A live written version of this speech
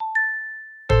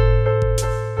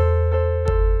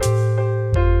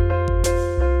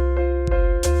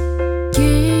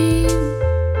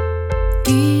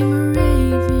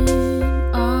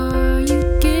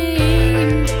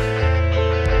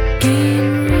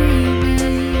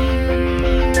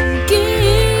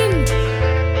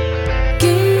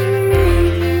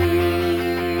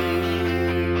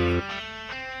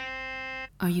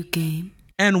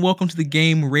and welcome to the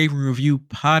Game Raven Review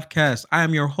podcast. I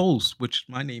am your host, which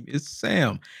my name is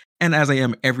Sam. And as I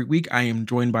am every week, I am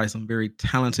joined by some very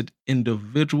talented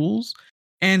individuals.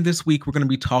 And this week, we're going to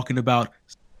be talking about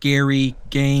scary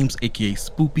games, aka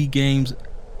spoopy games,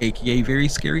 aka very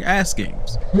scary ass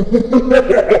games.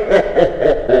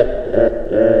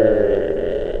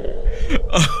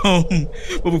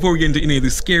 But before we get into any of the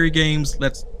scary games,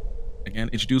 let's again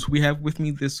introduce who we have with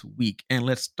me this week. And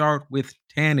let's start with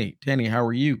Tanny. Tanny, how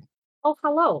are you? Oh,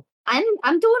 hello. I'm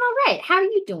doing all right. How are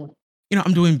you doing?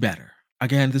 I'm doing better.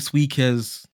 Again, this week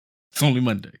it's only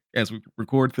Monday as we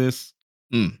record this.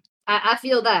 I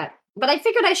feel that. But I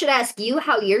figured I should ask you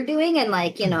how you're doing and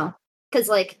because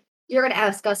you're going to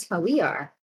ask us how we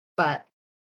are. But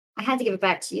I had to give it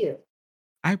back to you.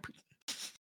 I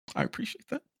appreciate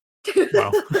that.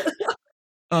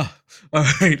 Wow. All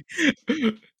right.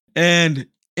 And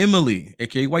Emily,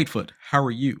 aka Whitefoot, how are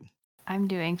you? I'm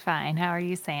doing fine. How are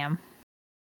you, Sam?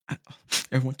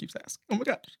 Everyone keeps asking. Oh my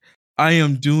gosh. I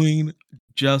am doing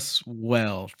just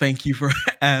well. Thank you for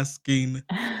asking.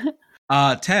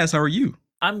 Taz, how are you?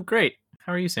 I'm great.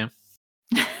 How are you, Sam?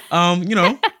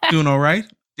 Doing all right.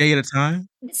 Day at a time.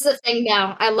 This is a thing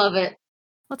now. I love it.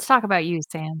 Let's talk about you,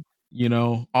 Sam.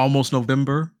 Almost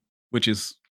November, which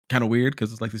is kind of weird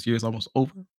because it's like this year is almost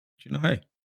over. But hey,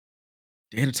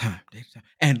 day at a time.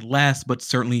 And last but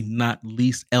certainly not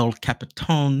least, El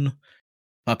Capitan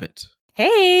Puppet.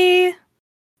 Hey,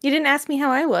 you didn't ask me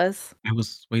how I was. I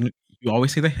was waiting. You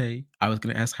always say the hey. I was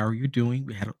going to ask, how are you doing?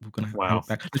 We're going to have it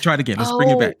back. Let's try it again. Let's bring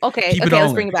it back. Okay,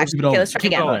 let's bring it back. Okay, let's try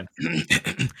again.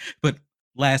 But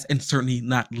last and certainly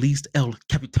not least, El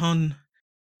Capitan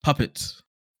Puppet.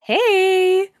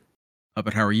 Hey.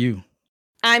 Puppet, how are you?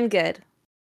 I'm good.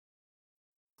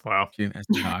 Wow. She didn't ask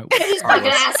me how I was. He's not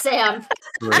going to ask Sam.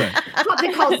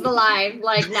 Puppet calls the line.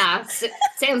 Nah,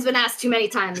 Sam's been asked too many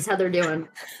times how they're doing.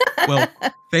 Well,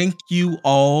 thank you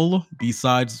all,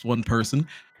 besides one person,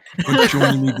 for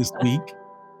joining me this week.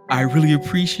 I really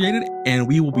appreciate it, and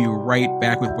we will be right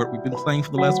back with what we've been playing for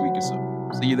the last week or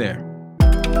so. See you there.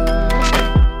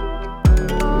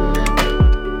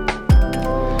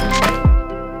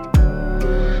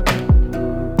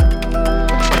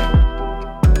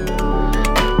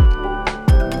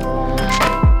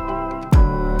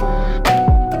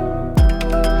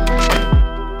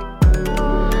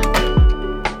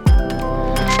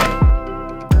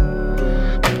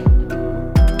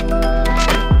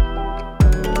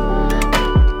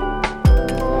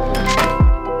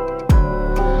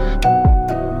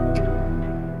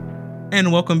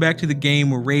 And welcome back to the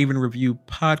Game Raven Review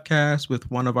podcast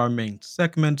with one of our main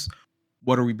segments.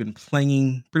 What have we been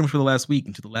playing pretty much for the last week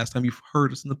until the last time you've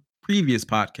heard us in the previous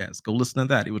podcast? Go listen to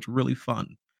that. It was really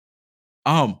fun.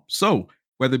 So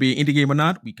whether it be an indie game or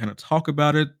not, we kind of talk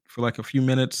about it for like a few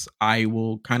minutes. I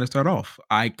will kind of start off.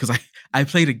 I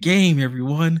played a game,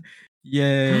 everyone.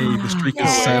 Yay. The streak is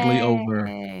sadly over.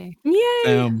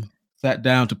 Yay. Sat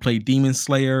down to play Demon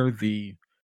Slayer, the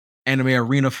anime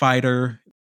arena fighter.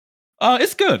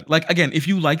 It's good. Like, again, if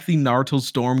you like the Naruto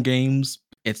Storm games,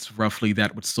 it's roughly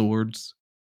that with swords.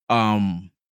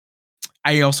 I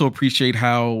also appreciate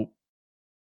how,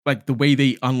 like, the way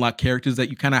they unlock characters that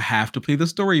you kind of have to play the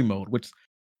story mode, which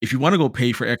if you want to go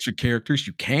pay for extra characters,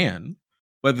 you can.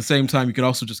 But at the same time, you can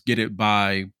also just get it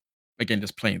by, again,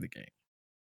 just playing the game.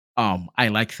 I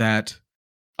like that.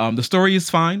 The story is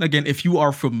fine. Again, if you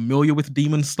are familiar with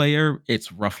Demon Slayer,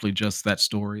 it's roughly just that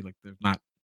story. Like, they're not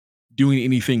doing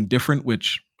anything different,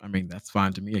 which, I mean, that's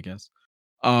fine to me, I guess.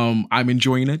 I'm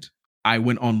enjoying it. I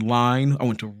went online. I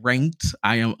went to ranked.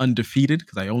 I am undefeated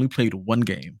because I only played one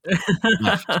game.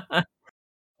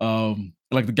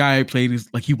 Like the guy I played is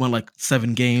like, he won like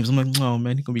 7 games. I'm like, oh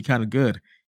man, he's gonna be kind of good.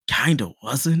 Kind of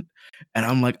wasn't. And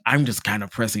I'm like, I'm just kind of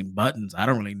pressing buttons. I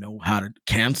don't really know how to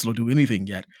cancel or do anything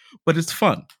yet, but it's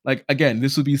fun. Like, again,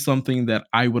 this would be something that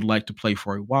I would like to play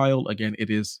for a while. Again, it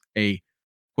is a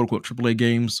quote unquote AAA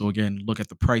games. So again, look at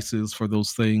the prices for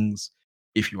those things.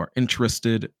 If you are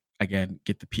interested, again,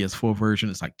 get the PS4 version.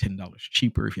 It's like $10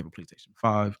 cheaper if you have a PlayStation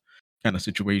 5 kind of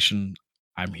situation.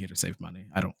 I'm here to save money.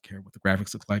 I don't care what the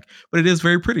graphics look like, but it is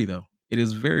very pretty though. It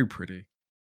is very pretty.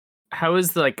 How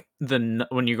is when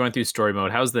you're going through story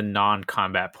mode, how's the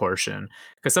non-combat portion?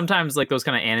 Because sometimes like those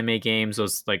kind of anime games,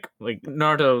 those like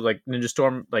Naruto, like Ninja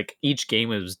Storm, like each game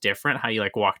was different. How you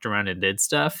like walked around and did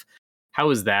stuff. How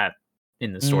is that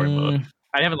in the story mode?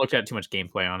 I haven't looked at too much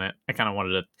gameplay on it. I kind of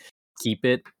wanted to keep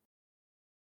it.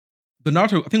 The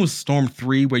Naruto, I think it was Storm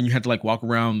 3, when you had to like walk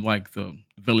around like the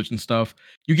village and stuff.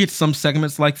 You get some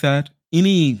segments like that.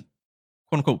 Any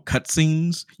quote unquote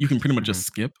cutscenes, you can pretty much just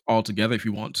skip altogether if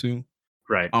you want to.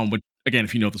 Right. But again,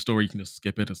 if you know the story, you can just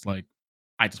skip it. It's like,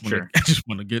 I just want to Sure. I just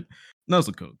want to get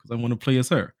Nezuko because I want to play as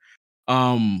her.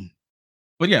 Um,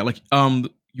 but yeah, like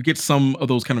you get some of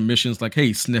those kind of missions, like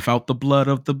hey, sniff out the blood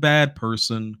of the bad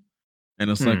person, and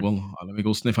it's like, Hmm. well, let me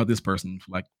go sniff out this person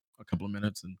for like a couple of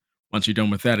minutes, and once you're done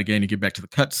with that, again, you get back to the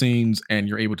cutscenes, and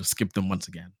you're able to skip them once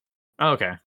again. Oh,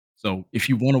 okay. So if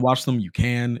you want to watch them, you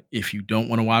can. If you don't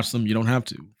want to watch them, you don't have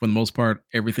to. For the most part,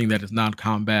 everything that is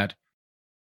non-combat,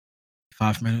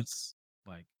 5 minutes,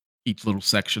 like each little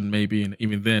section, maybe. And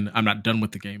even then, I'm not done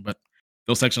with the game, but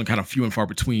those sections are kind of few and far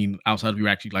between outside of you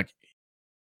actually like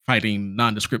fighting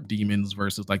nondescript demons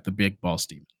versus like the big boss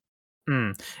demon.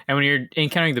 Hmm. And when you're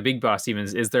encountering the big boss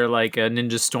demons, is there like a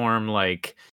Ninja Storm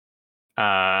like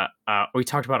we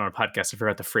talked about it on a podcast, I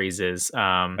forgot the phrase is.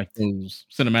 Like those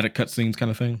cinematic cutscenes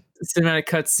kind of thing. Cinematic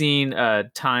cutscene,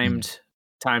 Mhm.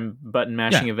 time button Yeah.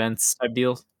 mashing events type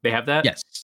deal? They have that? Yes.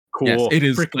 Yes. Cool. It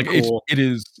is Freaking like cool. it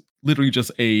is literally just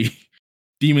a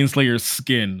Demon Slayer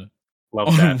skin Love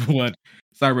on that. what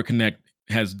Cyber Connect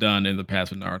has done in the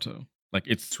past with Naruto. Like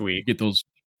it's you Sweet. get those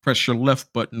press your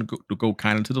left button to go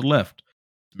kind of to the left,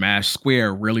 mash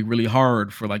square really really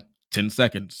hard for like 10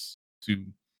 seconds to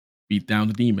beat down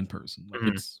the demon person. Like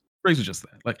Mhm. it's crazy just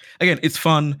that. Like again, it's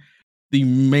fun. The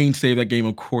mainstay of that game,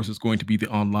 of course, is going to be the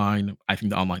online. I think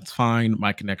the online's fine.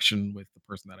 My connection with the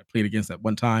person that I played against at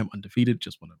one time, undefeated,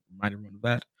 just want to remind everyone of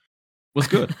that, was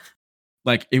good.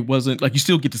 Like it wasn't like you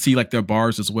still get to see like their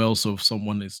bars as well. So if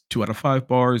someone is 2 out of 5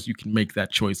 bars, you can make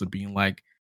that choice of being like,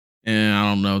 I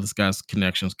don't know, this guy's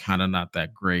connection's kind of not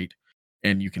that great,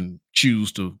 and you can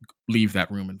choose to leave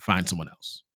that room and find someone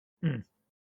else.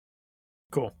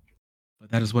 Cool. But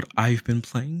that is what I've been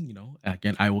playing.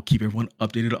 Again, I will keep everyone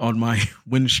updated on my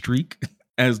win streak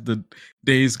as the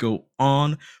days go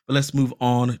on. But let's move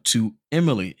on to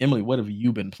Emily. Emily, what have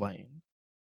you been playing?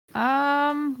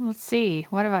 Let's see.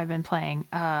 What have I been playing?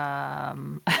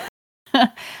 I've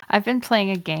been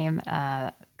playing a game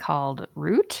called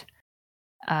Root,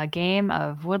 a game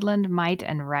of woodland might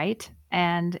and right,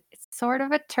 and it's sort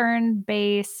of a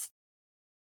turn-based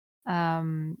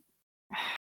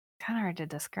kind of hard to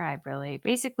describe, really.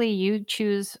 Basically, you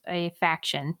choose a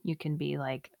faction. You can be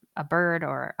like a bird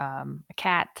or a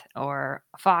cat or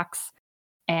a fox,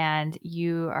 and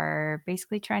you are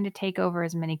basically trying to take over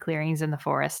as many clearings in the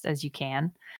forest as you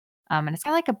can. And it's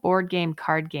kind of like a board game,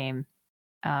 card game.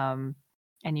 Um,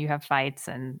 and you have fights,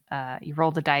 and you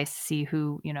roll the dice to see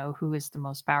who is the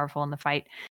most powerful in the fight.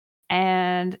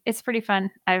 And it's pretty fun.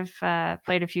 I've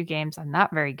played a few games. I'm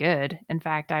not very good. In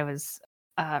fact, I was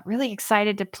really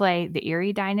excited to play the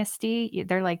Eerie Dynasty.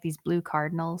 They're like these blue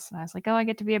cardinals. And I was like, oh, I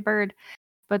get to be a bird.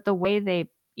 But the way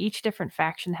each different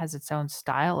faction has its own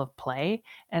style of play,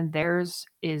 and theirs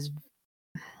is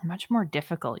much more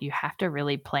difficult. You have to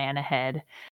really plan ahead.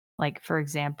 Like, for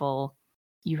example,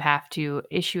 you have to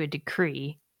issue a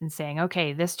decree and saying,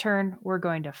 okay, this turn we're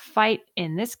going to fight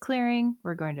in this clearing,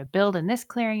 we're going to build in this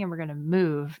clearing, and we're going to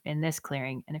move in this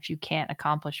clearing. And if you can't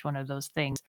accomplish one of those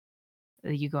things,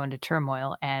 you go into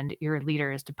turmoil and your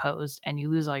leader is deposed and you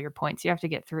lose all your points. You have to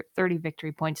get 30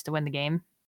 victory points to win the game.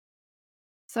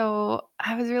 So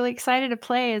I was really excited to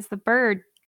play as the bird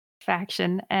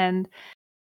faction, and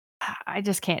I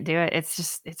just can't do it.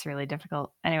 It's really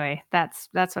difficult. Anyway, that's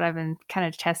what I've been kind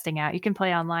of testing out. You can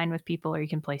play online with people or you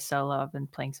can play solo. I've been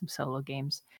playing some solo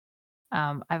games.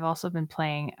 I've also been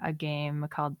playing a game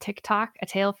called TikTok, A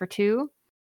Tale for Two,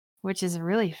 which is a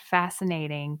really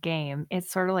fascinating game. It's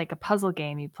sort of like a puzzle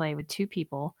game you play with two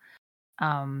people.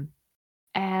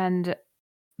 And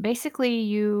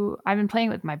basically I've been playing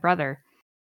with my brother.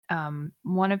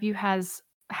 One of you has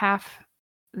half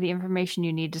the information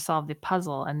you need to solve the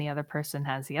puzzle and the other person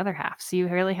has the other half. So you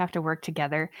really have to work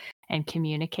together and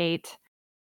communicate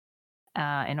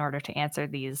in order to answer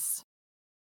these,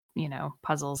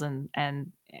 puzzles.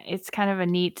 And it's kind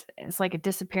of it's like a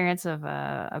disappearance of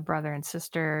a brother and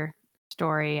sister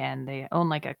story, and they own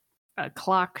like a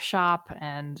clock shop,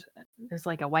 and there's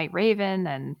like a white raven,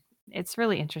 and it's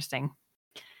really interesting.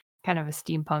 Kind of a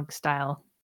steampunk style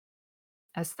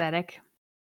aesthetic.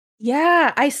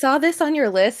 Yeah, I saw this on your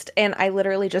list and I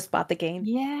literally just bought the game.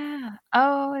 Yeah.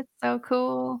 Oh, it's so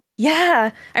cool.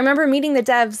 Yeah, I remember meeting the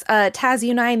devs. Taz, you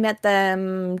and I met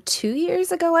them 2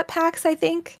 years ago at PAX, I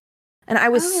think. And I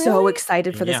was Oh, so really?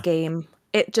 excited for this Yeah. game.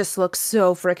 It just looks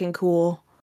so freaking cool.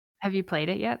 Have you played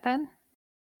it yet then?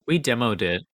 We demoed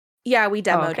it. Yeah, we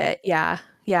demoed okay. it. Yeah.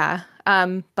 Yeah.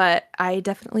 But I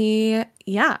definitely,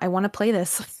 I want to play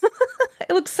this.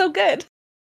 It looks so good.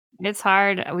 It's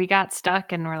hard. We got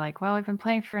stuck and we're like, well, we've been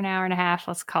playing for an hour and a half.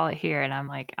 Let's call it here. And I'm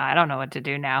like, I don't know what to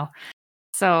do now.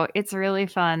 So it's really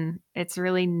fun. It's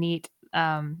really neat.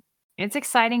 It's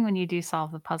exciting when you do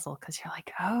solve the puzzle because you're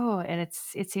like, oh, and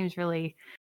it seems really,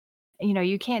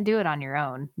 you can't do it on your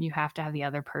own. You have to have the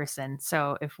other person.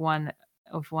 So if one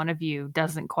of you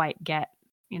doesn't quite get,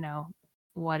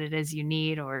 what it is you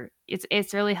need, or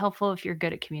it's really helpful if you're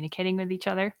good at communicating with each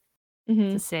other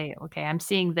Mhm. to say, okay, I'm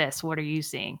seeing this. What are you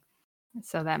seeing?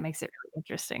 So that makes it really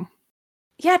interesting.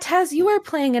 Yeah, Taz, you were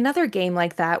playing another game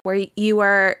like that where you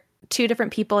are two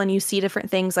different people and you see different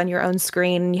things on your own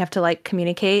screen and you have to like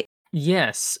communicate.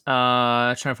 Yes.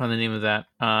 Trying to find the name of that.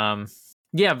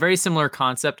 Yeah, very similar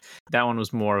concept. That one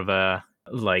was more of a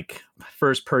like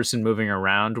first person moving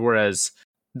around, whereas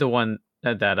the one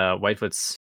that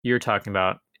Whitefoot's you're talking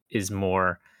about is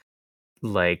more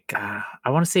like I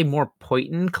want to say more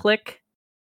point and click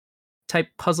type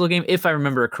puzzle game, if I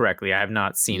remember it correctly. I have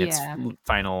not seen its Yeah.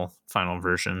 final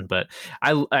version, but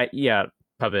yeah,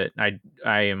 Puppet. I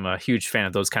am a huge fan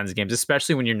of those kinds of games,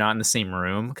 especially when you're not in the same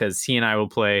room, because he and I will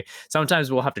play.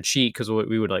 Sometimes we'll have to cheat because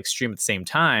we would like stream at the same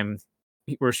time.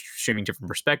 We're streaming different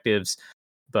perspectives,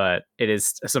 but it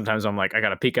is sometimes I'm like I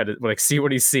gotta peek at it, like see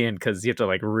what he's seeing, because you have to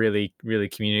like really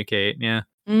communicate. Yeah.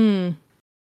 Mm.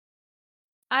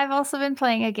 I've also been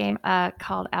playing a game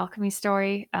called Alchemy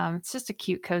Story. It's just a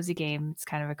cute, cozy game. It's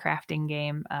kind of a crafting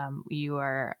game. You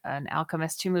are an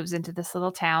alchemist who moves into this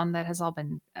little town that has all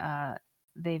been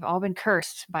they've all been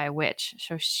cursed by a witch.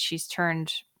 So she's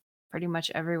turned pretty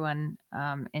much everyone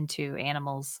into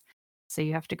animals. So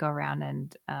you have to go around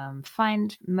and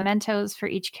find mementos for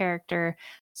each character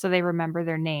so they remember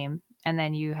their name, and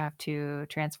then you have to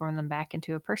transform them back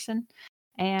into a person.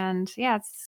 And yeah,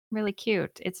 it's really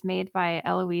cute. It's made by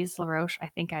Eloise LaRoche. I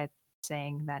think I'm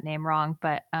saying that name wrong,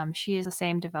 but she is the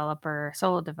same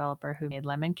solo developer who made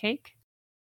Lemon Cake.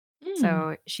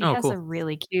 So she Oh, has cool. a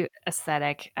really cute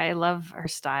aesthetic. I love her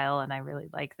style and I really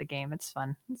like the game. It's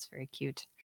fun. It's very cute.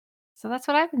 So that's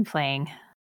what I've been playing.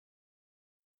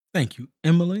 Thank you,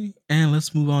 Emily. And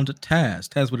let's move on to Taz.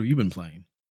 Taz, what have you been playing?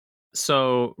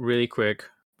 So really quick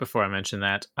before I mention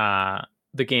that,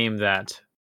 the game that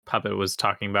Puppet was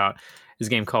talking about is a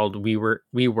game called We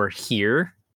Were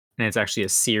Here, and it's actually a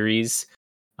series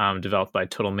developed by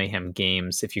Total Mayhem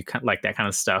Games. If you like that kind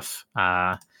of stuff,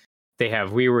 they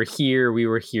have We Were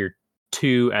Here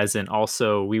 2, as in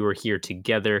also We Were Here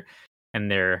Together,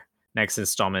 and their next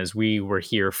installment is We Were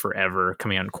Here Forever,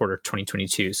 coming out in quarter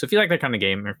 2022. So if you like that kind of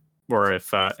game, or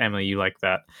if Emily, you like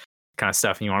that kind of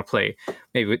stuff and you want to play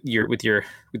maybe with your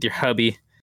hubby,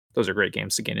 those are great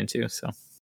games to get into. So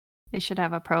They should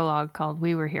have a prologue called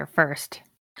We Were Here First.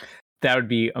 that would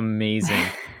be amazing.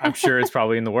 I'm sure it's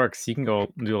probably in the works. You can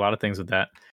go do a lot of things with that.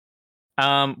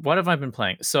 What have I been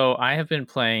playing? So I have been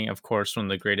playing, of course, one of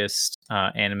the greatest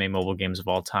anime mobile games of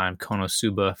all time,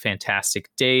 Konosuba Fantastic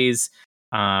Days.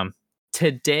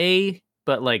 Today,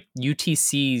 but like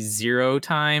UTC 0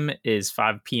 time is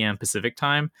 5 p.m. Pacific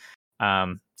time.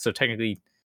 So technically,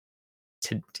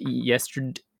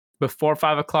 yesterday before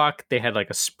 5 o'clock, they had like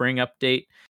a spring update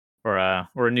or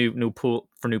a new pool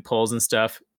for new polls and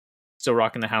stuff. Still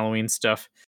rocking the Halloween stuff.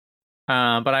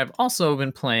 But I've also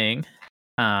been playing,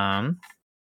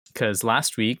 because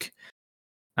last week,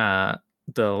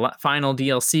 the final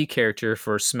DLC character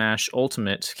for Smash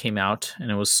Ultimate came out,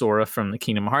 and it was Sora from the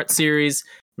Kingdom Hearts series.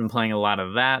 Been playing a lot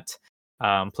of that.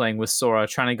 Playing with Sora,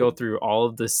 trying to go through all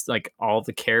of this, like all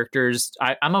the characters.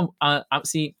 I'm a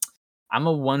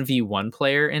 1v1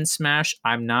 player in Smash.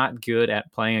 I'm not good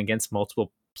at playing against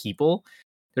multiple people.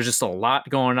 There's just a lot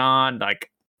going on. Like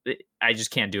I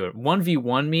just can't do it.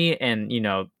 1v1 me, and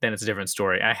then it's a different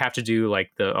story. I have to do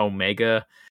like the Omega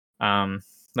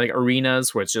like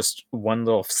arenas where it's just one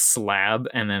little slab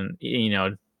and then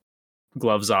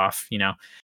gloves off,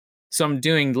 So I'm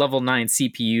doing level 9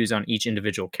 CPUs on each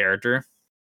individual character.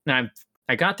 Now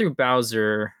I got through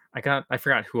Bowser. I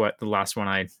forgot the last one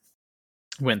I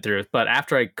went through, but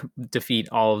after I defeat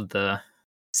all of the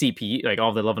CPU, like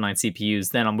all the level 9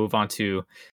 CPUs, then I'll move on to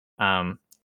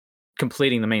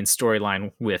completing the main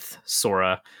storyline with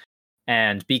Sora.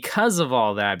 And because of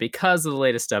all that, because of the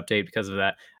latest update, because of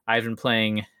that, I've been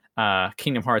playing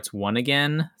Kingdom Hearts 1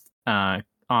 again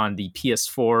on the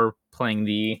PS4, playing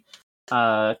the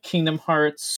Kingdom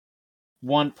Hearts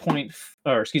Kingdom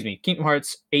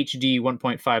Hearts HD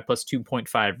 1.5 plus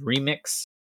 2.5 remix.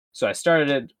 So I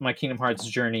started my Kingdom Hearts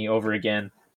journey over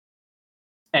again,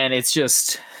 and it's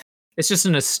just a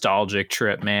nostalgic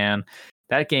trip, man.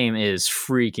 That game is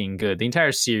freaking good. The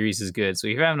entire series is good. So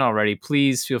if you haven't already,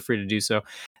 please feel free to do so.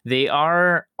 They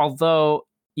are, although,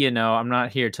 I'm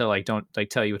not here to don't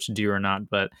tell you what to do or not,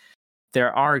 but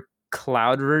there are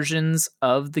cloud versions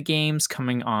of the games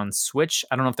coming on Switch.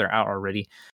 I don't know if they're out already,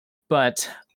 but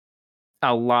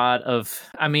a lot of,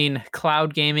 I mean,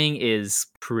 cloud gaming is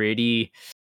pretty,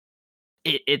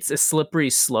 it's a slippery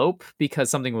slope because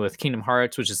something with Kingdom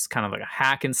Hearts, which is kind of like a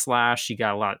hack and slash, you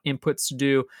got a lot of inputs to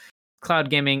do. Cloud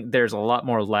gaming, there's a lot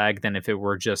more lag than if it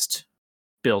were just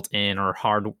built in or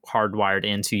hardwired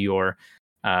into your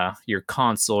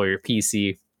console or your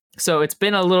PC. So it's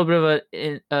been a little bit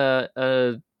of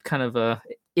a kind of a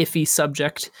iffy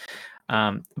subject.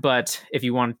 But if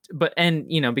you want,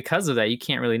 and because of that, you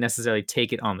can't really necessarily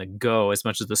take it on the go as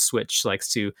much as the Switch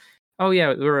likes to. Oh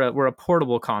yeah, we're a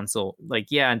portable console. Like,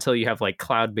 yeah, until you have like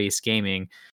cloud-based gaming,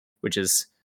 which is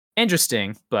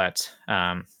interesting. But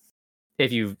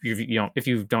if you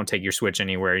don't take your Switch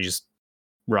anywhere, you just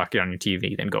rock it on your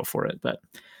TV, then go for it.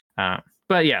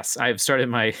 But yes, I've started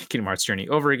my Kingdom Hearts journey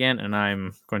over again, and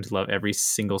I'm going to love every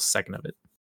single second of it.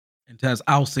 And Taz,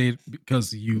 I'll say it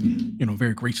because you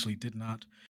very graciously did not.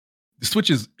 The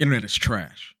Switch's internet is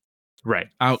trash. Right.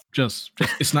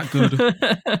 It's not good.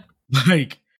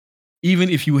 Like, even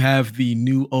if you have the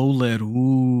new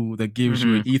OLED, that gives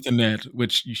you an Ethernet,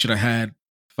 which you should have had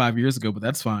 5 years ago, but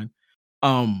that's fine.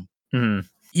 Even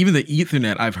the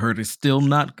Ethernet I've heard is still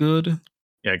not good.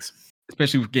 Yikes.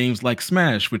 Especially with games like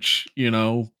Smash, which,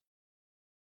 Robot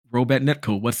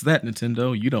Netcode. What's that,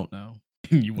 Nintendo? You don't know.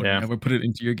 You would never put it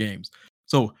into your games.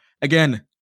 So again,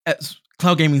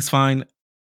 cloud gaming's fine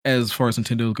as far as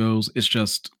Nintendo goes. It's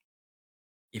just,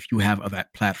 if you have other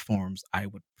platforms, I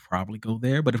would probably go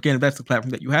there. But again, if that's the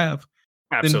platform that you have,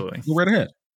 absolutely, then go right ahead.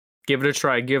 Give it a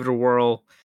try. Give it a whirl.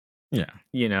 Yeah.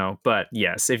 But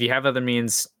yes, if you have other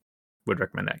means, would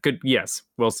recommend that. Good. Yes.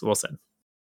 Well said.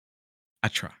 I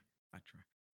try.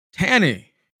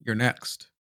 Tanny, you're next.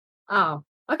 Oh,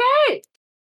 okay.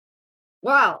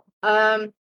 Wow. I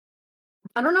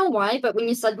don't know why, but when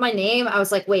you said my name, I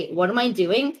was like, wait, what am I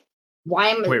doing?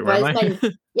 Why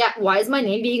is my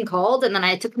name being called? And then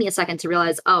it took me a second to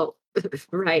realize, oh,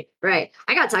 right. I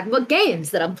gotta talk about games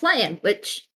that I'm playing,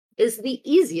 which is the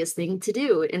easiest thing to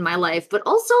do in my life, but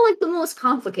also like the most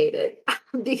complicated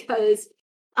because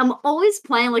I'm always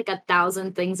playing like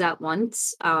 1,000 things at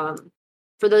once.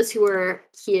 For those who were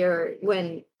here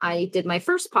when I did my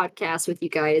first podcast with you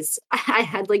guys, I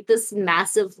had like this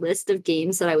massive list of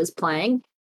games that I was playing.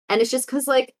 And it's just because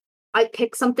like I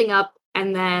pick something up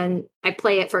and then I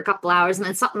play it for a couple hours and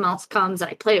then something else comes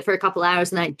and I play it for a couple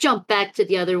hours and then I jump back to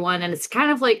the other one. And it's kind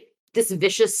of like this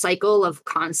vicious cycle of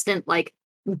constant like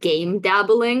game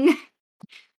dabbling.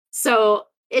 So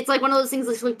it's like one of those things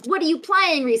that's like, what are you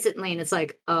playing recently? And it's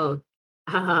like, oh,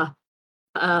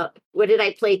 what did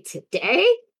I play today? ?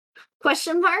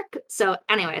 So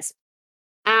anyways,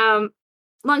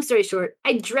 long story short,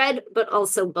 I dread but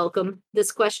also welcome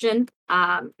this question.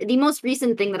 The most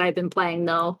recent thing that I've been playing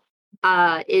though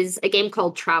is a game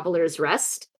called Traveler's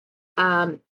Rest.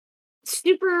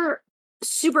 Super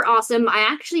awesome. I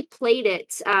actually played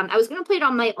it. I was going to play it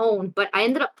on my own, but I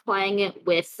ended up playing it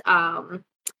with what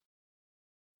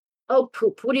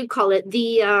do you call it?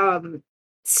 The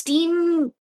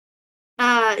Steam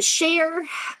share.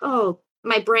 Oh,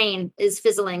 my brain is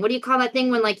fizzling. What do you call that thing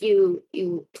when like you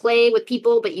play with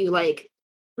people but you like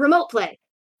remote play?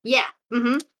 Yeah.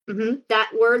 That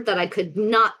word that I could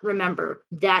not remember.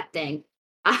 That thing.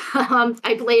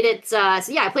 I played it.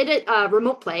 I played it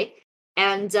remote play,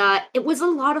 and it was a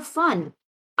lot of fun.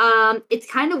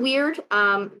 It's kind of weird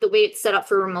the way it's set up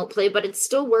for remote play, but it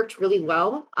still worked really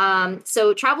well.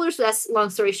 So Traveler's Rest, long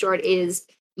story short, is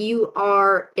you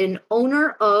are an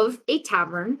owner of a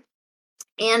tavern,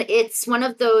 and it's one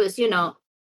of those,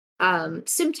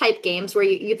 sim type games where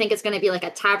you think it's going to be like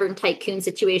a tavern tycoon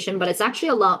situation, but it's actually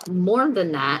a lot more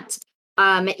than that.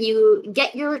 You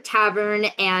get your tavern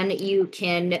and you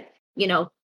can,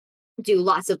 do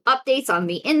lots of updates on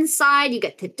the inside. You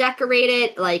get to decorate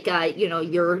it. Like,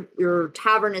 your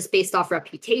tavern is based off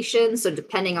reputation. So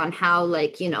depending on how,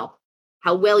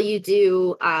 how well you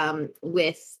do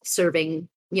with serving,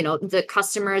 the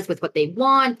customers with what they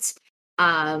want,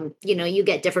 you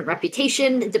get different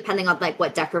reputation depending on like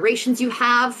what decorations you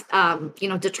have,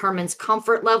 determines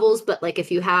comfort levels. But like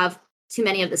if you have too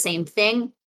many of the same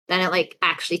thing, then it like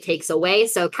actually takes away.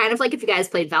 So kind of like if you guys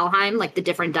played Valheim, like the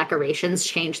different decorations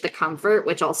change the comfort,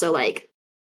 which also like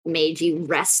made you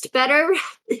rest better.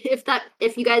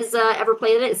 if you guys ever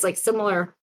played it, it's like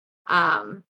similar,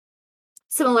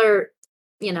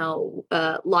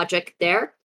 logic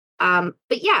there. But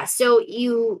yeah, so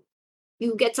you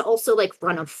get to also like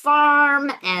run a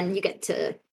farm and you get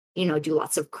to, do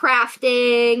lots of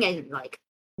crafting and like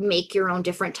make your own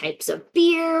different types of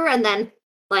beer. And then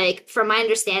like, from my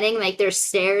understanding, like there's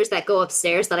stairs that go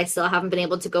upstairs that I still haven't been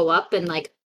able to go up. And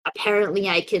like, apparently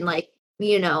I can like,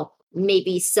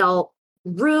 maybe sell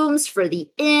rooms for the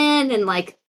inn, and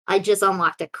like I just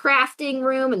unlocked a crafting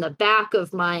room in the back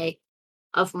of my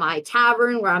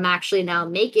tavern where I'm actually now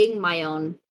making my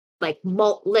own like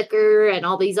malt liquor and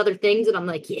all these other things, and I'm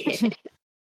like, yeah.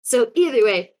 So either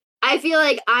way, I feel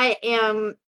like I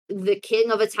am the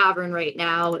king of a tavern right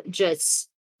now, just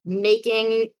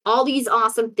making all these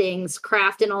awesome things,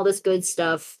 crafting all this good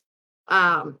stuff.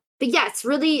 But yeah, it's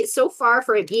really, so far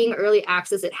for it being early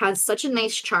access, it has such a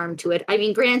nice charm to it. I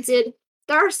mean, granted,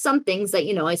 there are some things that,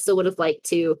 I still would have liked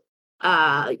to,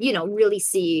 really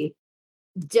see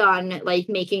done, like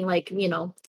making like,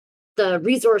 the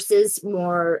resources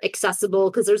more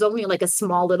accessible, because there's only like a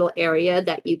small little area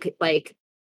that you could like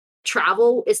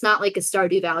travel. It's not like a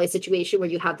Stardew Valley situation where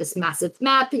you have this massive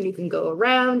map and you can go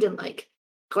around and like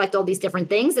collect all these different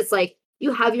things. It's like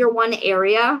you have your one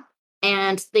area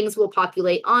and things will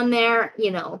populate on there,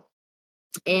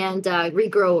 and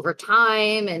regrow over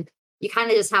time. And you kind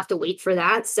of just have to wait for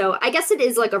that. So I guess it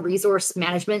is like a resource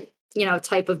management,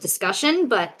 type of discussion,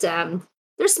 but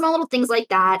there's small little things like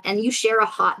that. And you share a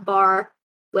hot bar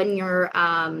when you're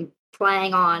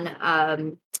playing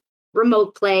on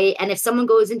remote play. And if someone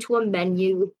goes into a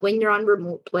menu when you're on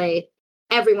remote play,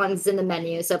 everyone's in the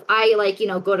menu. So if I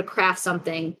go to craft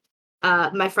something,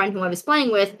 my friend who I was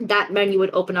playing with, that menu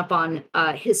would open up on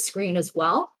his screen as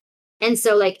well. And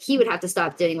so like he would have to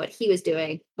stop doing what he was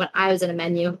doing when I was in a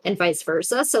menu and vice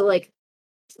versa. So like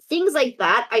things like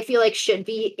that, I feel like should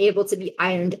be able to be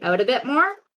ironed out a bit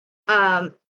more.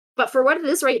 But for what it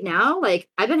is right now, like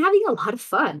I've been having a lot of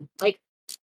fun. Like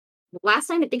last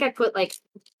night, I think I put like,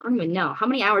 I don't even know how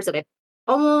many hours did I,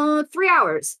 almost 3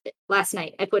 hours last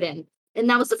night I put in. And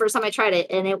that was the first time I tried it.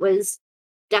 And it was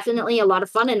definitely a lot of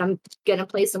fun. And I'm going to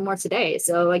play some more today.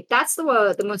 So like, that's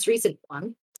the most recent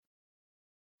one.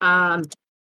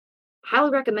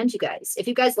 Highly recommend you guys. If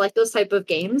you guys like those type of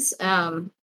games,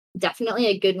 definitely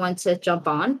a good one to jump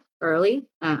on early,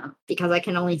 because I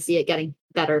can only see it getting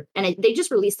better. And they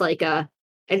just released like an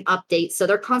update. So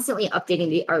they're constantly updating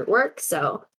the artwork.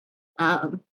 So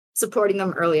supporting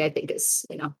them early, I think is,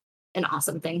 an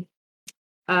awesome thing.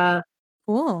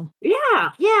 Cool.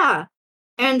 Yeah.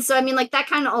 And so, I mean, like that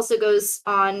kind of also goes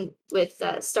on with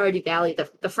Stardew Valley,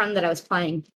 the friend that I was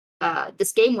playing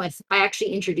this game with. I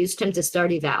actually introduced him to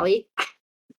Stardew Valley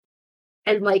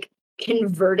and like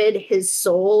converted his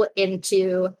soul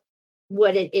into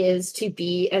what it is to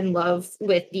be in love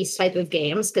with these type of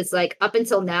games. Because like up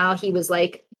until now, he was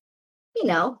like,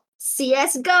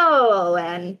 CSGO,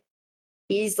 and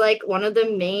he's like one of the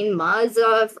main mods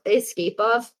of Escape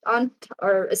on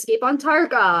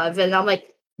Tarkov. And I'm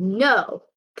like, no,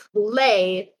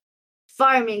 play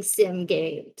farming sim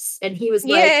games. And he was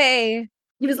like, Yay!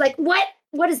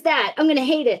 what is that? I'm gonna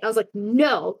hate it. I was like,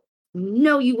 no,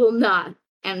 you will not.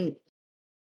 And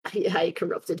I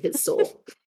corrupted his soul.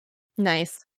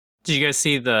 Nice. Did you guys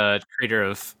see the creator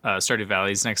of Stardew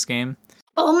Valley's next game?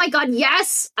 Oh my god,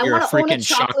 yes! You're I a want to own a freaking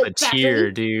chocolate chocolatier,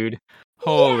 factory. dude.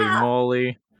 Holy Yeah!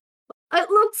 moly. It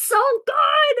looked so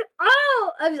good.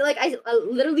 Oh, I was like, I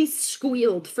literally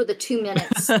squealed for the 2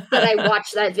 minutes that I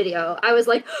watched that video. I was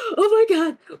like, oh my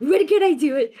god, when can I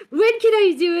do it? When can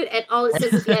I do it? And all it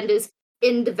says at the end is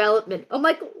in development. I'm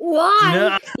like,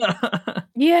 why? No.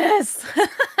 Yes.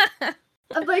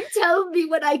 I'm like, tell me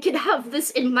when I can have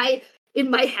this in my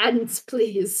hands,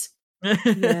 please.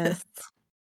 Yes.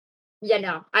 Yeah,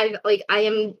 no, I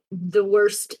am the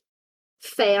worst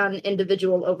fan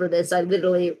individual over this. I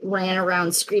literally ran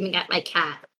around screaming at my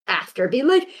cat after, being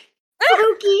like,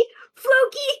 Floki,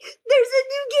 there's a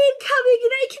new game coming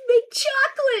and I can make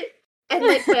chocolate. And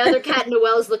like my other cat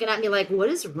Noelle is looking at me like, what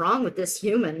is wrong with this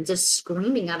human just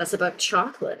screaming at us about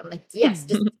chocolate? I'm like, yes,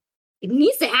 just it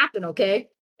needs to happen, okay?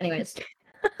 Anyways.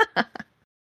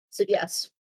 So yes,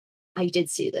 I did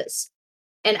see this.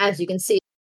 And as you can see,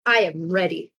 I am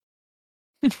ready.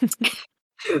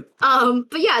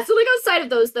 But yeah, so like outside of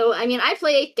those though, I mean, I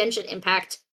play Genshin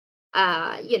Impact,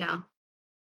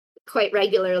 quite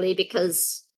regularly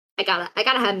because I gotta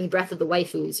have me Breath of the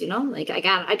waifus, like I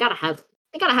gotta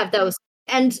have those.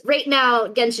 And right now,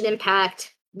 Genshin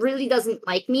Impact really doesn't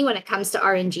like me when it comes to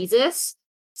RNGesus,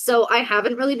 so I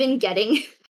haven't really been getting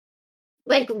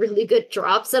like really good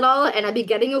drops at all, and I've been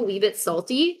getting a wee bit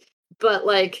salty, but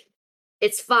like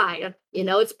it's fine,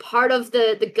 it's part of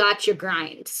the gacha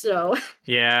grind. So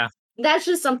Yeah. that's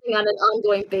just something on an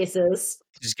ongoing basis.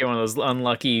 Just get one of those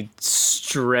unlucky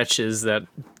stretches that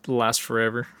last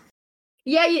forever.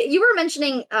 Yeah, you were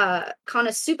mentioning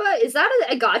Konosuba. Is that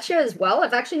a gacha as well?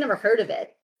 I've actually never heard of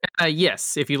it.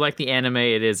 Yes, if you like the anime,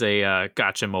 it is a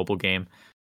gacha mobile game.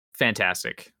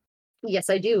 Fantastic. Yes,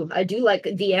 I do. I do like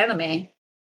the anime.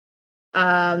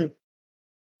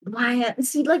 why?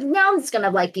 See, like now it's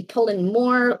gonna like be pulling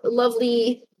more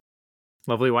lovely.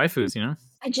 waifus, you know.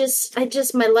 I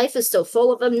just, my life is so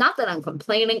full of them. Not that I'm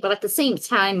complaining, but at the same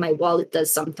time, my wallet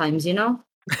does sometimes, you know,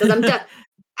 because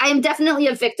I am definitely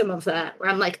a victim of that. Where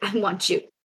I'm like, I want you.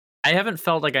 I haven't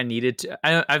felt like I needed to.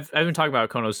 I've been talking about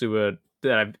Konosuba,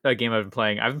 a game I've been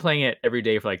playing. I've been playing it every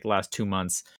day for like the last 2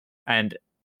 months, and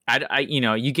I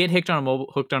you get hooked on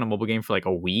a mobile game for like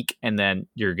a week, and then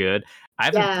you're good. I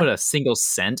haven't put a single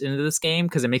cent into this game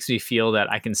because it makes me feel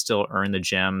that I can still earn the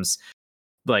gems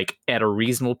like at a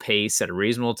reasonable pace, at a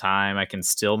reasonable time. I can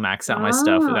still max out my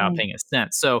stuff without paying a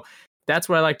cent. So that's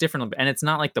what I like differently. And it's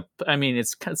not like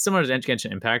it's kind of similar to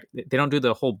Genshin Impact. They don't do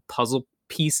the whole puzzle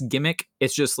piece gimmick.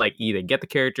 It's just like you either get the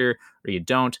character or you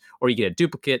don't, or you get a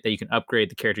duplicate that you can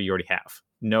upgrade the character you already have.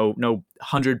 No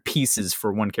 100 pieces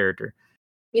for one character.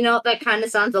 You know, that kind of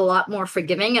sounds a lot more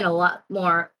forgiving and a lot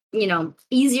more, you know,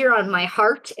 easier on my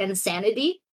heart and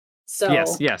sanity. So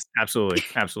yes, absolutely.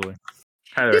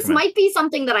 Highly this recommend. might be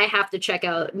something that I have to check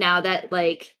out now that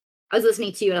like I was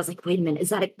listening to you and I was like, wait a minute, is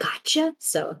that a gotcha?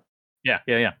 So Yeah.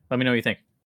 Let me know what you think.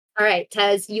 all right,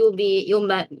 Taz, you'll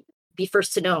be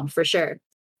first to know for sure.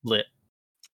 Lit.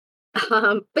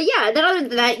 But yeah, then other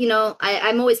than that, you know,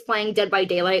 I'm always playing Dead by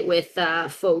Daylight with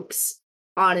folks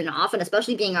on and off, and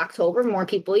especially being October, more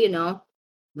people, you know,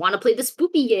 want to play the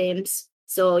spoopy games.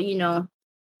 So, you know,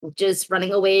 just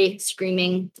running away,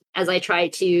 screaming as I try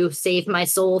to save my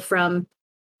soul from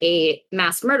a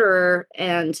mass murderer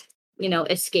and, you know,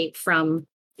 escape from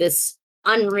this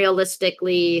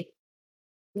unrealistically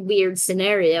weird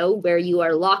scenario where you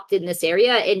are locked in this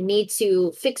area and need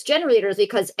to fix generators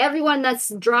because everyone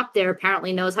that's dropped there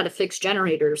apparently knows how to fix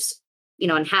generators, you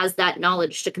know, and has that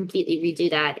knowledge to completely redo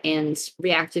that and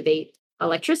reactivate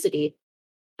electricity.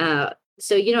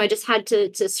 So, you know, I just had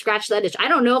to scratch that itch. I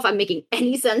don't know if I'm making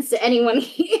any sense to anyone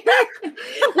here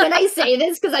when I say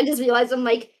this, because I just realized I'm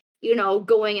like, you know,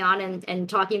 going on and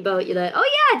talking about, you know, oh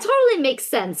yeah, it totally makes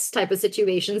sense type of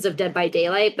situations of Dead by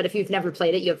Daylight. But if you've never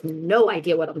played it, you have no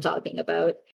idea what I'm talking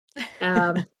about.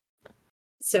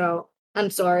 So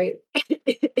I'm sorry.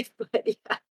 But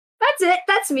yeah, that's it.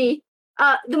 That's me.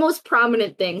 The most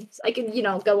prominent things. I could, you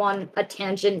know, go on a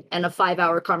tangent and a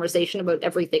 5-hour conversation about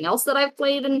everything else that I've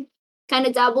played and kind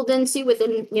of dabbled into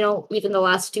within, you know, even the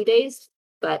last 2 days.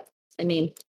 But I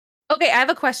mean, Okay, I have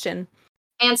a question.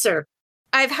 answer.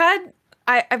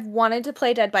 I've wanted to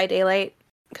play Dead by Daylight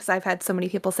because I've had so many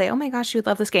people say, "Oh my gosh, you would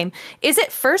love this game." Is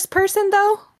it first person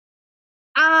though?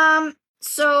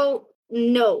 So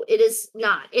no, it is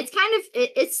not. It's kind of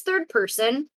it's third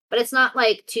person, but it's not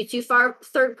like too far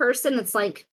third person. It's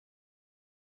like,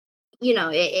 you know,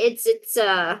 it's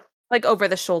Like over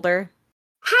the shoulder.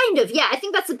 kind of, yeah. I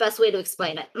think that's the best way to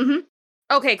explain it.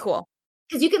 Okay, cool.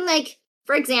 Because you can, like,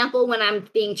 for example, when I'm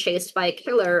being chased by a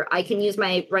killer, I can use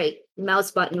my right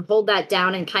mouse button, hold that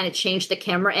down, and kind of change the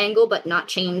camera angle, but not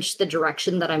change the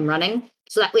direction that I'm running.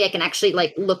 So that way I can actually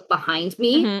like look behind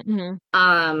me.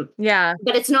 Yeah.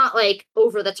 But it's not like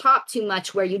over the top too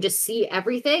much where you just see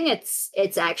everything.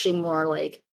 It's actually more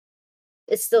like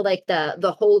it's still like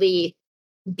the holy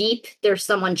beep, there's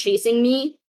someone chasing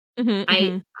me.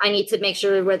 I need to make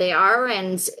sure where they are,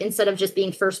 and instead of just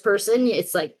being first person,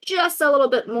 it's like just a little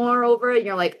bit more over it. And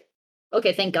you're like,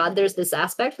 okay, thank God there's this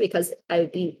aspect because I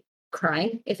would be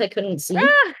crying if I couldn't see.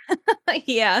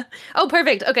 Yeah. Oh,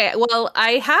 perfect. Okay. Well,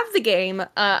 I have the game.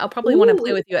 I'll probably want to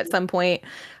play Ooh. with you at some point.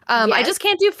 I Yes. just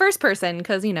can't do first person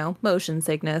because, you know, motion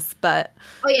sickness, but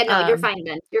Oh yeah, no, you're fine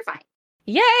then. You're fine.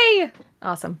 yay.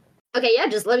 Awesome. Okay, yeah,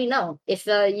 just let me know if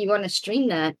you want to stream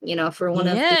that, you know, for one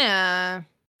of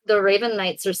the Raven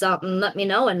Knights or something. Let me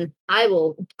know, and I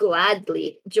will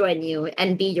gladly join you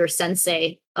and be your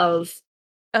sensei of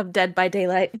Dead by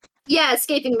Daylight.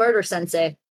 escaping murder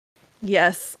sensei.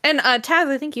 Yes. And Taz,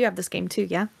 I think you have this game too,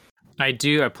 yeah? I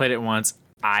do. I played it once.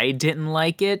 I didn't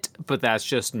like it, but that's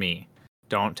just me.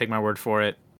 Don't take my word for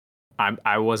it.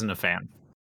 I wasn't a fan.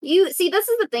 You see, this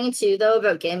is the thing too, though,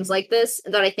 about games like this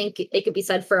that I think it could be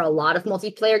said for a lot of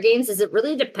multiplayer games. Is it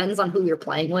really depends on who you're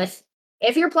playing with.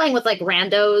 If you're playing with like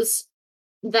randos,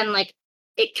 then like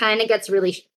it kind of gets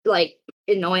really like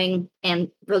annoying and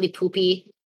really poopy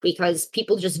because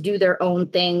people just do their own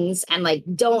things and like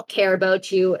don't care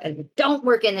about you and don't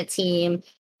work in a team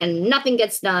and nothing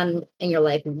gets done. And you're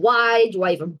like, why do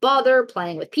I even bother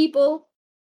playing with people?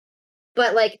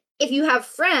 But like, if you have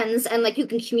friends and like you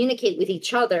can communicate with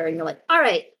each other and you're like, all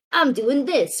right, I'm doing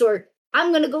this, or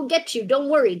I'm gonna go get you. Don't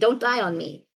worry, don't die on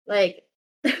me. Like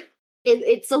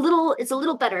it's a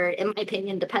little better in my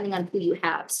opinion, depending on who you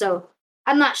have. So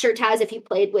I'm not sure, Taz, if you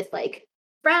played with like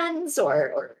friends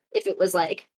or if it was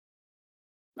like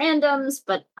randoms,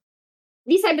 but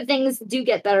these type of things do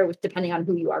get better with depending on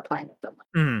who you are playing with them.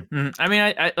 I mean,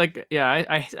 I like, yeah,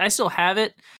 I still have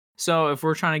it. So if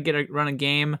we're trying to run a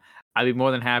game, I'd be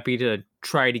more than happy to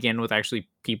try it again with actually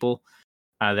people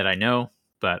that I know.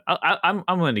 But I'm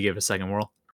willing to give it a second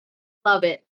whirl. Love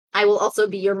it. I will also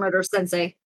be your murder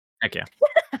sensei. Heck yeah.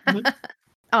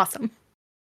 Awesome.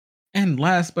 And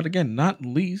last, but again, not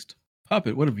least,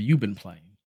 Puppet, what have you been playing?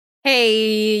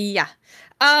 Hey, yeah.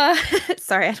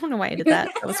 Sorry, I don't know why I did that.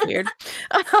 That was weird.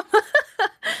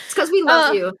 It's because we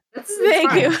love you.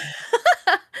 Thank you.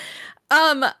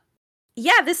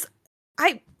 Yeah,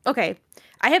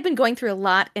 I have been going through a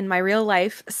lot in my real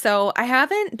life, so I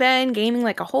haven't been gaming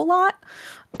like a whole lot.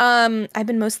 I've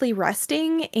been mostly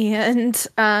resting and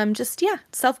just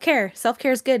self-care.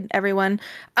 Self-care is good, everyone.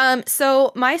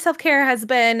 So my self-care has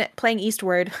been playing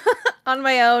Eastward on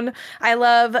my own. I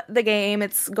love the game.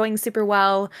 It's going super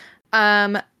well.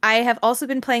 I have also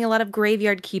been playing a lot of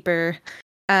Graveyard Keeper,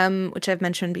 which I've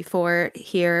mentioned before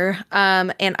here.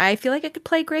 And I feel like I could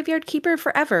play Graveyard Keeper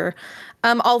forever.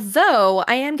 Although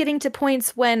I am getting to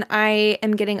points when I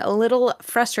am getting a little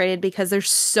frustrated because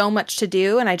there's so much to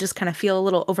do and I just kind of feel a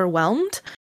little overwhelmed.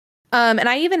 And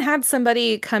I even had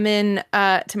somebody come in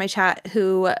to my chat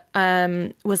who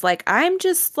was like, I'm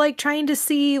just like trying to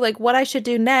see like what I should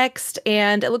do next.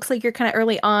 And it looks like you're kind of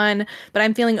early on, but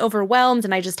I'm feeling overwhelmed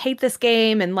and I just hate this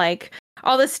game and like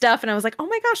all this stuff. And I was like, oh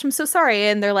my gosh, I'm so sorry.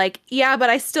 And they're like, yeah,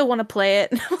 but I still want to play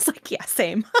it. And I was like, yeah,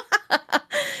 same.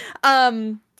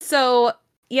 So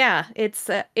yeah,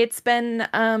 it's been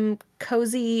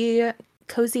cozy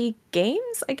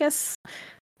games, I guess,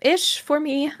 ish for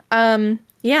me.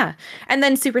 Yeah. And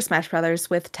then Super Smash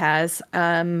Brothers with Taz.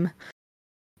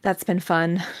 That's been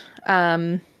fun.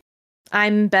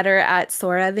 I'm better at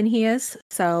Sora than he is,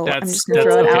 so I'm just gonna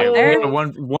throw it out there.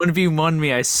 1v1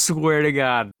 me, I swear to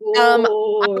God.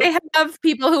 I have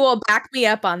people who will back me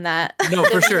up on that. No,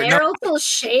 for sure. Marital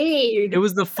shade. It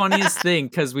was the funniest thing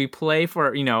because we play for,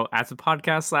 at the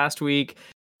podcast last week.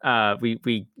 We're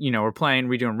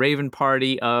doing Raven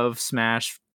Party of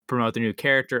Smash, promote the new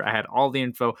character. I had all the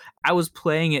info. I was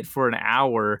playing it for an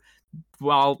hour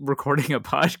while recording a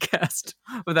podcast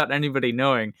without anybody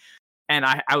knowing. And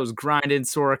I was grinding.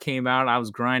 Sora came out. I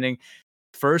was grinding.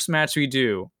 First match we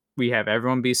do, we have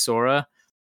everyone be Sora.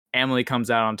 Emily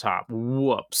comes out on top.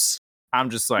 Whoops. I'm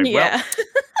just like, well,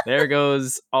 there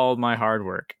goes all my hard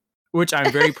work, which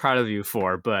I'm very proud of you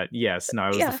for. But yes, no,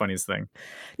 it was the funniest thing.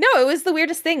 No, it was the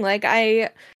weirdest thing. Like,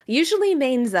 I usually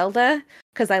main Zelda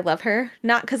because I love her,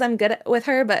 not because I'm good with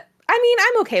her, but I mean,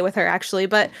 I'm okay with her actually.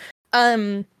 But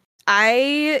I'm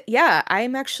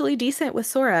actually decent with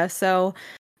Sora. So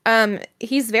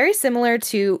he's very similar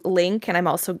to Link, and I'm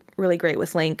also really great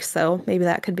with Link, so maybe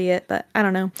that could be it, but I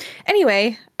don't know.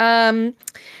 Anyway,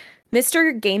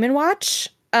 Mr. Game & Watch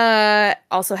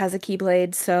also has a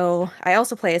Keyblade, so I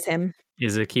also play as him.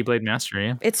 He's a Keyblade master,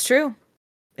 yeah. It's true.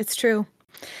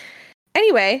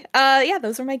 Anyway,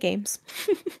 those are my games.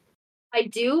 I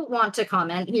do want to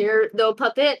comment here, though,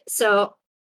 Puppet. So,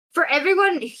 for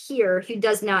everyone here who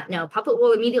does not know, Puppet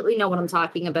will immediately know what I'm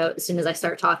talking about as soon as I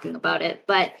start talking about it.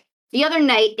 But the other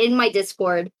night in my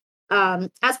Discord,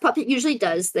 as Puppet usually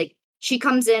does, like she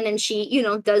comes in and she,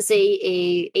 does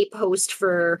a post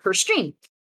for her stream.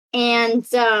 And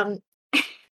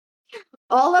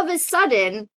all of a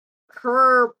sudden,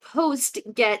 her post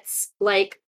gets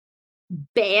like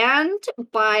banned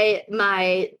by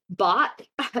my bot.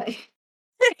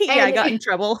 I got in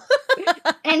trouble.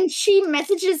 And she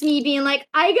messages me being like,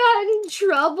 I got in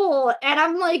trouble. And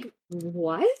I'm like,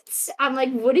 what? I'm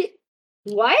like,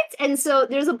 what? And so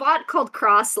there's a bot called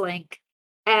Crosslink.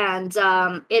 And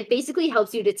it basically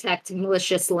helps you detect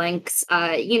malicious links.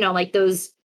 Like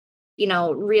those,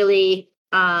 really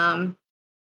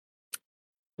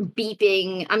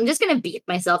beeping. I'm just going to beep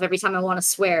myself every time I want to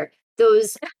swear.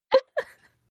 Those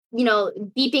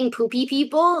beeping poopy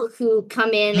people who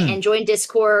come in and join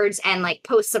Discords and like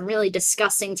post some really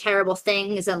disgusting, terrible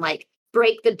things and like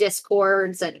break the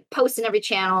Discords and post in every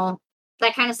channel,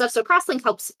 that kind of stuff. So Crosslink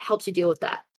helps you deal with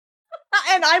that.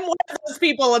 And I'm one of those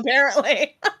people,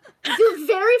 apparently. The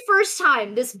very first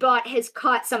time this bot has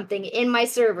caught something in my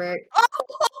server.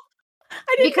 Oh,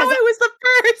 I didn't know it was the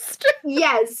first.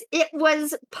 Yes, it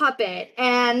was Puppet.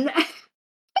 And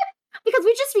because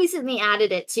we just recently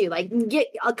added it too. Like,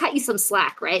 I'll cut you some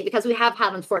slack, right? Because we have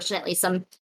had, unfortunately, some,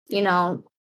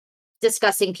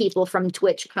 discussing people from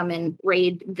Twitch come and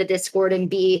raid the Discord and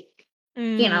be,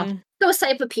 those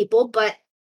type of people. But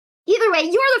either way,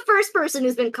 you're the first person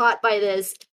who's been caught by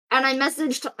this. And I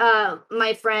messaged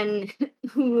my friend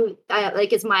who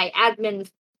is my admin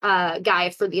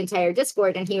guy for the entire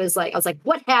Discord. And he was like, I was like,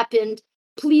 what happened?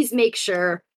 please make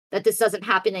sure that this doesn't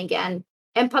happen again.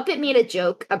 And Puppet made a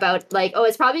joke about like, oh,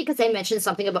 it's probably because I mentioned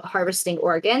something about harvesting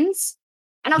organs.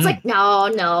 And I was like,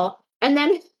 no. And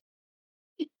then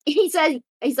he's like,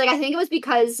 I think it was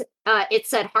because it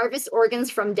said harvest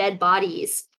organs from dead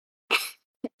bodies.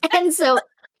 And so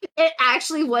it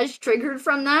actually was triggered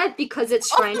from that because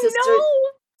it's trying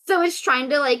so it's trying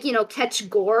to like, catch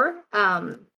gore.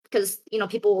 Because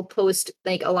people will post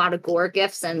like a lot of gore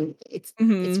gifs and it's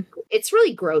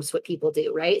really gross what people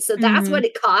do, right? So that's what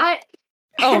it caught.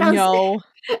 Oh no.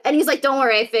 And he's like, don't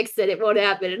worry, I fixed it. It won't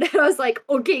happen. And I was like,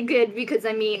 okay, good. Because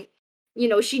I mean,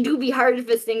 she do be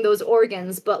harvesting those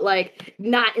organs, but like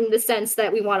not in the sense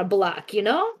that we want to block, Yeah,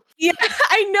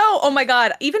 I know. Oh my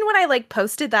God. Even when I like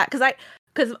posted that,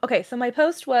 okay, so my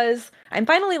post was, I'm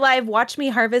finally live, watch me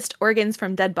harvest organs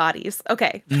from dead bodies.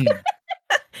 Okay. Because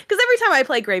every time I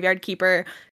play Graveyard Keeper,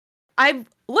 I've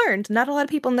learned not a lot of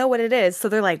people know what it is. So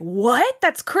they're like, what?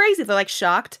 That's crazy. They're like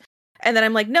shocked. And then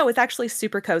I'm like, no, it's actually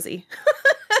super cozy.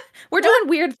 We're doing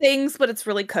weird things, but it's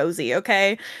really cozy,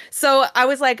 okay? So I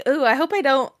was like, ooh, I hope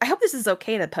this is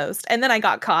okay to post. And then I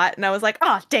got caught and I was like,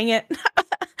 oh, dang it.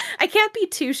 I can't be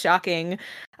too shocking.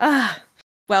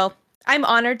 Well, I'm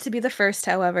honored to be the first,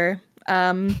 however.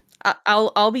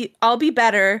 I'll be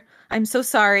better. I'm so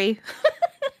sorry.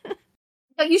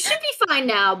 No, you should be fine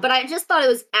now, but I just thought it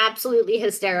was absolutely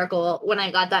hysterical when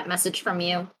I got that message from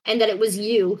you, and that it was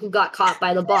you who got caught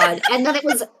by the bot, and that it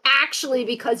was actually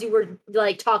because you were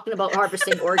like talking about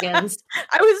harvesting organs.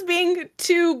 I was being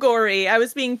too gory. I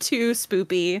was being too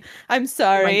spoopy. I'm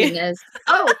sorry. My goodness.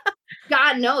 Oh,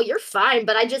 God, no, you're fine.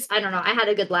 But I don't know. I had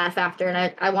a good laugh after,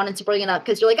 and I wanted to bring it up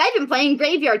because you're like, I've been playing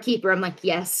Graveyard Keeper. I'm like,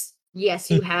 yes,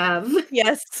 you have.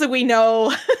 Yes, so we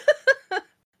know.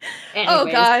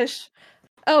 Oh, gosh.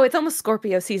 Oh, it's almost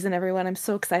Scorpio season, everyone. I'm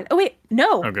so excited. Oh, wait,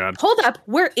 no. Oh, God. Hold up.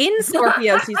 We're in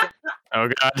Scorpio season. Oh,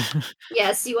 God.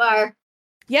 Yes, you are.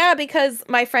 Yeah, because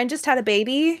my friend just had a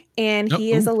baby, and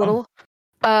he is a little...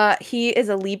 he is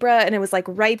a Libra, and it was like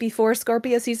right before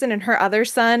Scorpio season, and her other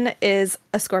son is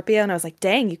a Scorpio, and I was like,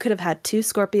 dang, you could have had 2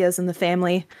 Scorpios in the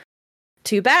family.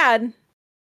 Too bad.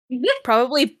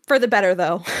 Probably for the better,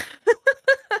 though.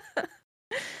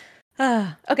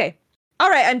 Okay. All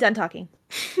right, I'm done talking.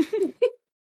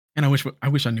 And I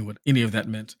wish I knew what any of that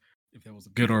meant. If that was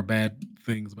good or bad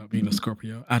things about being a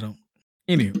Scorpio. I don't.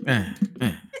 Anyway,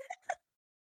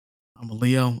 I'm a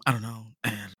Leo. I don't know.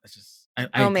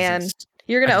 I man. exist.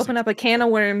 You're going to open up a can of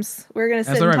worms. We're going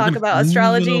to sit and talk about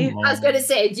astrology. I was going to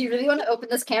say, do you really want to open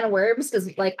this can of worms?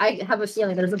 Because like I have a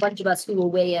feeling there's a bunch of us who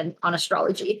will weigh in on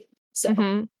astrology.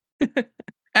 So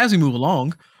as we move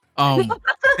along,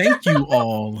 thank you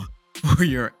all for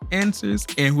your answers,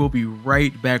 and we'll be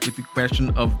right back with the question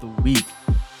of the week.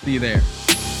 See you there.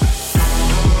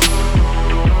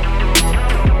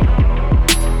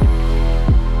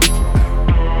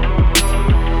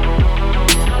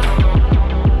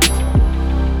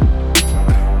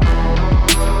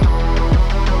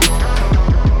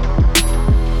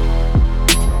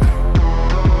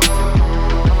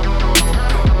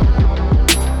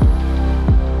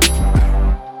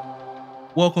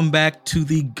 Welcome back to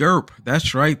the GURP.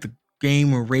 That's right, the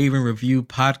Game Raven Review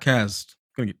podcast.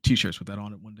 I'm gonna get t-shirts with that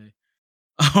on it one day.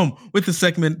 With the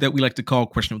segment that we like to call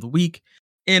Question of the Week.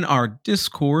 In our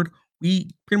Discord,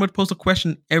 we pretty much post a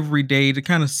question every day to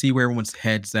kind of see where everyone's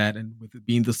head's at. And with it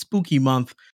being the spooky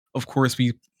month, of course,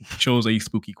 we chose a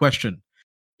spooky question.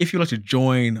 If you'd like to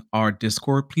join our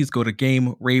Discord, please go to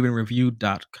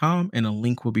GameRavenReview.com and a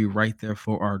link will be right there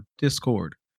for our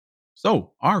Discord.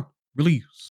 So, our really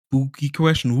spooky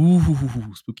question.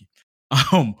 Ooh, spooky.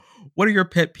 What are your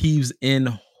pet peeves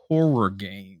in horror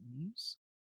games?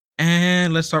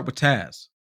 And let's start with Taz.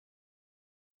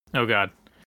 Oh, God.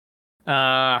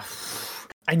 I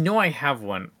know I have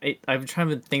one. I'm trying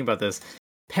to think about this.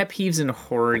 Pet peeves in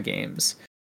horror games.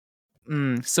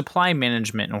 Supply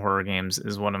management in horror games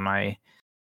is one of my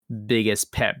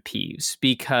biggest pet peeves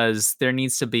because there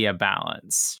needs to be a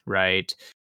balance, right?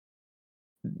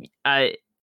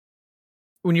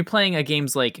 When you're playing a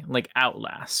games like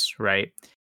Outlast, right?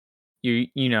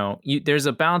 There's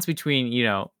a balance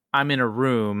between, I'm in a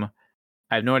room,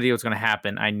 I have no idea what's going to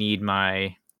happen. I need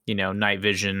my, night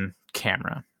vision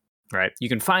camera, right? You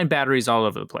can find batteries all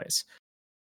over the place,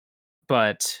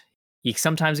 but you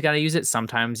sometimes got to use it.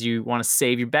 Sometimes you want to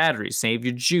save your batteries, save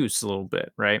your juice a little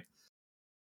bit, right?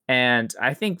 And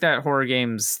I think that horror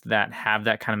games that have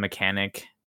that kind of mechanic,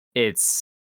 it's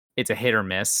a hit or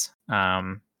miss.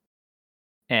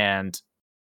 And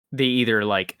they either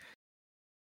like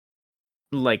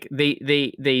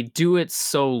they do it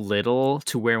so little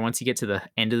to where once you get to the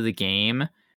end of the game,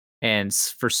 and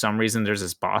for some reason there's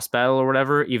this boss battle or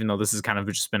whatever, even though this has kind of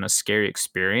just been a scary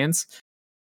experience,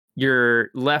 you're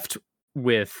left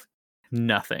with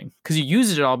nothing because you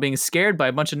used it all being scared by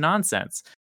a bunch of nonsense.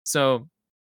 So,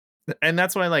 and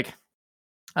that's why, like,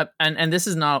 and this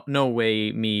is not no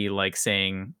way me like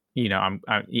saying, you know,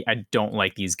 I don't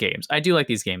like these games. I do like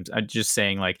these games. I'm just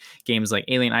saying, like, games like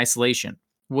Alien Isolation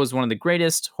was one of the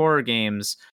greatest horror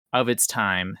games of its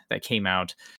time that came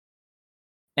out,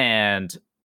 and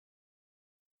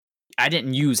I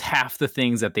didn't use half the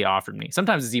things that they offered me.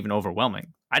 Sometimes it's even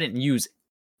overwhelming. I didn't use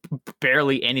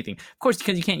barely anything. Of course,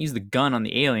 because you can't use the gun on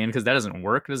the alien because that doesn't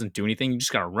work. It doesn't do anything. You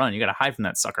just gotta run. You gotta hide from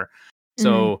that sucker.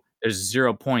 So there's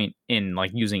 0 point in like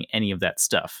using any of that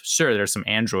stuff. Sure, there's some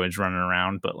androids running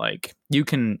around, but like you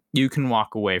can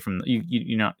walk away from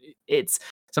you know, it's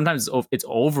sometimes it's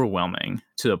overwhelming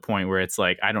to the point where it's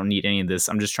like, I don't need any of this.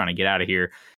 I'm just trying to get out of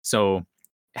here. So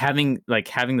having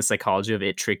the psychology of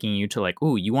it tricking you to like,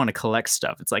 oh, you want to collect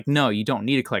stuff. It's like, no, you don't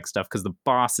need to collect stuff because the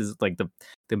boss is like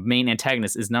the main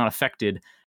antagonist is not affected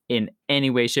in any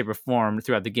way, shape, or form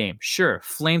throughout the game. Sure,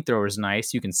 flamethrower is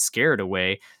nice. You can scare it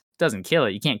away. It doesn't kill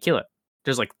it. You can't kill it.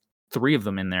 There's like 3 of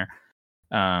them in there.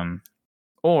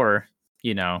 Or,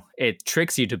 you know, it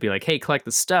tricks you to be like, hey, collect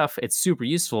the stuff. It's super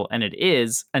useful. And it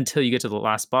is until you get to the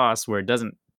last boss where it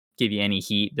doesn't give you any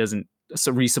heat, doesn't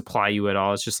resupply you at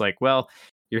all. It's just like, well,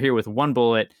 you're here with 1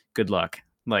 bullet. Good luck.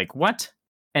 Like, what?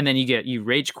 And then you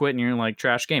rage quit and you're like,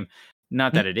 trash game.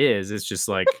 Not that it is. It's just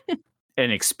like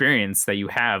an experience that you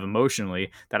have emotionally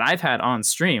that I've had on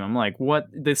stream. I'm like, what?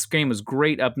 This game was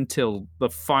great up until the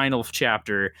final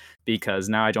chapter because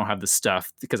now I don't have the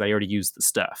stuff because I already used the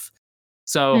stuff.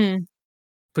 So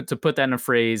to put that in a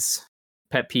phrase,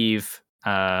 pet peeve,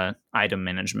 item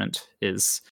management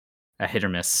is a hit or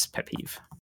miss pet peeve.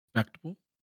 Respectable.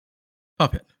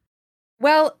 Puppet.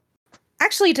 Well,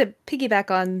 actually, to piggyback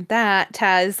on that,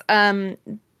 Taz,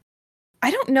 I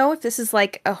don't know if this is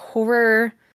like a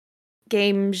horror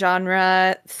game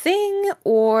genre thing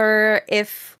or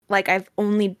if like I've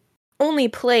only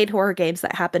played horror games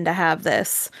that happen to have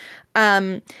this.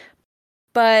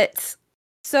 But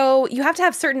so you have to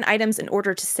have certain items in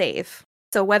order to save.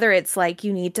 So whether it's like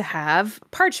you need to have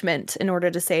parchment in order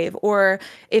to save, or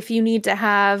if you need to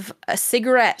have a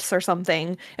cigarettes or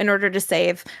something in order to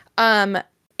save.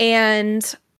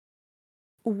 And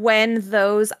when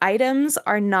those items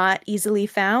are not easily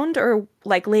found, or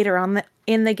like later on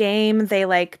in the game, they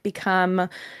like become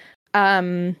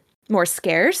more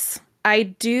scarce. I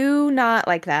do not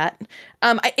like that.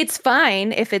 It's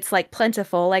fine if it's like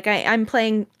plentiful. Like I'm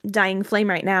playing Dying Flame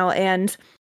right now, and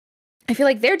I feel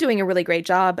like they're doing a really great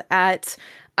job at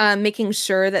making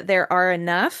sure that there are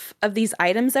enough of these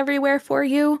items everywhere for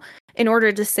you in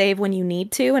order to save when you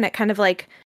need to. And it kind of like,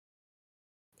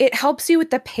 it helps you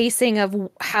with the pacing of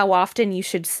how often you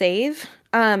should save.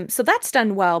 So that's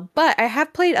done well. But I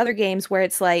have played other games where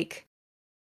it's like,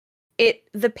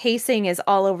 the pacing is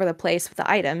all over the place with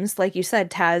the items. Like you said,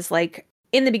 Taz, like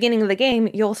in the beginning of the game,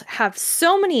 you'll have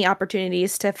so many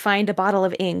opportunities to find a bottle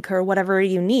of ink or whatever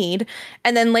you need.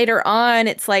 And then later on,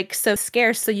 it's like so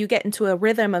scarce. So you get into a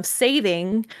rhythm of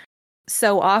saving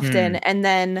so often. And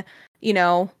then, you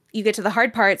know, you get to the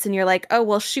hard parts and you're like, oh,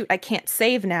 well, shoot, I can't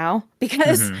save now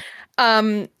because,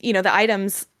 you know, the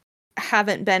items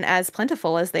haven't been as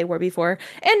plentiful as they were before.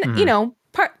 And, you know,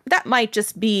 that might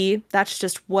just be, that's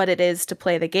just what it is to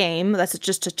play the game. That's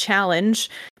just a challenge.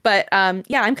 But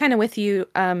yeah, I'm kind of with you,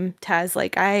 Taz.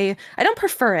 Like I don't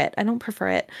prefer it.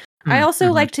 I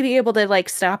also like to be able to like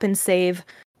stop and save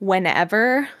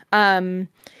whenever. And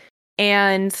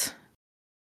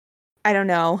I don't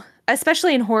know,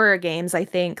 especially in horror games, I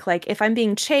think like if I'm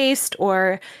being chased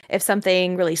or if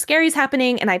something really scary is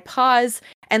happening and I pause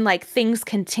and like things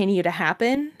continue to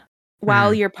happen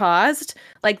while you're paused,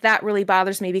 like that really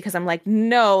bothers me because I'm like,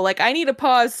 no, like I need a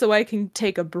pause so I can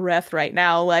take a breath right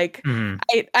now. Like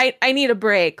I need a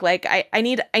break. Like I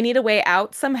need a way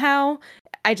out somehow.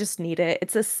 I just need it.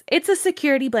 It's a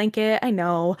security blanket, I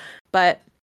know, but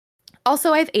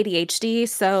also I have ADHD,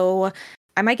 so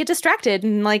I might get distracted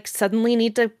and like suddenly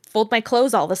need to fold my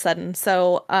clothes all of a sudden.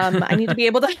 So I need to be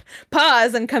able to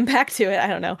pause and come back to it. I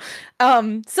don't know.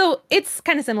 So it's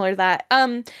kind of similar to that.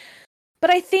 But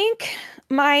I think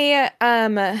my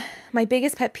my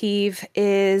biggest pet peeve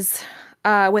is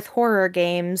with horror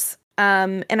games,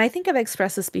 and I think I've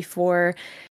expressed this before,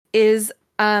 is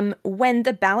when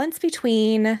the balance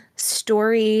between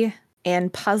story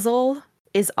and puzzle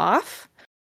is off.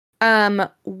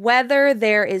 Whether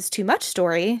there is too much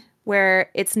story, where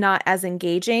it's not as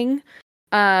engaging,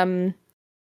 or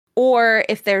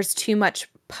if there's too much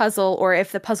puzzle or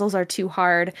if the puzzles are too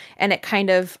hard and it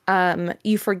kind of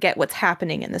you forget what's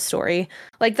happening in the story.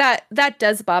 Like that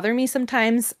does bother me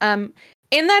sometimes. And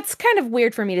that's kind of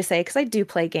weird for me to say because I do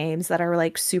play games that are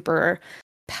like super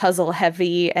puzzle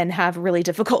heavy and have really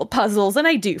difficult puzzles, and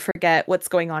I do forget what's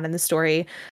going on in the story.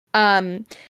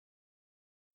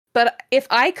 But if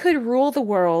I could rule the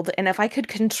world and if I could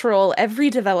control every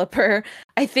developer,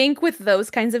 I think with those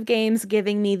kinds of games,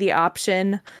 giving me the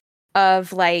option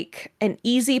of like an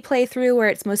easy playthrough where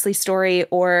it's mostly story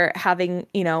or having,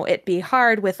 it be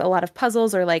hard with a lot of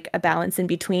puzzles or like a balance in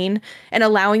between and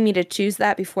allowing me to choose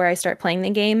that before I start playing the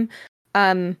game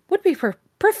would be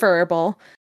preferable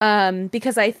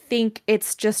because I think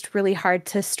it's just really hard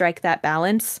to strike that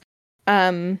balance.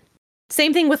 Same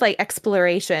thing with like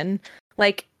exploration.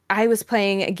 Like I was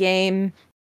playing a game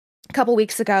a couple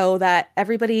weeks ago that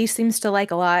everybody seems to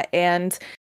like a lot, and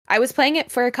I was playing it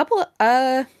for a couple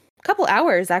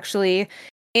hours actually,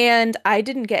 and I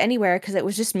didn't get anywhere because it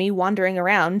was just me wandering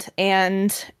around,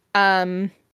 and the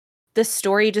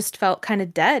story just felt kind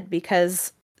of dead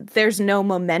because there's no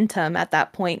momentum at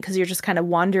that point because you're just kind of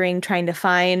wandering, trying to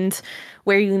find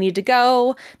where you need to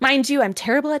go. Mind you, I'm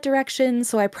terrible at directions,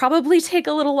 so I probably take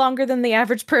a little longer than the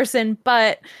average person,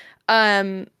 but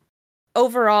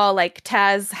overall, like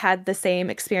Taz had the same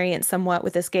experience somewhat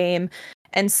with this game.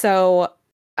 And so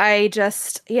I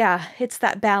just, it's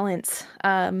that balance.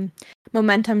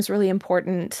 Momentum's really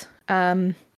important.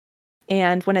 And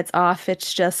when it's off,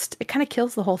 it kind of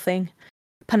kills the whole thing.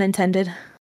 Pun intended.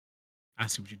 I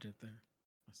see what you did there.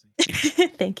 I see.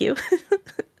 Thank you.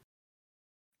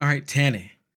 All right,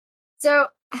 Tanny. So,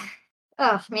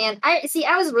 oh man, I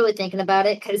was really thinking about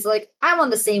it because like I'm on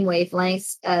the same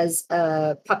wavelengths as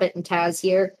Puppet and Taz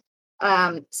here.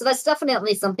 So that's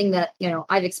definitely something that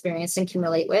I've experienced and can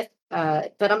relate with.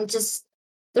 But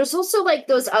there's also like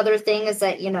those other things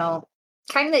that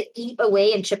kind of eat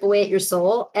away and chip away at your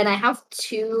soul. And I have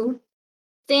two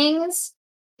things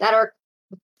that are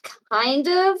kind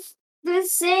of the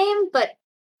same, but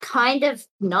kind of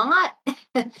not.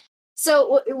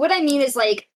 So what I mean is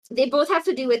like they both have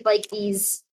to do with like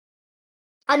these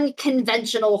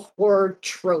unconventional horror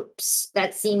tropes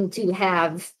that seem to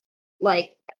have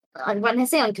like, when I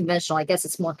say unconventional, I guess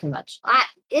it's more conventional.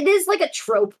 It is like a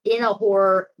trope in a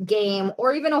horror game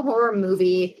or even a horror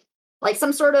movie, like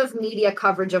some sort of media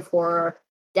coverage of horror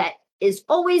that is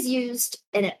always used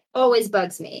and it always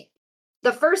bugs me.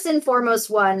 The first and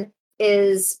foremost one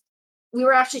is, we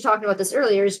were actually talking about this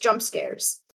earlier, is jump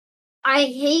scares. I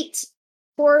hate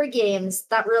horror games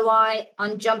that rely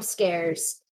on jump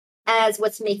scares as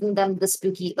what's making them the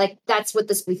spooky, like that's what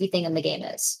the spooky thing in the game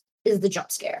is the jump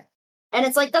scare. And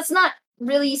it's like, that's not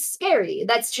really scary.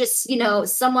 That's just,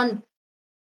 someone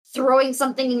throwing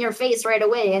something in your face right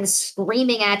away and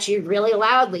screaming at you really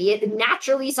loudly.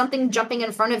 Naturally, something jumping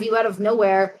in front of you out of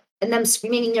nowhere and them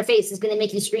screaming in your face is going to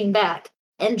make you scream back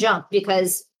and jump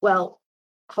because, well,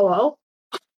 hello?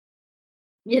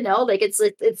 Like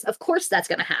it's of course that's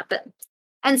going to happen.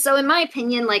 And so in my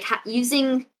opinion, like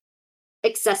using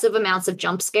excessive amounts of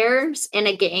jump scares in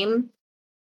a game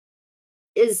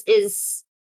is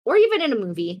or even in a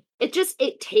movie,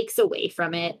 it takes away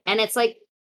from it. And it's like,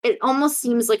 it almost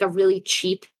seems like a really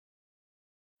cheap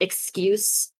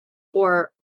excuse,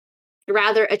 or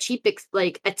rather a cheap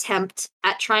attempt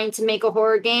at trying to make a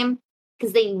horror game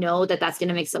because they know that that's going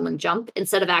to make someone jump,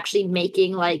 instead of actually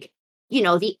making like,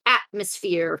 the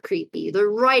atmosphere creepy, the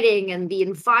writing and the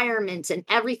environment and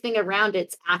everything around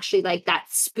it's actually like that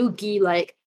spooky,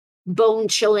 like bone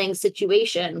chilling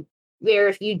situation where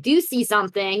if you do see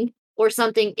something or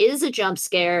something is a jump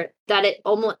scare, that it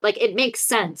almost like it makes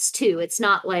sense too. It's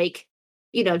not like,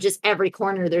 just every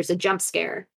corner there's a jump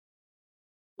scare.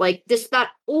 Like that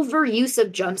overuse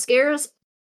of jump scares,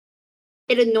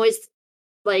 it annoys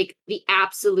like the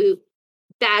absolute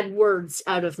bad words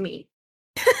out of me.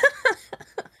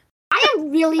 I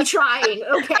am really trying,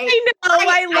 okay? I know,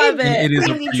 I love it. It is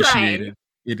really appreciated. trying.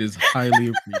 It is highly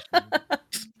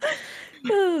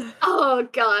appreciated. Oh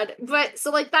god. But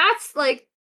so like that's like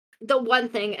the one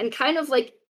thing, and kind of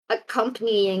like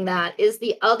accompanying that is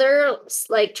the other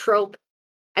like trope,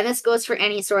 and this goes for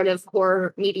any sort of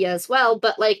horror media as well,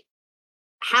 but like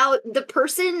how the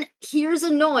person hears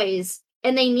a noise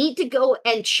and they need to go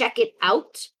and check it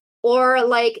out, or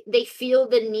like they feel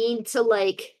the need to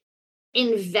like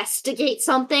investigate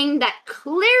something that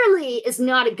clearly is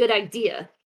not a good idea.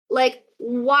 Like,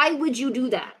 why would you do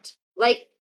that? Like,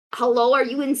 hello, are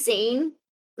you insane?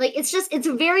 Like, it's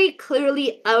very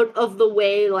clearly out of the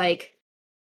way. Like,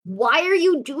 why are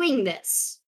you doing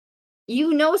this?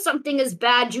 You know something is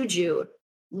bad juju.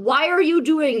 Why are you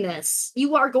doing this?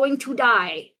 You are going to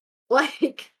die.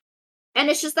 Like, and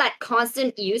it's just that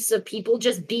constant use of people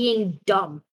just being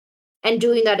dumb and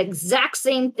doing that exact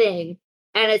same thing.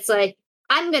 And it's like,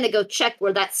 I'm gonna go check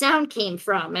where that sound came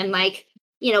from and like,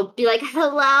 be like,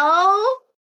 hello?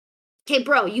 Okay,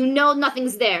 bro,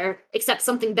 nothing's there except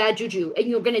something bad juju and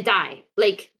you're gonna die.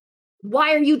 Like,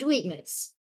 why are you doing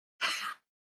this?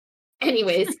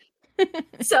 Anyways,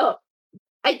 so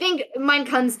I think mine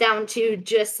comes down to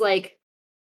just like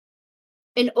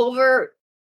an over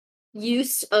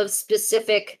use of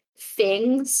specific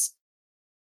things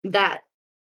that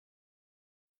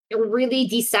really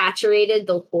desaturated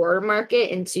the horror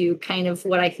market into kind of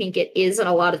what I think it is in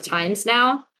a lot of times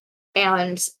now.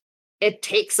 And it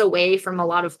takes away from a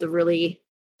lot of the really,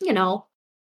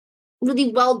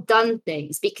 really well done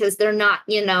things because they're not,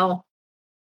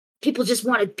 people just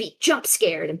want to be jump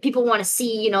scared and people want to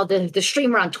see, the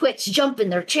streamer on Twitch jump in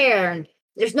their chair and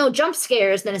there's no jump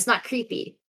scares, then it's not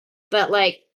creepy. But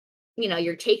like,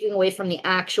 you're taking away from the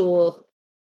actual,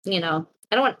 I don't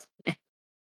want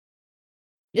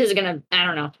this is gonna, I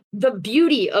don't know, the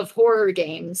beauty of horror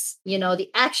games, the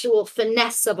actual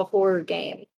finesse of a horror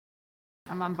game.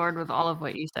 I'm on board with all of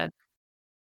what you said.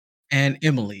 And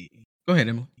Emily. Go ahead,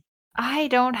 Emily. I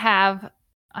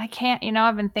can't,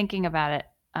 I've been thinking about it.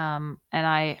 And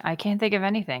I can't think of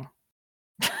anything.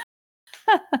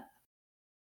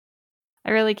 I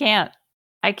really can't.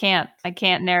 I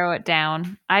can't narrow it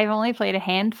down. I've only played a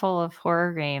handful of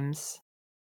horror games.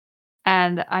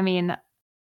 And I mean,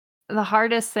 the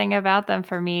hardest thing about them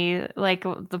for me, like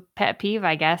the pet peeve,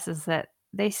 I guess, is that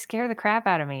they scare the crap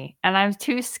out of me. And I'm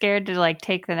too scared to like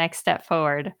take the next step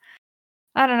forward.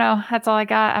 I don't know. That's all I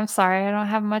got. I'm sorry. I don't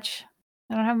have much.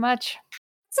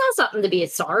 It's not something to be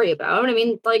sorry about. I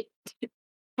mean, like,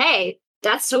 hey,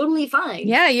 that's totally fine.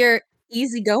 Yeah, you're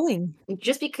easygoing.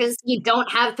 Just because you don't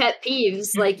have pet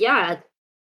peeves, like, yeah,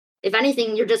 if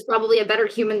anything, you're just probably a better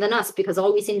human than us because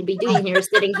all we seem to be doing here is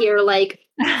sitting here, like,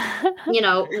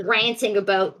 ranting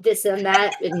about this and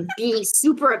that and being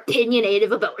super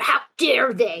opinionative about how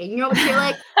dare they, you're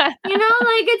like, like,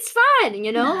 it's fun,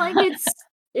 like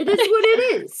it is what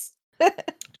it is.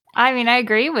 I mean, I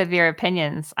agree with your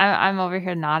opinions. I'm over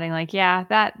here nodding like,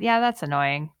 that's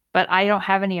annoying. But I don't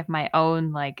have any of my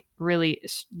own, like, really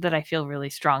that I feel really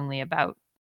strongly about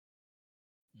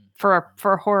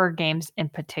for horror games in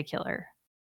particular.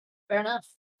 Fair enough.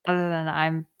 Other than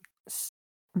I'm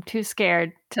too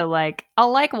scared to like,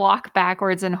 I'll like walk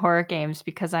backwards in horror games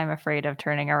because I'm afraid of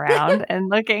turning around and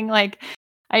looking like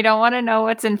I don't want to know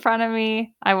what's in front of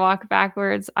me. I walk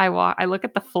backwards. I look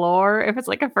at the floor if it's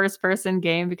like a first person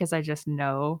game because I just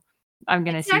know I'm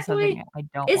gonna see something I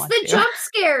don't It's want the jump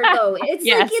scare though. It's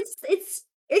Yes. like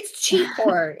it's cheap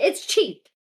horror. It's cheap.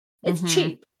 It's Mhm.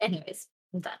 cheap. Anyways,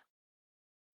 I'm done.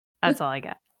 That's all I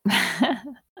got.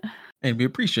 And we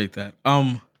appreciate that.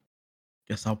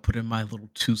 Guess I'll put in my little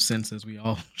 2 cents as we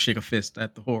all shake a fist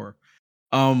at the horror.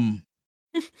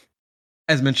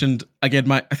 As mentioned, again,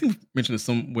 I think we've mentioned this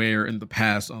somewhere in the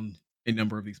past on a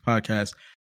number of these podcasts.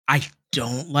 I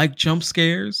don't like jump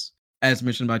scares, as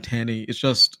mentioned by Tanny. It's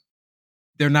just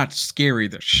they're not scary,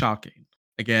 they're shocking.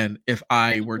 Again, if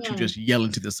I were to just yell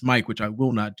into this mic, which I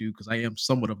will not do because I am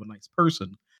somewhat of a nice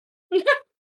person,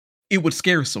 it would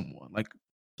scare someone. Like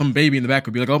some baby in the back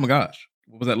would be like, "Oh my gosh,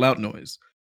 what was that loud noise?"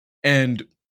 And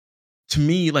to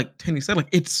me, like Tanny said, like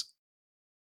it's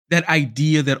that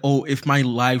idea that, oh, if my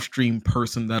live stream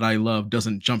person that I love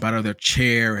doesn't jump out of their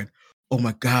chair and, oh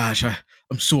my gosh,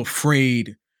 I'm so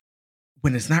afraid,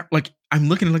 when it's not like, I'm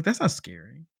looking at it like, that's not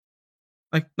scary.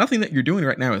 Like nothing that you're doing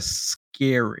right now is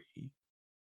scary.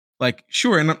 Like,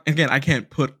 sure, and again, I can't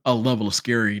put a level of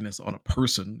scariness on a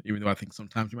person, even though I think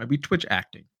sometimes you might be Twitch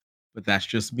acting. But that's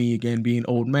just me again being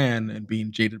old man and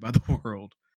being jaded by the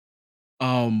world.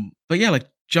 But yeah, like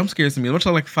jump scares to me, much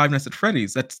like Five Nights at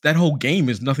Freddy's. That whole game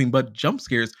is nothing but jump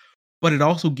scares, but it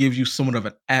also gives you somewhat of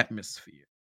an atmosphere.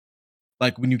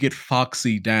 Like when you get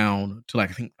Foxy down to like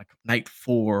I think like night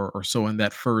 4 or so in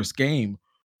that first game,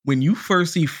 when you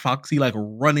first see Foxy like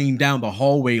running down the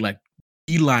hallway, like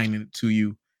beelining it to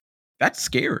you, that's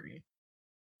scary.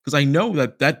 Because I know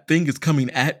that thing is coming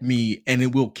at me and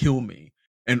it will kill me.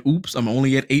 And oops, I'm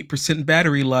only at 8%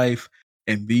 battery life.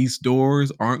 And these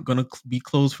doors aren't going to be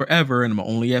closed forever. And I'm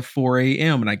only at 4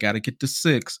 a.m. and I got to get to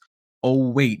 6. Oh,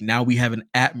 wait, now we have an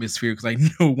atmosphere because I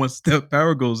know once the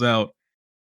power goes out,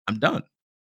 I'm done.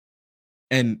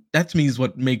 And that to me is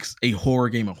what makes a horror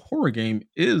game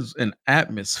is an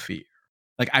atmosphere.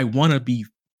 Like I want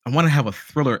to have a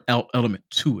thriller element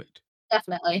to it.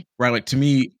 Definitely. Right? Like to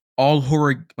me, all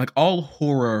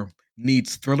horror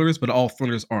needs thrillers, but all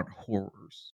thrillers aren't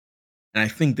horrors. And I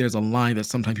think there's a line that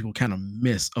sometimes people kind of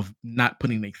miss of not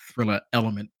putting a thriller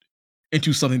element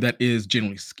into something that is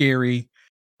generally scary.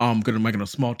 I'm going to make a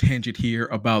small tangent here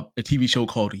about a TV show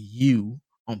called You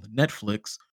on the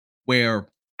Netflix, where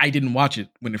I didn't watch it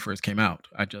when it first came out.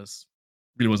 I just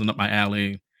really wasn't up my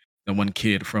alley. The one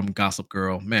kid from Gossip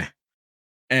Girl, meh.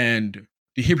 And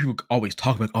to hear people always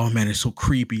talk about, oh man, it's so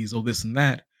creepy, so this and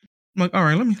that. I'm like, all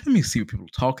right, let me see what people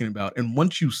are talking about. And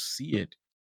once you see it,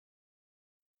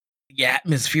 the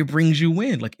atmosphere brings you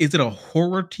in. Like, is it a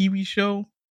horror TV show?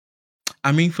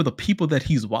 I mean, for the people that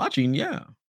he's watching, yeah.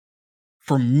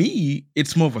 For me,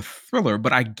 it's more of a thriller,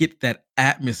 but I get that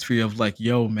atmosphere of like,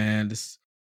 yo, man,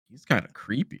 he's kind of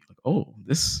creepy. Like, oh,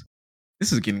 this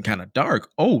is getting kind of dark.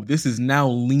 Oh, this is now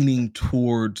leaning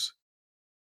towards,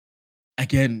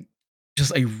 again,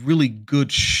 just a really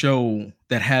good show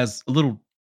that has a little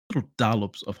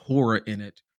dollops of horror in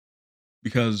it,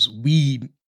 because we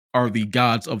are the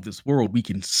gods of this world. We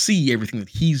can see everything that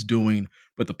he's doing,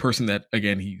 but the person that,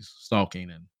 again, he's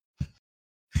stalking and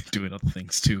doing other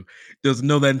things too doesn't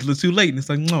know that until it's too late. And it's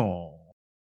like, no,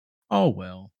 oh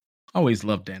well. I always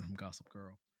loved Dan from Gossip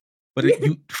Girl, but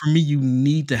for me, you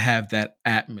need to have that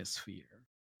atmosphere.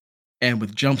 And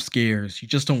with jump scares, you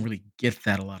just don't really get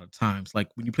that a lot of times. Like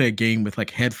when you play a game with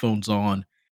like headphones on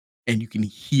and you can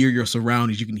hear your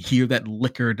surroundings, you can hear that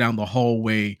licker down the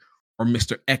hallway or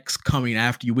Mr. X coming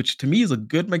after you, which to me is a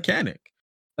good mechanic.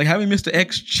 Like having Mr.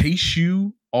 X chase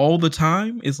you all the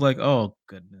time is like, oh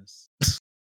goodness.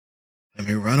 Let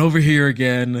me run over here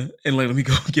again and let me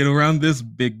go get around this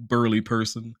big burly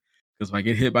person. Because if I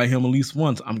get hit by him at least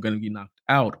once, I'm going to be knocked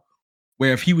out.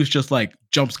 Where if he was just like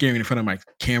jump scaring in front of my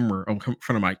camera or in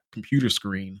front of my computer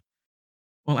screen,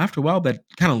 well, after a while, that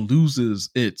kind of loses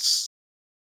its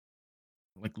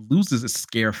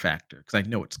scare factor because I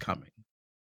know it's coming.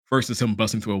 Versus him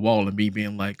busting through a wall and me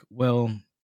being like, well,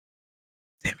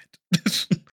 damn it.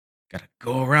 Gotta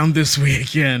go around this way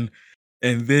again.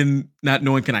 And then not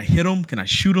knowing, can I hit him? Can I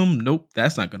shoot him? Nope,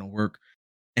 that's not going to work.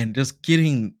 And just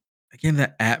getting, again,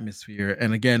 that atmosphere.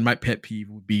 And again, my pet peeve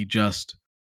would be just,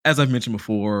 as I've mentioned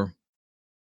before,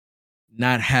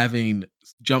 not having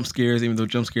jump scares, even though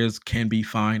jump scares can be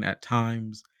fine at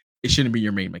times. It shouldn't be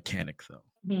your main mechanic, though.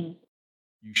 Mm-hmm.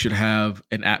 You should have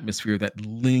an atmosphere that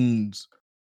leans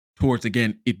towards,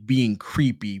 again, it being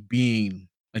creepy, being,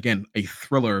 again, a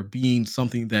thriller, being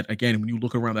something that, again, when you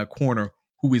look around that corner,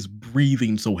 who is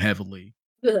breathing so heavily.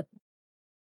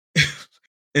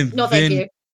 And no, thank you.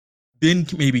 Then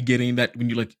maybe getting that when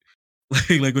you like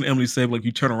when Emily said, like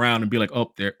you turn around and be like,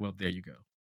 oh, there you go.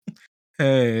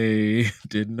 Hey,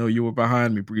 didn't know you were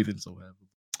behind me breathing so heavily.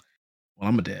 Well,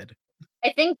 I'm dead.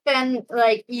 I think then,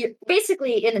 like, you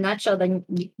basically, in a nutshell, then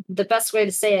the best way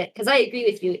to say it, because I agree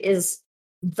with you, is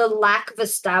the lack of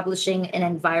establishing an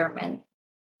environment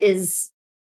is,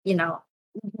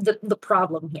 the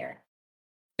problem here.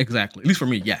 Exactly. At least for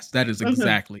me, yes, that is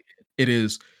exactly it. It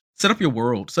is set up your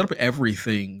world, set up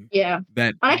everything. Yeah.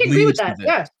 That I can agree with that.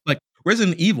 Yeah. Like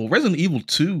Resident Evil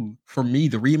 2, for me,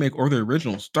 the remake or the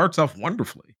original, starts off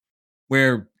wonderfully.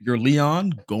 Where you're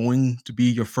Leon going to be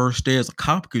your first day as a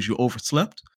cop because you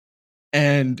overslept,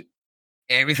 and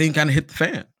everything kind of hit the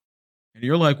fan. And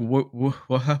you're like,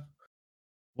 what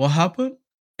happened?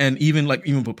 And even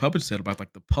what Puppet said about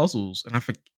like the puzzles, and I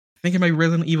think it might be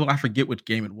Resident Evil, I forget which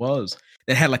game it was,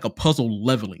 that had like a puzzle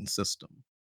leveling system.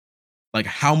 Like,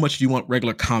 how much do you want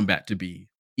regular combat to be?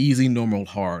 Easy, normal,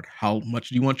 hard. How much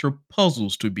do you want your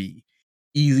puzzles to be?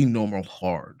 Easy, normal,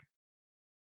 hard.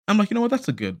 I'm like, you know what? That's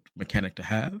a good mechanic to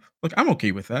have. Like, I'm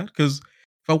okay with that, because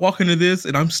if I walk into this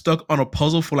and I'm stuck on a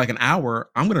puzzle for like an hour,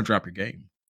 I'm going to drop your game.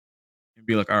 And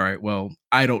be like, all right, well,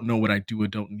 I don't know what I do or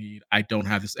don't need. I don't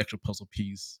have this extra puzzle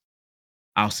piece.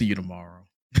 I'll see you tomorrow.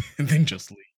 And then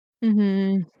just leave.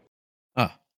 Mm-hmm.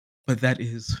 But that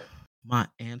is my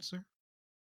answer.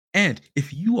 And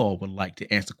if you all would like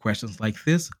to answer questions like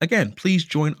this, again, please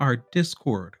join our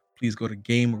Discord. Please go to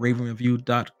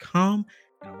GameRavenReview.com,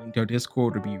 and a link to our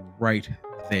Discord will be right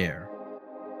there.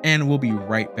 And we'll be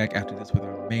right back after this with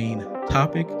our main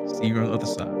topic. See you on the other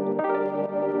side.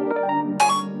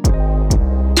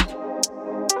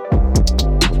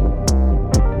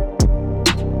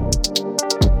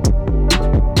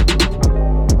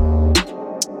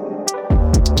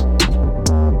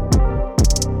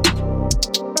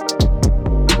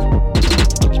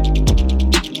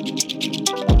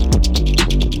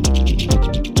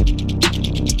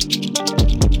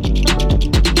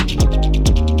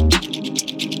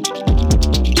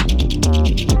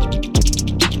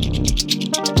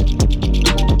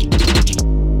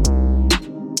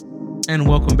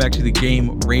 back to the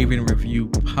Game Raven Review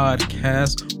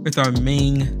podcast with our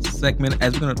main segment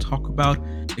as we're going to talk about,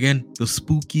 again, the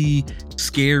spooky,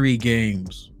 scary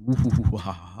games.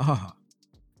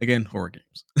 Again, horror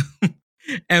games. And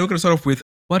we're going to start off with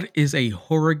what is a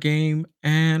horror game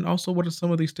and also what are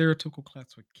some of the stereotypical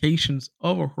classifications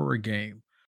of a horror game.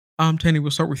 Tanny,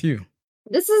 we'll start with you.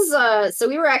 This is so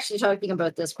we were actually talking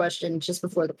about this question just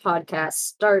before the podcast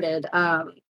started.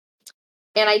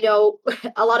 And I know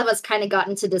a lot of us kind of got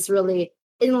into this really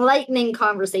enlightening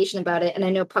conversation about it. And I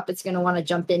know Puppet's going to want to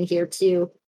jump in here too.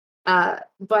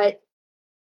 But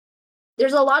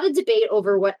there's a lot of debate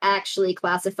over what actually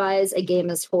classifies a game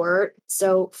as horror.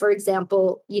 So, for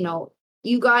example,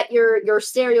 you got your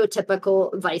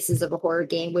stereotypical vices of a horror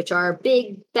game, which are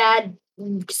big, bad,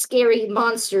 scary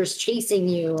monsters chasing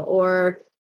you, or,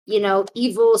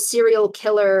 evil serial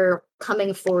killer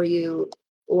coming for you,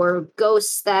 or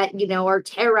ghosts that, are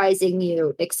terrorizing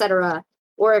you, etc.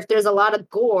 Or if there's a lot of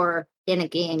gore in a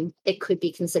game, it could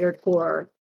be considered horror.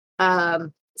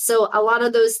 So a lot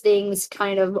of those things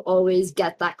kind of always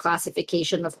get that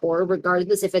classification of horror,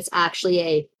 regardless if it's actually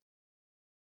a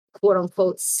quote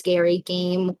unquote scary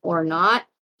game or not.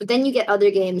 But then you get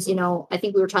other games, I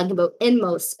think we were talking about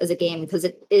Inmost as a game because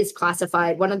it is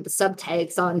classified. One of the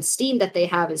subtags on Steam that they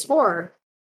have is horror.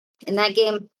 And that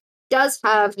game does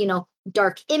have,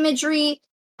 dark imagery,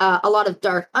 a lot of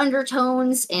dark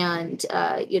undertones, and,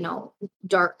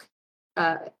 dark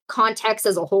context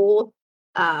as a whole.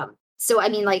 So, I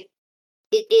mean, like,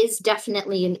 it is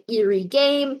definitely an eerie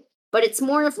game, but it's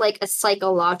more of like a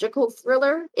psychological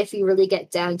thriller if you really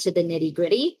get down to the nitty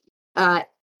gritty. And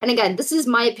again, this is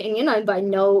my opinion. I'm by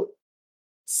no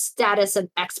status an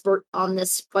expert on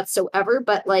this whatsoever,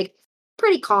 but like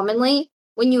pretty commonly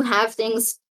when you have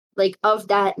things like of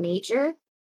that nature,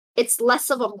 it's less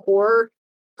of a horror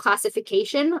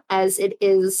classification as it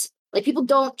is like people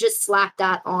don't just slap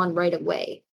that on right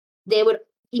away. They would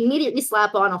immediately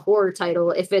slap on a horror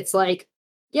title if it's like,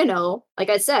 like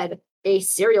I said, a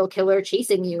serial killer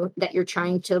chasing you that you're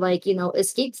trying to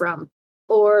escape from,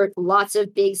 or lots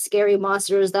of big scary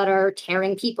monsters that are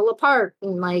tearing people apart,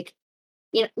 and like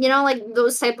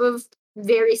those type of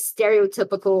very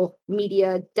stereotypical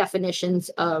media definitions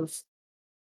of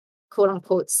quote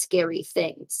unquote scary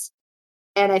things.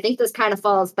 And I think this kind of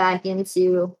falls back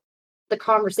into the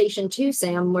conversation too,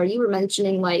 Sam, where you were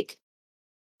mentioning the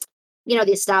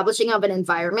establishing of an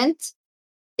environment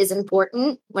is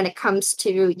important when it comes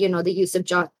to, the use of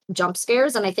jump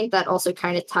scares. And I think that also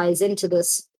kind of ties into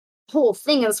this whole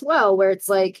thing as well, where it's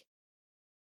like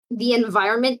the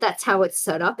environment, that's how it's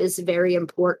set up, is very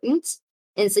important.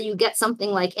 And so you get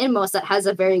something like Inmost that has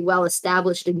a very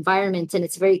well-established environment and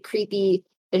it's very creepy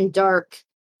and dark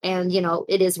and,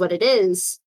 it is what it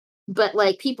is. But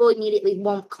like people immediately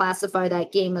won't classify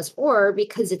that game as horror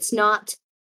because it's not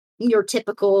your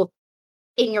typical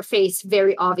in your face,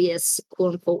 very obvious,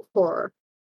 quote unquote, horror,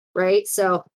 right?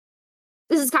 So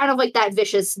this is kind of like that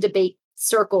vicious debate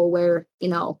circle where,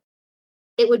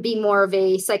 it would be more of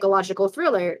a psychological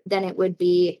thriller than it would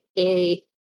be a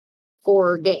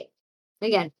horror game.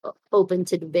 Again, open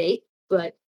to debate,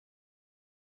 but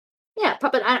yeah,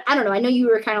 Puppet, I don't know. I know you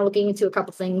were kind of looking into a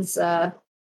couple things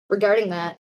regarding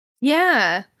that.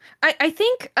 Yeah, I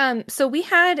think, so we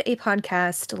had a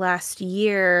podcast last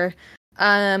year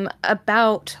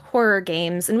about horror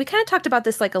games, and we kind of talked about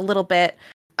this like a little bit,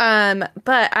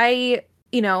 but I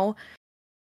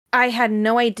had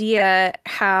no idea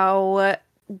how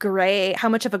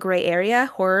much of a gray area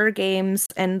horror games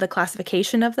and the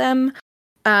classification of them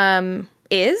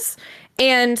is.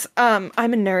 And I'm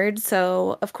a nerd,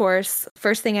 so of course,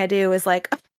 first thing I do is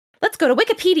like, let's go to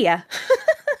Wikipedia.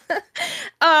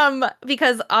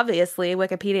 Because obviously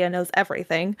Wikipedia knows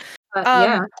everything.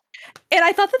 Yeah. And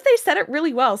I thought that they said it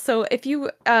really well. So if you,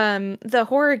 the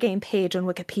horror game page on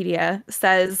Wikipedia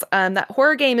says that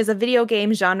horror game is a video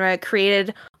game genre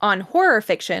created on horror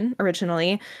fiction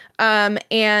originally,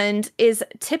 and is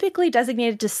typically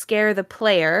designated to scare the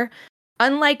player.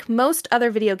 Unlike most other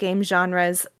video game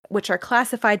genres, which are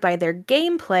classified by their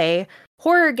gameplay,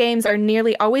 horror games are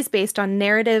nearly always based on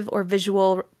narrative or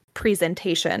visual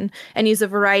presentation and use a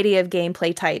variety of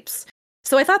gameplay types.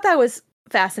 So I thought that was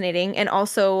fascinating, and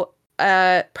also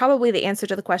probably the answer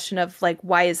to the question of like,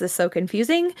 why is this so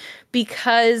confusing?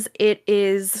 Because it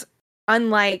is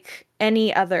unlike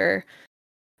any other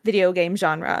video game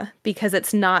genre, because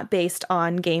it's not based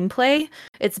on gameplay,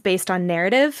 it's based on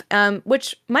narrative,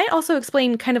 which might also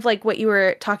explain kind of like what you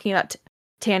were talking about,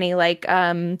 Tanny, like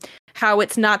how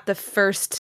it's not the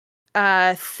first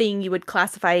thing you would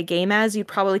classify a game as. You'd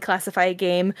probably classify a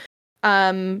game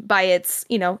by its,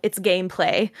 its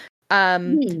gameplay.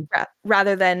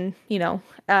 rather than,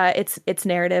 its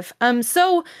narrative.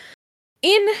 So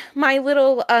in my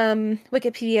little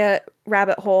Wikipedia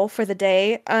rabbit hole for the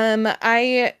day,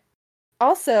 I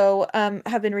also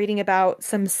have been reading about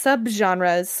some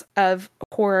subgenres of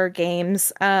horror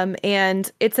games,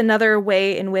 and it's another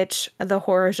way in which the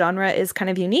horror genre is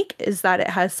kind of unique, is that it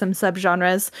has some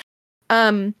subgenres.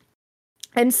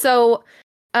 And so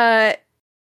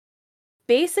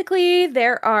basically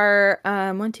there are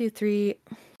 5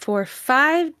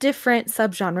 different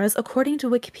subgenres according to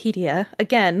Wikipedia.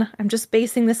 Again, I'm just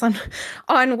basing this on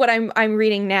what I'm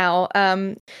reading now.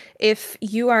 If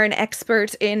you are an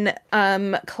expert in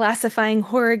classifying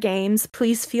horror games,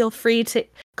 please feel free to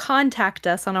contact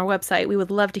us on our website. We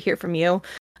would love to hear from you,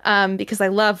 because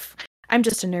I'm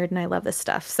just a nerd and I love this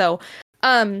stuff. So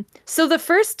the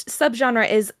first subgenre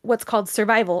is what's called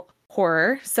survival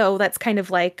horror. So that's kind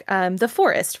of like The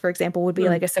Forest, for example, would be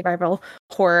like a survival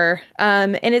horror.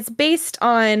 And it's based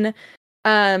on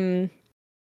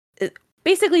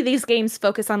basically these games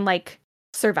focus on like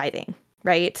surviving,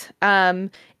 right? In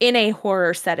a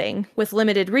horror setting with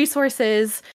limited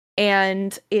resources,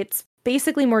 and it's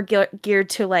basically more geared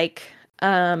to like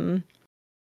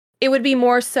it would be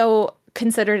more so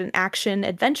considered an action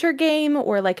adventure game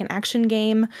or like an action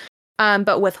game,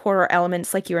 but with horror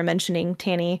elements like you were mentioning,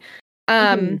 Tanny.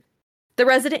 The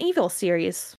Resident Evil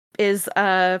series is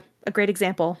a great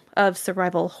example of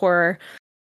survival horror.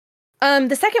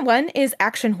 The second one is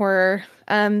action horror.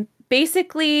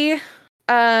 Basically,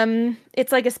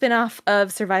 it's like a spin-off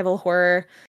of survival horror.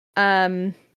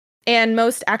 And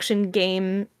most action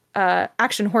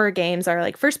horror games are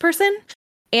like first person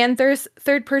and there's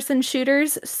third person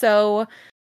shooters. So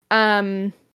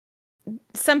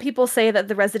some people say that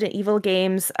the Resident Evil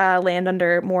games land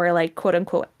under more like quote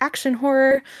unquote action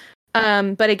horror.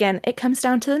 But again, it comes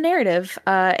down to the narrative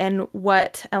and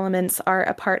what elements are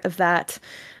a part of that.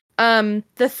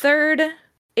 The third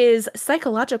is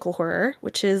psychological horror,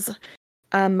 which is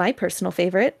my personal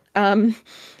favorite.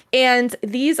 And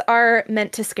these are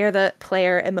meant to scare the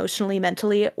player emotionally,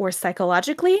 mentally, or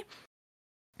psychologically,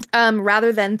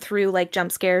 rather than through like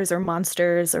jump scares or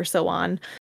monsters or so on.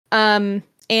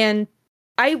 And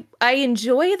I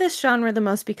enjoy this genre the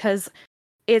most because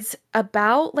it's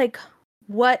about like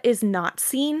what is not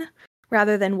seen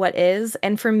rather than what is.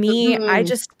 And for me, I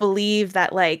just believe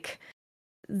that like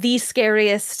the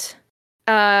scariest,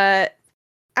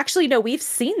 actually, no, we've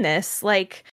seen this.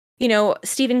 Like,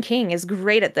 Stephen King is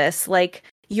great at this. Like,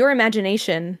 your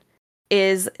imagination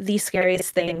is the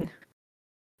scariest thing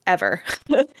ever.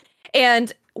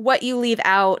 And what you leave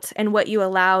out and what you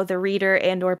allow the reader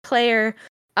and or player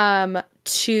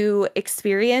to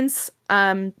experience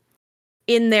in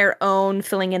their own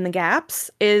filling in the gaps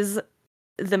is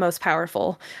the most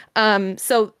powerful.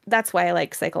 So that's why I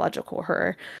like psychological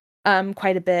horror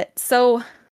quite a bit. So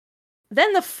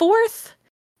then the fourth,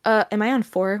 am I on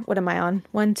 4? What am I on?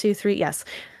 1, 2, 3. Yes.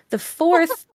 The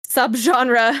fourth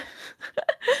subgenre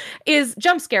is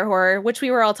jump scare horror, which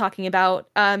we were all talking about.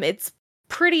 It's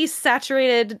pretty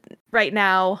saturated right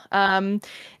now.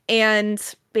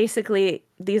 And basically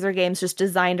these are games just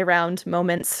designed around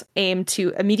moments aimed to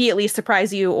immediately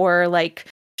surprise you or like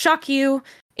shock you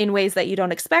in ways that you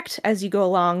don't expect as you go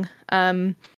along.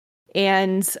 And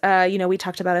we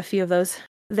talked about a few of those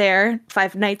there.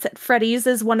 Five Nights at Freddy's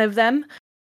is one of them.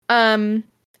 And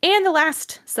the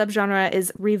last subgenre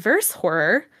is reverse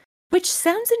horror, which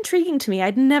sounds intriguing to me.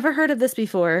 I'd never heard of this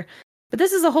before, but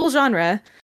this is a whole genre,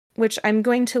 which I'm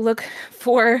going to look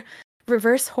for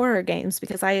reverse horror games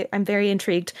because I'm very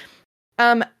intrigued.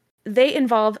 They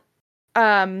involve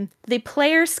the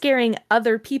player scaring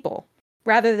other people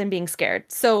rather than being scared.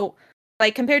 So,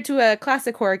 like, compared to a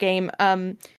classic horror game,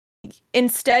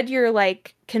 instead you're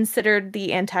like considered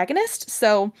the antagonist.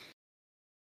 So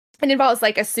it involves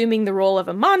like assuming the role of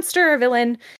a monster or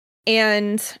villain,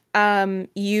 and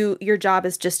your job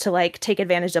is just to like take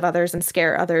advantage of others and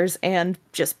scare others and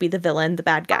just be the villain, the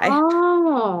bad guy.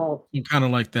 Oh, Kind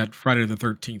of like that Friday the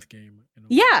 13th game.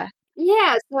 Yeah.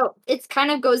 Yeah, so it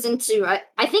kind of goes into,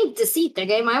 I think, Deceit, the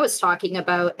game I was talking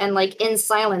about, and like In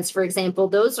Silence, for example,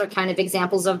 those are kind of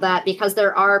examples of that because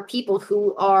there are people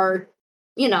who are,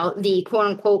 the quote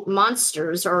unquote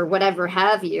monsters or whatever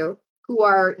have you, who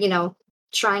are,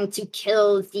 trying to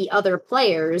kill the other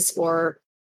players or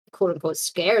quote unquote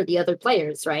scare the other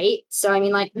players, right? So, I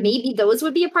mean, like maybe those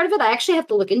would be a part of it. I actually have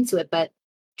to look into it, but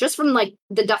just from like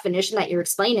the definition that you're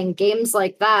explaining, games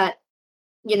like that,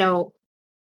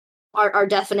 are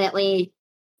definitely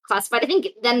classified. I think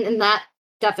then in that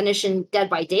definition, Dead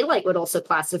by Daylight would also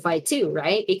classify too,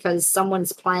 right? Because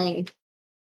someone's playing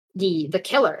the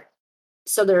killer.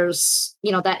 so there's,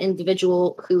 that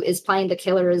individual who is playing the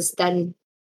killer is then,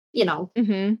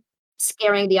 Mm-hmm.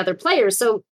 scaring the other players.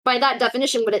 So by that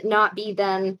definition, would it not be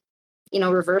then,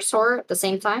 reverse horror at the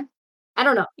same time? I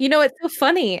don't know. It's so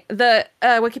funny. The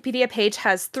Wikipedia page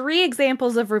has 3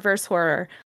 examples of reverse horror.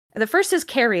 The first is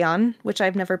Carry On, which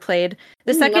I've never played.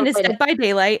 The second Never is played Dead by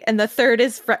Daylight, and the third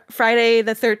is Friday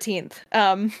the 13th.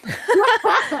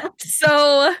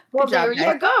 So Well, good job, there you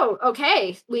guys. go.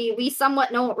 Okay, we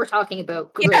somewhat know what we're talking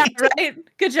about. Great. Yeah, right.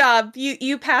 Good job.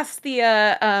 You passed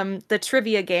the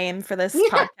trivia game for this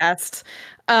podcast.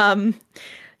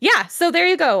 Yeah. So there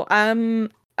you go.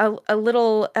 A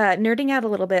little nerding out a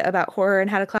little bit about horror and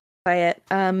how to classify it.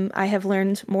 I have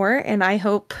learned more, and I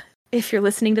hope if you're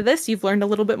listening to this, you've learned a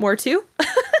little bit more too.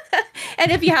 And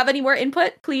if you have any more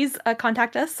input, please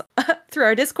contact us through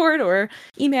our Discord or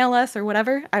email us or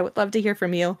whatever. I would love to hear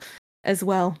from you as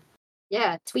well.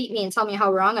 Yeah, tweet me and tell me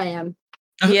how wrong I am.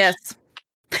 Yes.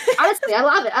 Honestly, I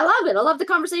love it. I love the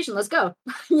conversation. Let's go.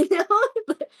 Being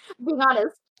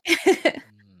honest.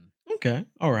 Okay.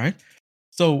 All right.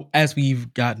 So as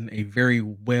we've gotten a very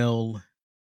well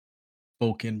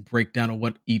spoken breakdown of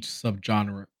what each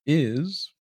subgenre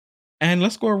is, and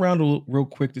let's go around real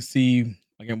quick to see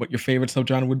again what your favorite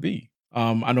subgenre would be.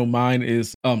 I know mine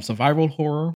is survival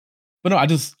horror, but no, I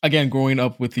just again growing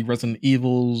up with the Resident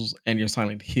Evils and your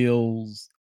Silent Hills,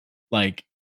 like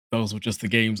those were just the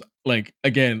games. Like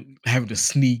again, having to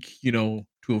sneak, to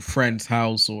a friend's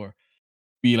house or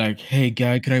be like, "Hey,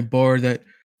 guy, can I borrow that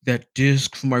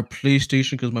disc for my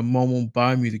PlayStation because my mom won't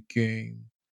buy me the game?"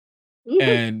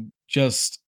 And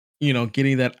just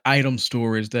getting that item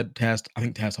storage that I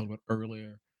think Taz talked about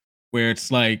earlier, where it's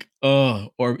like,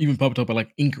 or even Papa talked about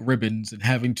like ink ribbons and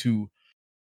having to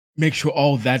make sure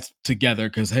all that's together.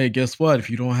 Because hey, guess what?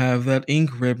 If you don't have that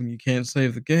ink ribbon, you can't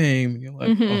save the game. And you're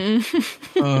like,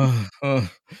 Mhm.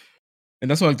 and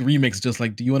that's why like the remix is just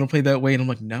like, do you want to play that way? And I'm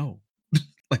like, no.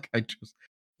 Like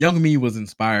young me was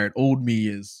inspired. Old me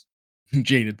is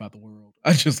jaded by the world.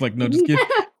 I just like, no, just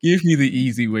give me the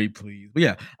easy way, please. But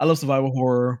yeah, I love survival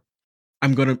horror.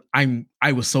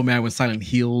 I was so mad when Silent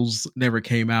Hills never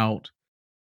came out.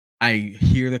 I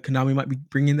hear that Konami might be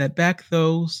bringing that back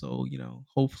though, so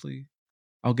hopefully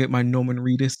I'll get my Norman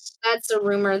Reedus. That's a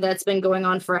rumor that's been going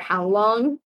on for how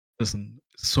long? Listen,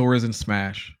 Sora's in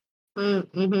Smash.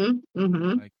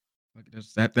 Mm-hmm. Like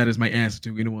that is my answer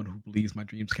to anyone who believes my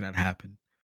dreams cannot happen.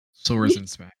 Sora's in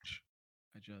Smash.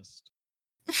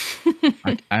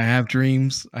 I have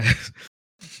dreams. Let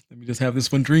me just have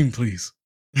this one dream, please.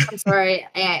 I'm sorry.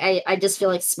 I just feel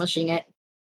like smushing it.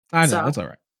 I know, So- that's all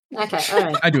right. Okay, all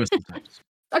right. I do it sometimes.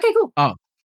 Okay, cool.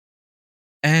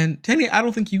 And Tanny, I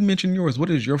don't think you mentioned yours. What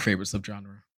is your favorite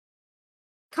subgenre?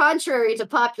 Contrary to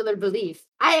popular belief,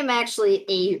 I am actually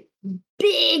a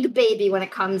big baby when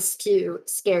it comes to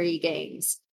scary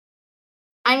games.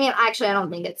 I mean, actually, I don't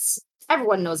think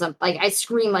everyone knows I'm like, I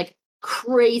scream like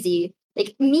crazy.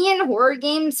 Like, me and horror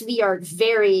games, we are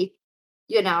very,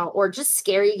 or just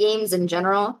scary games in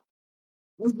general.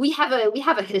 We have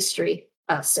a history,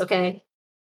 us, okay?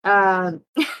 So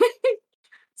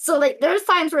like there's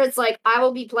times where it's like I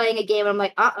will be playing a game and I'm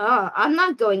like, I'm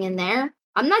not going in there.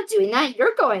 I'm not doing that.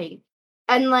 You're going.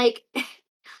 And like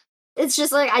it's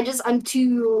just like I'll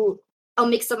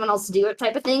make someone else do it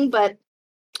type of thing. But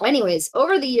anyways,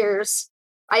 over the years,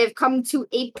 I have come to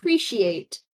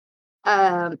appreciate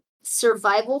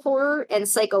survival horror and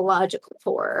psychological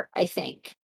horror, I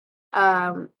think.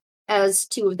 As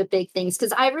two of the big things.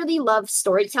 Because I really love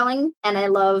storytelling and I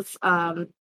love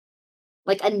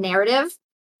like a narrative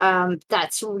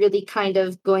that's really kind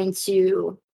of going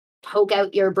to poke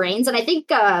out your brains. And I think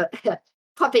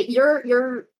Puppet,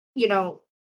 your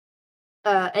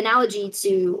analogy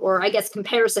to, or I guess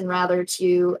comparison rather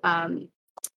to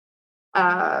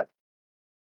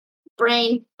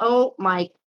brain, oh my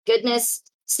goodness,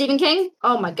 Stephen King,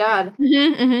 oh my god.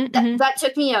 That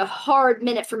took me a hard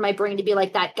minute for my brain to be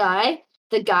like,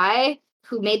 the guy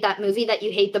who made that movie that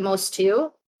you hate the most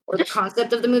too, or the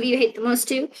concept of the movie you hate the most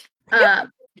too.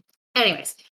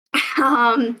 Anyways,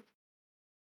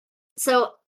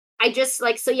 so I just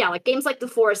like games like The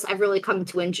Forest I've really come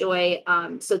to enjoy.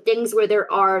 So things where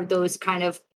there are those kind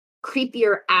of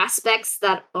creepier aspects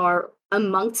that are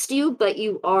amongst you, but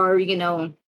you are,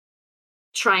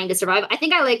 trying to survive. I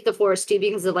think I like The Forest too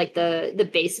because of like the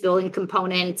base building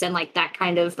components and like that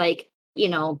kind of like,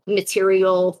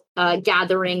 material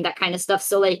gathering, that kind of stuff.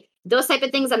 So like those type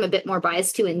of things I'm a bit more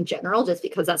biased to in general, just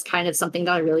because that's kind of something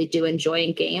that I really do enjoy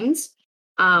in games.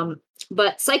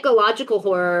 But psychological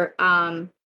horror,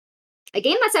 a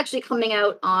game that's actually coming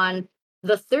out on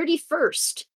the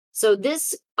 31st. So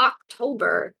this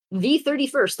October, the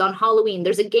 31st on Halloween,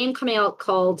 there's a game coming out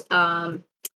called I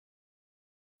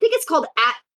think it's called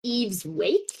At Eve's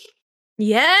Wake.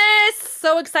 Yes,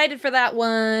 so excited for that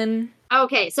one.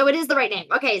 Okay, so it is the right name.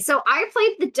 Okay, so I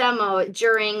played the demo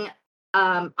during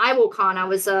IWOCon. I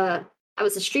was a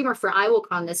streamer for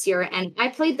IWOCon this year, and I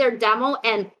played their demo,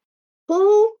 and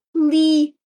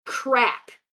holy crap,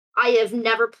 I have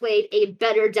never played a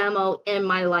better demo in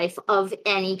my life of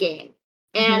any game.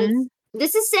 And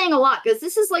this is saying a lot, because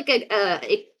this is like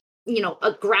a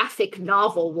graphic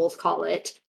novel, we'll call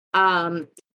it. And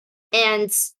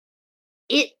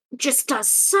it just does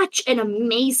such an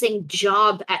amazing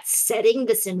job at setting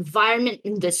this environment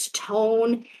and this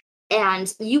tone.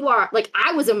 And you are like,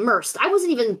 I was immersed. I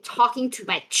wasn't even talking to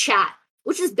my chat,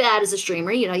 which is bad as a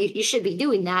streamer. You should be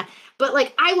doing that. But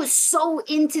like, I was so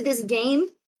into this game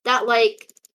that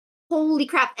like, holy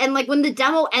crap. And like, when the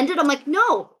demo ended, I'm like,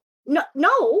 no,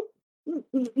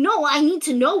 I need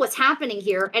to know what's happening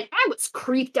here. And I was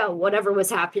creeped out, whatever was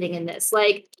happening in this.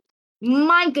 Like,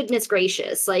 my goodness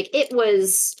gracious, like it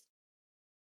was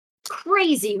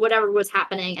crazy whatever was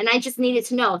happening, and I just needed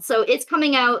to know. So it's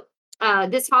coming out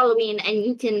this Halloween, and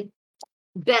you can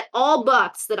bet all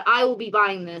bucks that I will be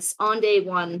buying this on day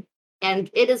one.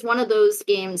 And it is one of those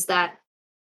games that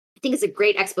I think is a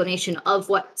great explanation of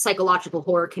what psychological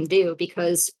horror can do,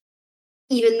 because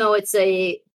even though it's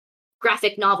a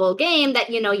graphic novel game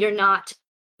that you're not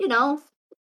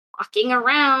walking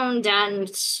around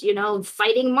and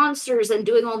fighting monsters and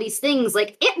doing all these things,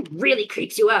 like it really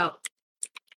creeps you out.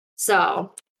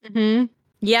 So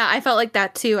yeah, I felt like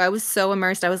that too. I was so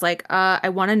immersed. I was like, I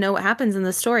want to know what happens in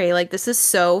the story. Like, this is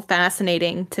so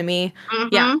fascinating to me.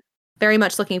 Yeah, very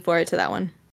much looking forward to that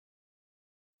one.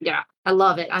 Yeah, I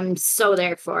love it. I'm so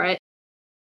there for it.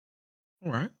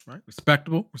 All right.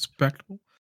 Respectable.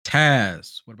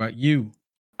 Taz, what about you?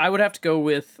 I would have to go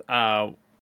with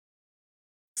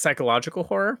psychological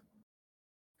horror,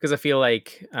 because I feel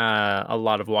like a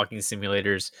lot of walking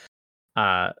simulators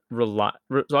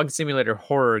walking simulator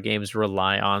horror games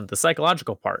rely on the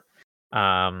psychological part.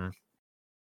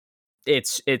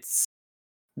 It's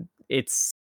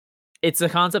a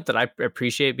concept that I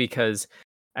appreciate, because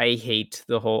I hate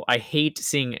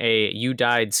seeing a "you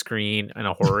died" screen in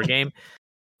a horror game,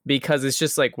 because it's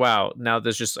just like, wow, now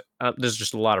there's just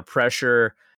a lot of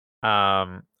pressure.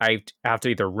 I have to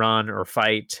either run or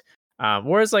fight.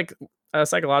 Whereas like a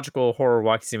psychological horror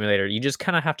walking simulator, you just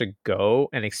kind of have to go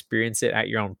and experience it at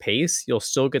your own pace. You'll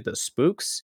still get the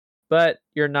spooks, but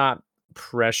you're not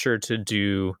pressured to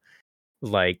do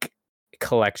like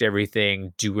collect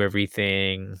everything, do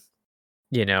everything,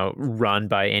 run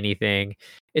by anything.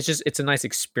 It's a nice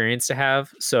experience to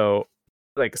have. So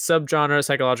like subgenre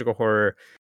psychological horror,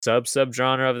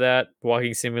 subgenre of that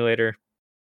walking simulator.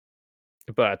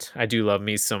 But I do love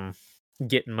me some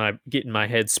getting my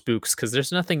head spooks, because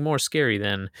there's nothing more scary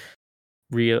than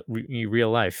real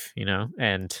life,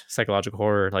 and psychological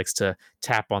horror likes to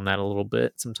tap on that a little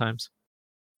bit sometimes.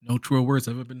 No truer words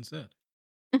have ever been said.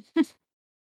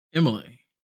 Emily.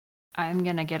 I'm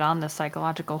going to get on the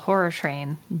psychological horror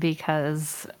train,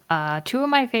 because two of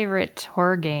my favorite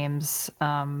horror games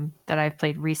that I've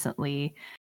played recently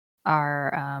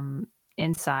are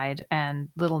Inside and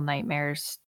Little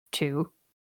Nightmares 2,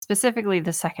 specifically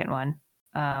the second one.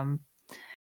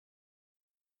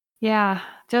 Yeah,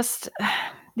 just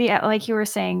like you were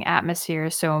saying, atmosphere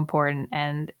is so important,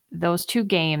 and those two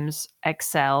games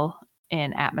excel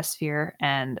in atmosphere,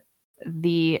 and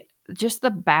just the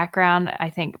background. I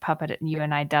think Puppet, you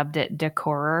and I dubbed it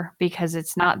decor, because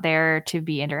it's not there to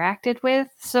be interacted with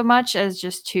so much as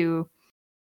just to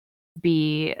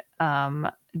be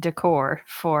decor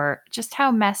for just how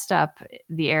messed up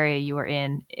the area you are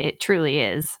in. It truly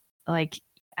is. Like,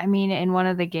 I mean, in one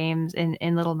of the games in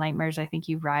Little Nightmares, I think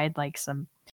you ride like some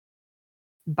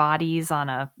bodies on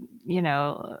a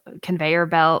conveyor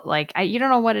belt. Like, you don't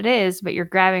know what it is, but you're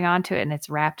grabbing onto it, and it's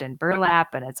wrapped in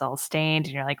burlap, and it's all stained,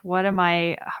 and you're like, what am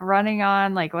I running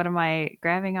on? Like, what am I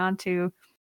grabbing onto?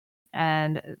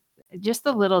 And just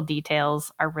the little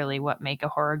details are really what make a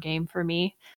horror game for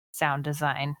me. Sound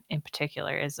design in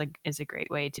particular is a great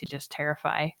way to just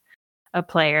terrify a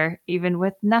player, even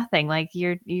with nothing. Like,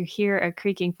 you hear a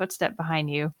creaking footstep behind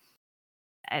you.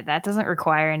 That doesn't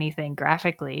require anything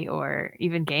graphically or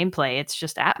even gameplay. It's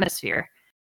just atmosphere.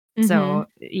 So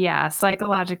yeah,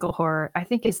 psychological horror, I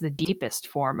think, is the deepest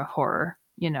form of horror.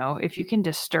 If you can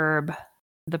disturb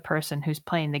the person who's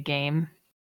playing the game,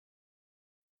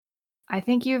 I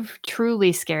think you've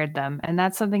truly scared them, and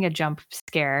that's something a jump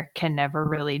scare can never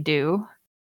really do.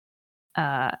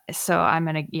 So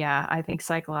I think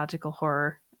psychological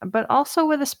horror but also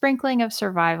with a sprinkling of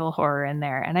survival horror in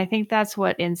there. And I think that's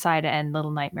what Inside and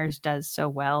Little Nightmares does so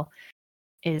well,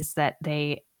 is that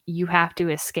you have to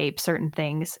escape certain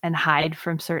things and hide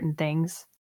from certain things.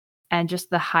 And just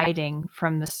the hiding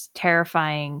from this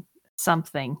terrifying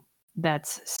something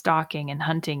that's stalking and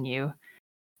hunting you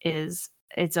is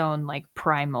its own like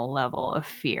primal level of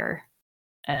fear.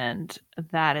 And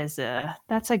that's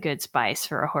a good spice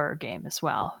for a horror game as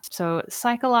well. So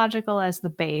psychological as the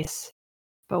base,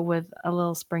 but with a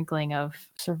little sprinkling of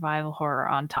survival horror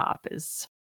on top is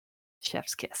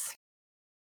chef's kiss.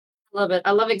 Love it.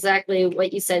 I love exactly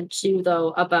what you said too, though,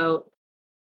 about,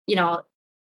 you know,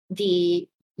 the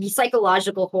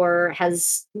psychological horror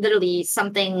has literally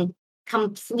something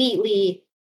completely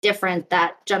different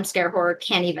that jump scare horror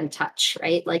can't even touch,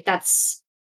 right? Like that's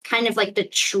kind of like the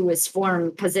truest form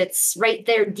because it's right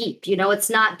there deep, it's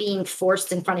not being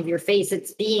forced in front of your face.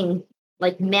 It's being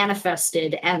like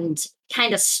manifested and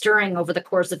kind of stirring over the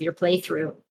course of your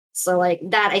playthrough. So like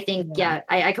that, I think,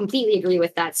 I completely agree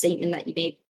with that statement that you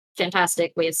made.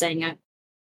 Fantastic way of saying it.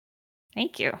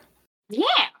 Thank you. Yeah.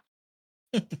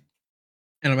 And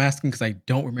I'm asking because I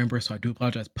don't remember, so I do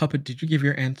apologize. Puppet, did you give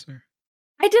your answer?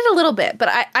 I did a little bit, but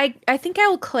I think I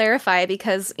will clarify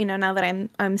because, now that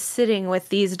I'm sitting with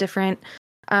these different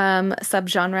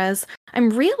subgenres,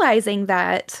 I'm realizing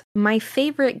that my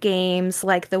favorite games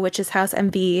like The Witch's House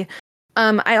MV,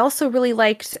 I also really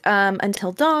liked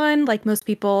Until Dawn, like most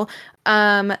people,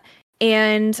 and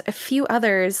a few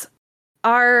others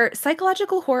are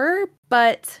psychological horror,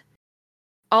 but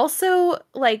also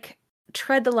like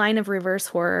tread the line of reverse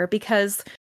horror because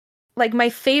like my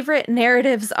favorite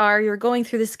narratives are you're going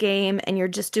through this game and you're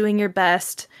just doing your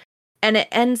best and it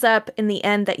ends up in the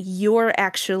end that you're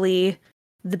actually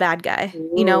the bad guy,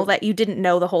 that you didn't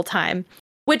know the whole time,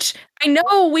 which I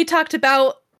know we talked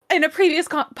about in a previous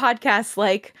podcast,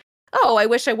 like, oh, I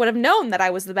wish I would have known that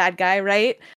I was the bad guy,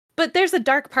 right? But there's a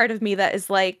dark part of me that is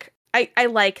like, I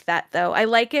like that though. I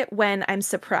like it when I'm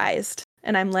surprised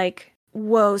and I'm like,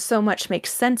 whoa, so much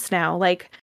makes sense now.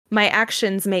 Like my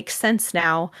actions make sense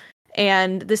now.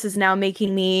 And this is now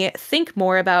making me think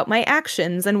more about my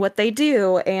actions and what they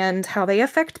do and how they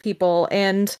affect people.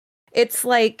 And it's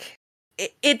like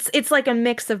it's like a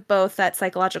mix of both that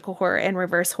psychological horror and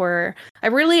reverse horror. I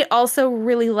really also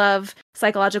really love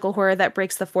psychological horror that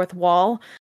breaks the fourth wall.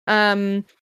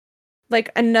 Like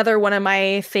another one of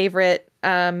my favorite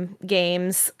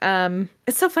games.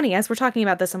 It's so funny as we're talking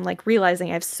about this, I'm like realizing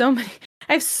I have so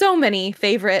many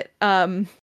favorite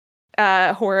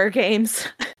horror games.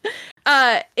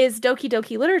 Is Doki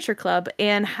Doki Literature Club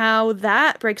and how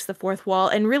that breaks the fourth wall.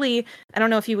 And really, I don't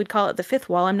know if you would call it the fifth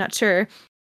wall, I'm not sure.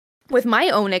 With my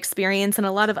own experience and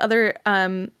a lot of other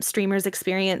streamers'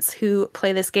 experience who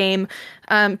play this game,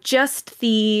 just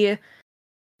the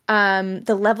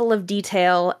level of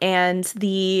detail and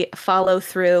the follow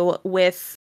through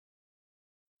with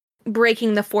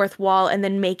breaking the fourth wall and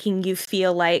then making you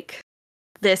feel like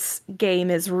this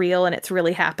game is real and it's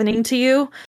really happening to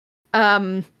you.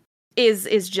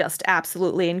 Is just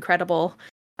absolutely incredible.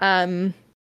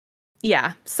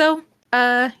 Yeah. So,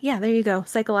 there you go.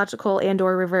 Psychological and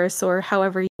or reverse or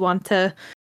however you want to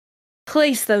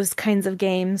place those kinds of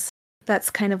games. That's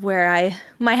kind of where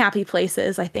my happy place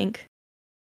is, I think.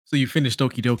 So you finished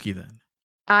Doki Doki then?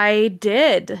 I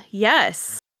did.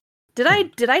 Yes. Did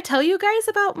I tell you guys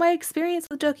about my experience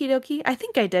with Doki Doki? I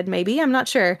think I did, maybe. I'm not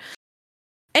sure.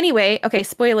 Anyway, okay,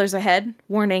 spoilers ahead.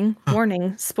 Warning,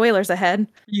 spoilers ahead.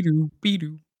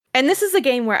 Be-doo. And this is a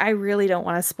game where I really don't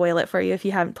want to spoil it for you if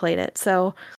you haven't played it.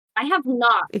 So I have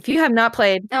not. If you have not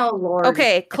played, oh Lord.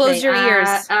 Okay, close your ears.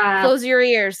 Close your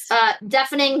ears.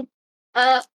 Deafening.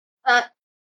 Okay,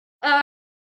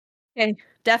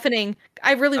 deafening.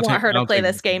 I really want her to play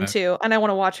this game too, and I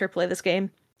want to watch her play this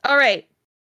game. All right.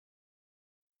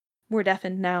 We're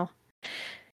deafened now.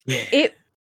 Yeah.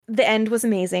 The end was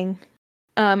amazing.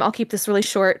 I'll keep this really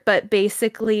short, but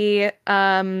basically,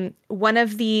 one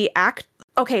of the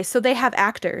okay, so they have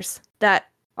actors that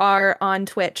are on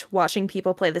Twitch watching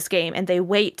people play this game, and they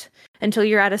wait until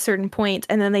you're at a certain point,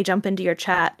 and then they jump into your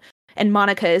chat, and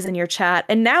Monica is in your chat,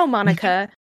 and now Monica,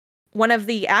 one of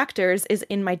the actors, is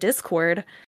in my Discord,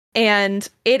 and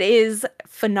it is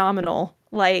phenomenal.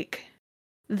 Like,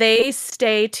 they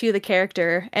stay to the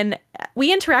character, and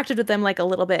we interacted with them like a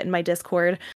little bit in my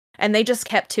Discord, and they just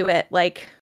kept to it. Like,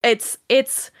 it's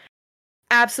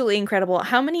absolutely incredible.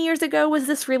 How many years ago was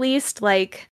this released?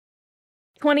 Like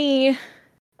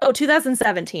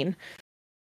 2017.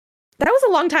 That was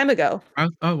a long time ago. I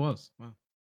was. Wow.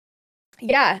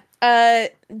 Yeah.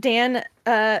 Dan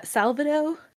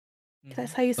Salvado.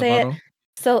 That's how you say it.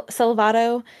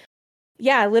 Salvato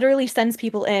literally sends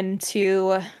people in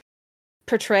to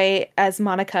portray as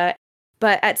Monica.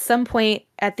 But at some point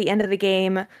at the end of the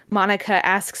game, Monica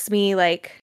asks me,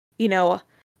 like,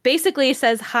 basically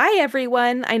says, "Hi,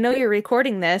 everyone. I know you're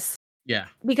recording this." Yeah.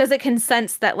 Because it can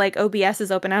sense that, like, OBS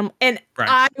is open. And Right.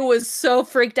 I was so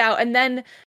freaked out. And then,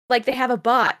 like, they have a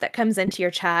bot that comes into your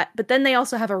chat, but then they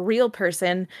also have a real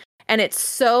person. And it's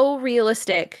so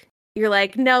realistic. You're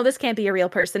like, no, this can't be a real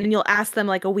person. And you'll ask them,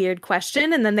 like, a weird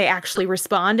question, and then they actually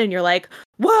respond. And you're like,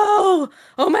 whoa,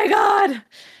 oh my God.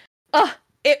 Oh,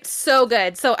 it's so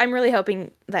good. So I'm really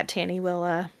hoping that Tanny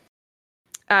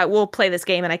will play this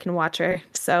game and I can watch her.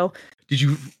 So Did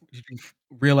you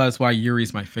realize why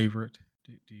Yuri's my favorite?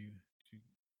 Do you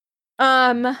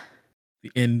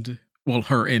the end? Well,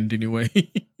 her end anyway.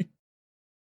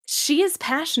 she is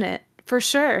passionate for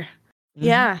sure. Mhm.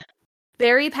 Yeah,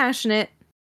 very passionate.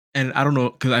 And I don't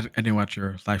know, because I didn't watch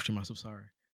your live stream. I'm so sorry,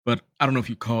 but I don't know if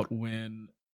you caught when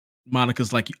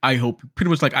Monica's like, I hope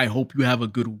you have a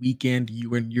good weekend,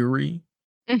 you and Yuri,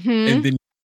 and then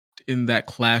in that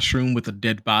classroom with a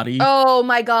dead body. Oh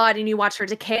my God! And you watch her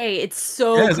decay. It's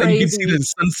so Yes, crazy. and you can see the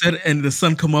sunset and the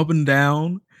sun come up and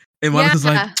down. And Monica's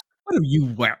like, Yeah. what have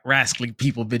you rascally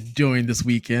people been doing this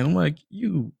weekend? I'm like,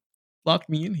 you locked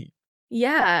me in here.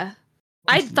 Yeah.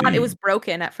 I thought it was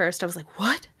broken at first. I was like,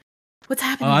 what? What's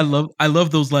happening? I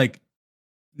love those like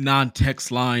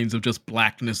non-text lines of just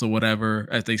blackness or whatever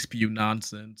as they spew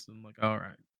nonsense. I'm like, all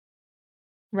right.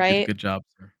 Right? Good job,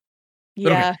 sir. But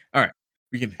Yeah. okay. All right.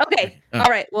 We can. Okay. All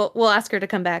right. We'll ask her to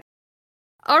come back.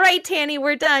 All right, Tanny,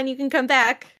 we're done. You can come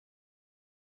back.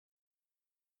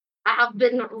 I have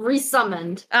been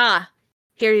resummoned. Ah,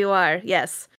 here you are.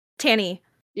 Yes. Tanny,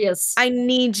 Yes. I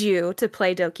need you to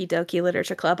play Doki Doki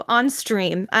Literature Club on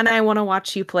stream, and I want to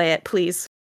watch you play it, please.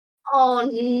 Oh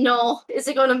no. Is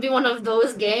it gonna be one of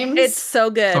those games? It's so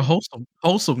good. It's a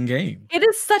wholesome game. It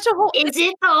is such a whole. Is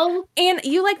it though? And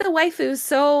you like the waifus,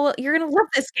 so you're gonna love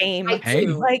this game. I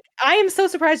do. Like, I am so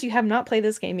surprised you have not played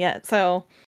this game yet. So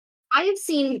I have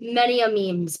seen many a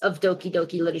memes of Doki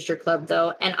Doki Literature Club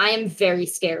though, and I am very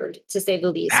scared to say the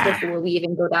least before we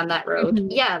even go down that road. Mhm.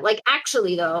 Yeah, like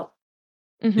actually though.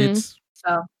 It's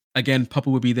So again, Papa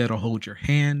would be there to hold your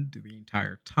hand the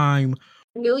entire time.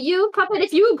 will you, Puppet?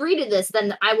 If you agree to this,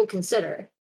 then I will consider.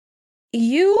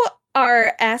 you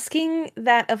are asking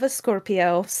that of a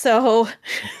Scorpio, so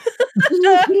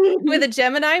with a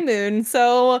Gemini moon.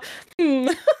 So will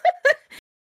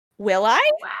I?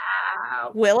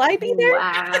 Wow. Will I be there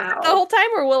Wow. the whole time,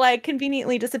 or will I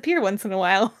conveniently disappear once in a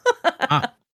while?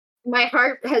 My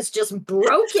heart has just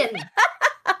broken.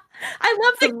 I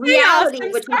love The the reality, chaos.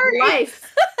 I'm which sorry. is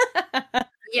life.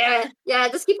 Yeah.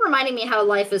 Just keep reminding me how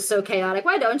life is so chaotic.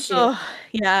 Why don't you? Oh,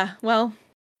 yeah. Well,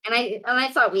 And I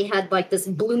thought we had like this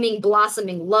blooming,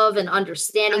 blossoming love and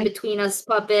understanding between us,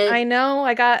 Puppet. I know.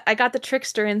 I got the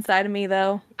trickster inside of me,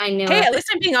 though. I knew Hey, it. at least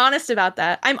I'm being honest about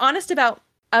that. I'm honest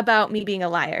about me being a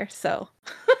liar. So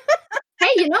Hey,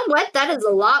 you know what? That is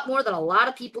a lot more than a lot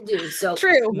of people do. So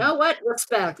true. you know what?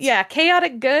 Respect. Yeah,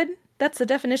 chaotic good. That's the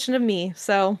definition of me.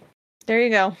 So there you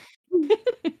go.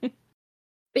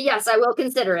 But yes, I will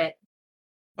consider it.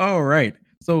 All right.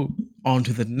 So on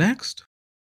to the next.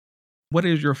 What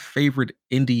is your favorite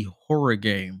indie horror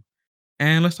game?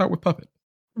 And let's start with Puppet.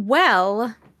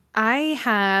 Well, I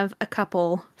have a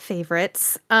couple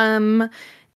favorites. I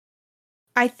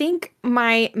think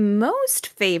my most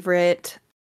favorite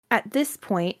at this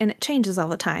point, and it changes all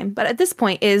the time, but at this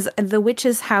point is The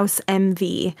Witch's House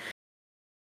MV.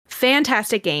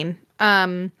 Fantastic game.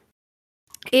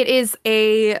 It is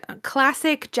a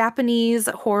classic Japanese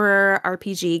horror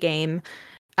RPG game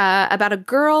about a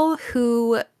girl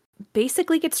who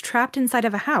basically gets trapped inside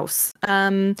of a house.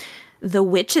 The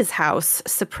witch's house,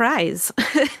 surprise.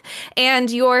 And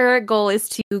your goal is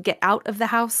to get out of the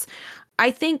house.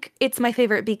 I think it's my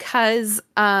favorite because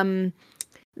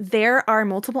there are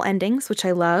multiple endings, which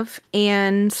I love,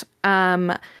 and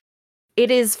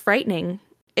it is frightening.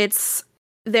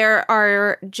 There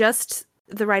are just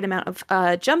the right amount of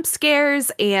jump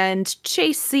scares and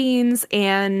chase scenes,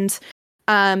 and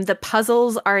the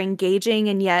puzzles are engaging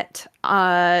and yet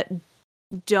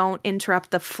don't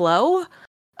interrupt the flow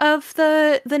of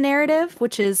the narrative,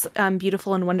 which is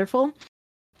beautiful and wonderful.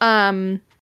 And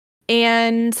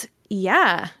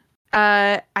yeah,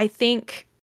 I think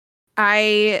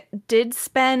I did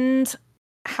spend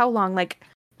how long? Like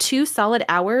 2 solid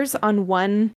hours on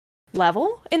one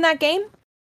level in that game,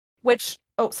 which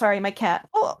sorry, my cat.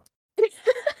 Oh,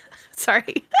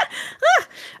 sorry.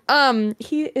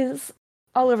 He is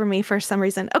all over me for some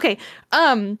reason. Okay.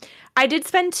 I did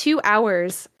spend 2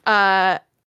 hours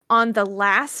on the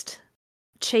last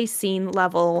chase scene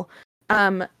level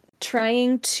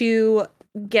trying to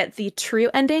get the true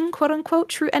ending, quote unquote,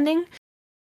 true ending.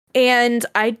 And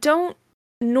I don't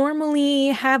normally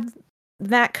have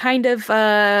that kind of,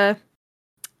 not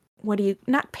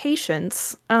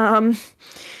patience. I'm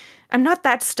not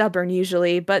that stubborn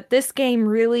usually, but this game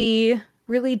really,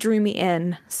 really drew me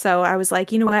in. So I was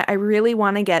like, you know what? I really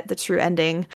want to get the true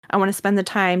ending. I want to spend the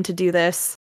time to do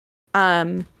this.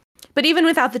 But even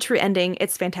without the true ending,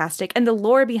 it's fantastic. And the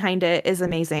lore behind it is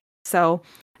amazing. So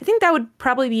I think that would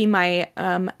probably be my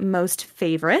most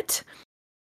favorite.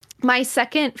 My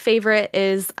second favorite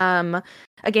is a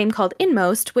game called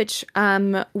Inmost, which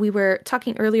we were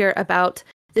talking earlier about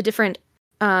the different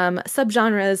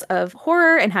subgenres of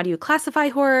horror and how do you classify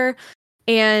horror.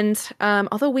 And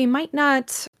although we might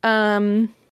not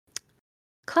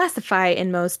classify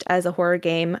Inmost as a horror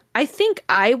game, I think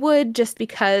I would, just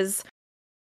because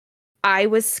I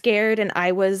was scared and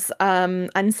I was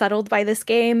unsettled by this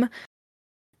game.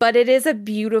 But it is a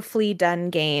beautifully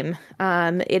done game.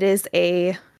 It is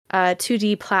a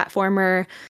 2D platformer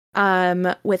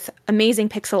with amazing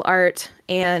pixel art,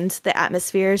 and the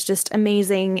atmosphere is just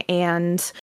amazing.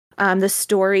 And the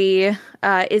story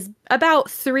is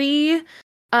about three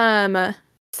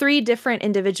different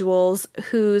individuals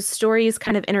whose stories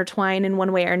kind of intertwine in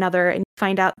one way or another, and you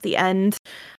find out at the end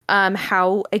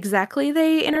how exactly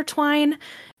they intertwine,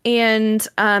 and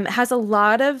has a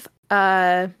lot of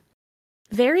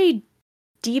very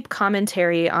deep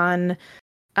commentary on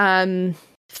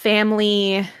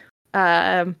family,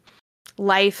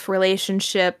 life,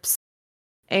 relationships,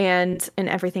 and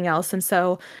everything else. And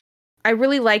so I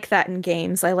really like that in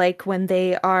games. I like when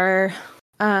they are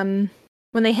when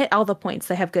they hit all the points.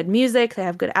 They have good music, they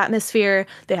have good atmosphere,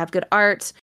 they have good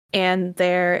art, and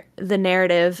the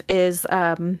narrative is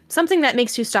something that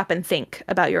makes you stop and think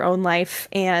about your own life,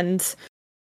 and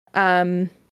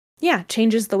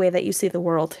changes the way that you see the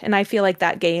world. And I feel like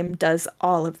that game does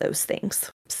all of those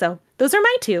things. So those are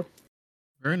my two.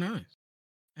 Very nice.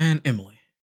 And Emily.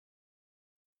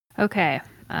 Okay.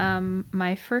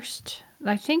 I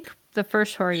think the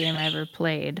first horror game I ever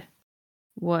played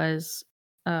was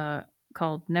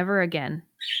called Never Again.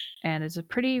 And it's a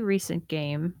pretty recent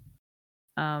game.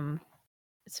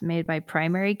 It's made by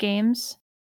Primary Games.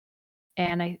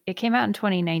 And it came out in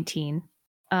 2019.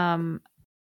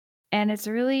 And it's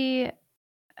really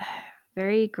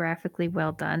very graphically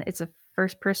well done. It's a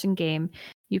first-person game.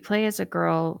 You play as a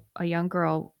young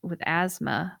girl with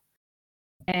asthma,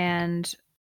 and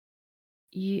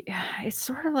it's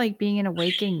sort of like being in a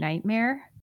waking nightmare.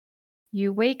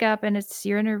 You wake up and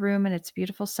you're in a room and it's a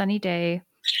beautiful sunny day,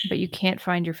 but you can't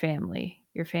find your family.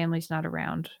 Your family's not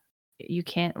around. You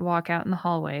can't walk out in the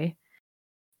hallway.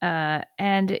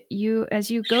 And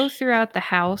as you go throughout the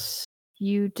house,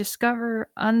 you discover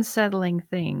unsettling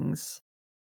things,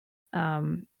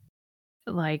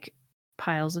 like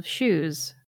piles of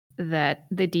shoes that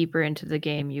the deeper into the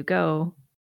game you go,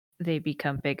 they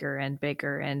become bigger and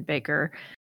bigger and bigger.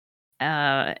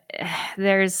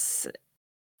 There's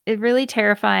a really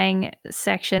terrifying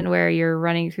section where you're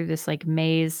running through this like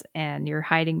maze and you're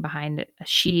hiding behind a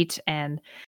sheet, and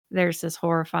there's this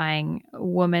horrifying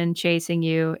woman chasing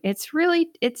you. It's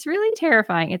really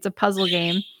terrifying. It's a puzzle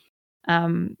game.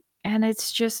 And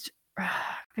it's just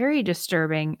very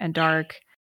disturbing and dark,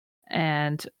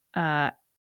 and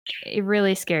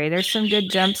really scary. There's some good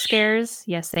jump scares.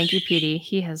 Yes, thank you, Petey.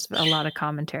 He has a lot of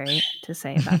commentary to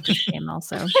say about this game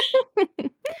also.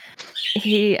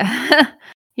 He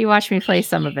he watched me play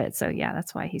some of it, so yeah,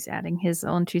 that's why he's adding his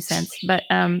own 2 cents. But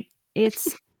it's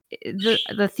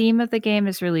the theme of the game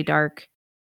is really dark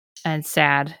and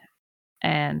sad,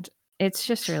 and it's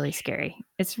just really scary.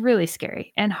 It's really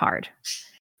scary and hard.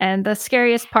 And the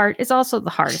scariest part is also the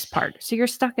hardest part. So you're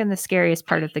stuck in the scariest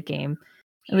part of the game.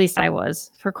 At least I was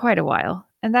for quite a while.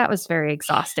 And that was very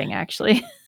exhausting, actually.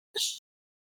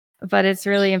 But it's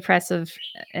really impressive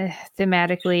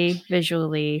thematically,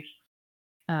 visually,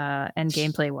 and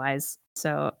gameplay wise.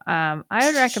 So I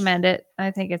would recommend it.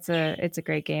 I think it's a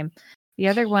great game. The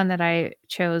other one that I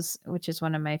chose, which is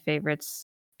one of my favorites,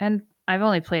 and I've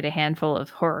only played a handful of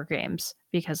horror games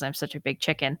because I'm such a big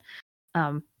chicken,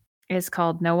 is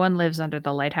called No One Lives Under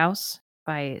the Lighthouse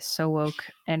by Sowoke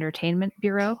Entertainment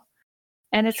Bureau.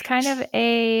 And it's kind of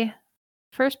a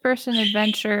first-person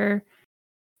adventure,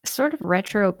 sort of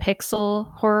retro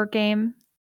pixel horror game.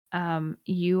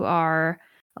 You are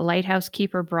a lighthouse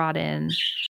keeper brought in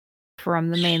from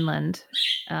the mainland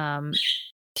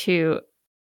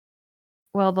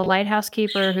the lighthouse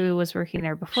keeper who was working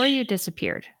there before you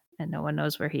disappeared, and no one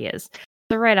knows where he is.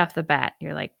 So right off the bat,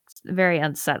 you're like very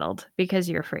unsettled because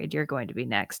you're afraid you're going to be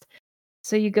next.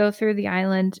 So you go through the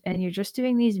island and you're just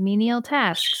doing these menial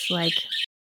tasks like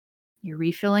you're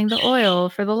refilling the oil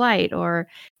for the light or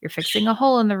you're fixing a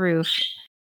hole in the roof.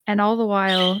 And all the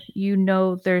while, you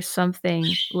know there's something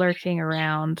lurking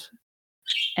around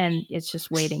and it's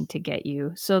just waiting to get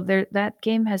you. So that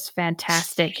game has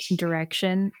fantastic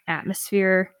direction,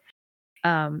 atmosphere.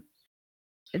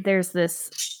 There's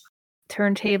this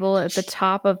turntable at the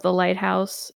top of the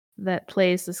lighthouse that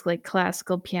plays this like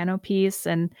classical piano piece,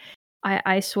 and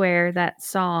I swear that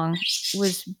song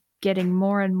was getting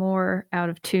more and more out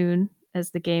of tune as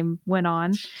the game went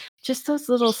on. Just those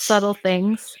little subtle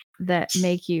things that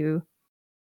make you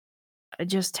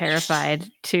just terrified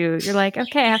to you're like,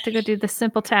 okay, I have to go do this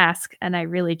simple task and I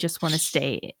really just want to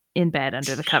stay in bed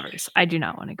under the covers. I do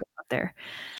not want to go out there.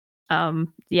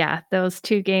 Yeah, those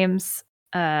two games,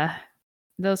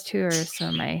 those two are some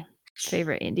of my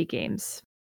favorite indie games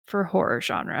for horror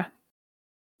genre.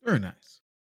 Very nice.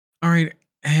 All right,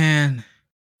 and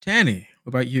Tanny,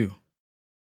 what about you?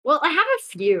 Well, I have a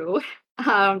few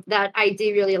that I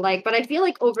do really like, but I feel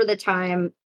like over the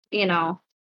time, you know,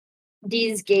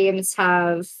 these games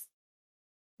have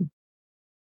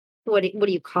what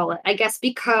do you call it? I guess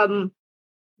become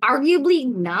arguably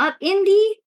not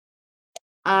indie.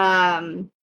 Um,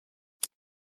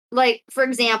 like for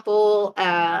example,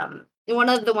 one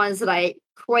of the ones that I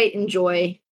quite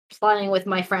enjoy playing with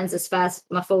my friends is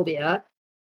Phasmophobia.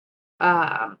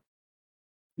 Um,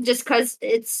 just because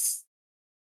it's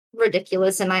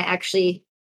ridiculous and I actually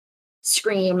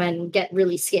scream and get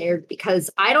really scared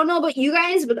because I don't know about you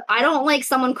guys, but I don't like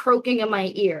someone croaking in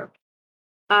my ear.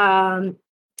 Um,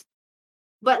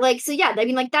 but like, so yeah, I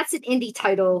mean, like that's an indie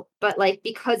title, but like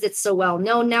because it's so well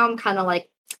known now, I'm kind of like,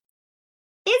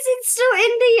 is it still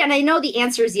indie? And I know the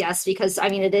answer is yes, because I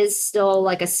mean, it is still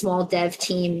like a small dev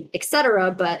team,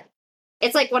 etc. But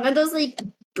it's like one of those like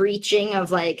breaching of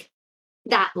like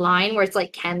that line where it's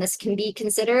like, can be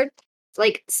considered?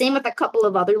 Like same with a couple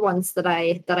of other ones that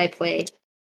I played.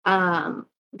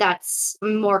 That's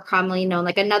more commonly known.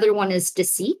 Like another one is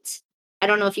Deceit. I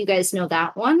don't know if you guys know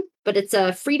that one, but it's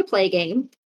a free to play game.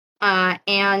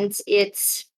 And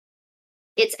it's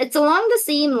along the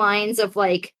same lines of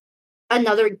like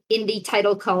another indie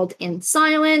title called In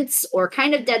Silence or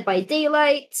kind of Dead by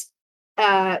Daylight,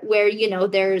 where you know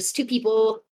there's two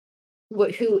people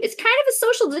who it's kind of a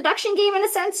social deduction game in a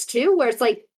sense too, where it's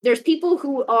like there's people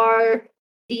who are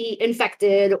the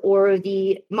infected or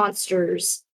the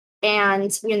monsters,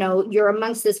 and you know you're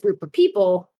amongst this group of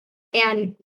people,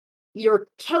 and you're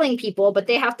killing people, but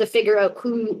they have to figure out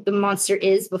who the monster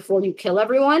is before you kill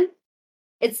everyone.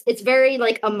 It's very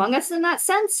like Among Us in that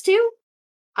sense too.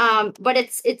 But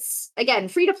it's again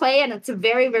free to play and it's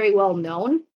very, very well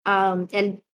known.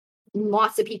 And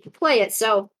lots of people play it.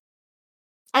 So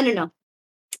I don't know.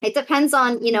 It depends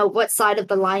on, you know, what side of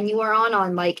the line you are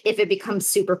on like if it becomes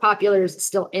super popular, is it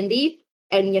still indie?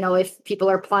 And you know, if people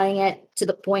are playing it to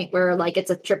the point where like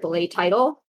it's a AAA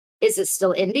title, is it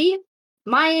still indie?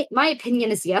 My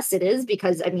opinion is yes, it is,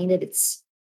 because I mean it's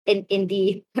an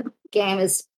indie game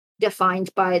is defined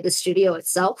by the studio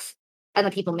itself and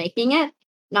the people making it,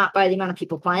 not by the amount of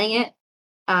people playing it.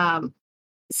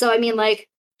 So I mean, like,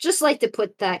 just like to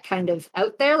put that kind of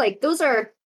out there. Like, those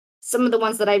are some of the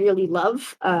ones that I really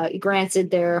love.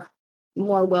 Granted, they're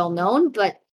more well known,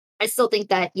 but I still think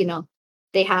that you know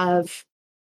they have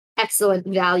excellent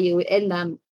value in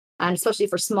them, and especially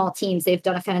for small teams, they've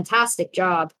done a fantastic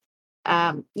job.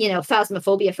 You know,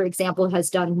 Phasmophobia, for example,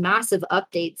 has done massive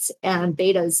updates and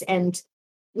betas and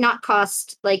not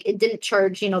cost like it didn't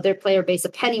charge, you know, their player base a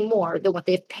penny more than what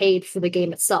they've paid for the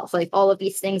game itself. Like all of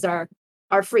these things are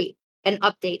free and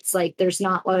updates. Like there's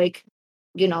not like,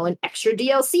 you know, an extra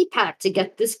DLC pack to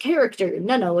get this character.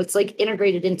 No, it's like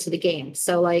integrated into the game.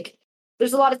 So like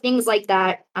there's a lot of things like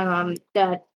that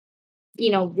that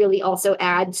you know really also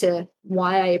add to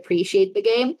why I appreciate the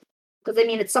game. Because I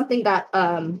mean it's something that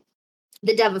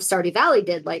the dev of Stardew Valley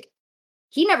did. Like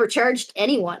he never charged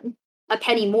anyone a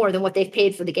penny more than what they've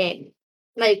paid for the game.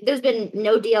 Like there's been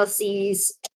no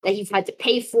DLCs that you've had to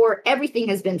pay for. Everything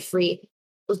has been free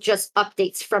with just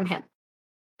updates from him.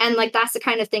 And like that's the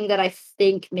kind of thing that I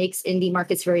think makes indie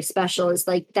markets very special, is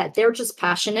like that they're just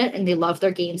passionate and they love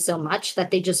their game so much that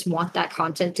they just want that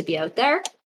content to be out there.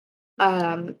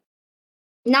 Now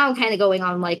I'm kind of going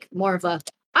on like more of a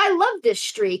I love this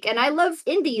streak and I love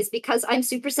indies because I'm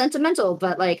super sentimental,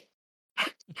 but like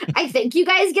I think you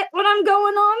guys get what I'm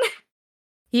going on.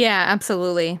 Yeah,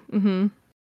 absolutely. Mm-hmm.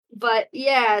 But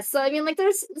yeah, so I mean like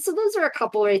those are a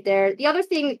couple right there. The other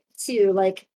thing too,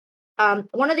 like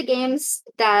one of the games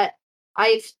that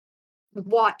I've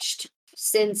watched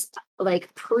since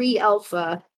like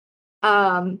pre-alpha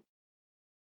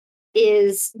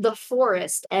is The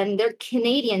Forest, and they're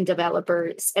Canadian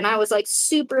developers. And I was like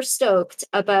super stoked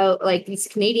about like these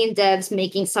Canadian devs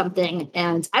making something.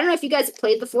 And I don't know if you guys have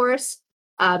played The Forest.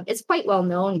 It's quite well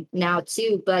known now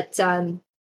too, but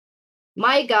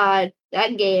my God,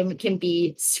 that game can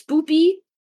be spoopy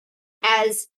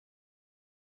as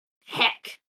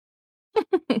heck.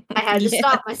 I had to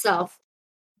stop myself.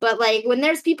 But like when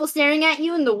there's people staring at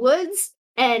you in the woods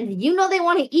and you know they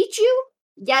want to eat you,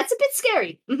 yeah, it's a bit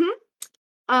scary.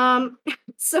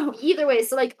 So either way,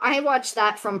 so like I watched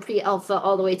that from pre-alpha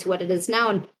all the way to what it is now,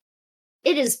 and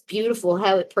it is beautiful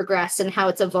how it progressed and how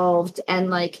it's evolved and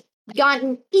like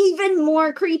gotten even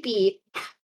more creepy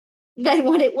than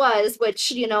what it was,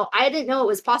 which, you know, I didn't know it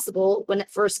was possible when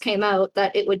it first came out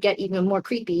that it would get even more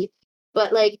creepy.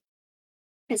 But like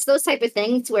it's those type of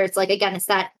things where it's like, again, it's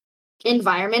that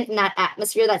environment and that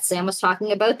atmosphere that Sam was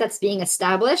talking about that's being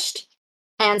established.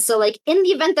 And so like in the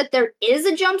event that there is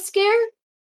a jump scare,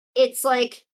 it's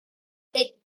like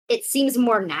it seems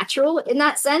more natural in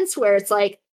that sense, where it's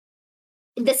like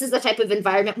this is the type of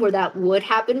environment where that would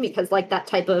happen because like that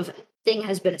type of thing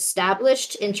has been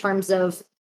established in terms of,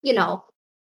 you know,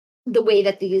 the way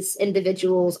that these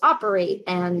individuals operate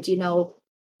and, you know,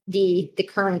 the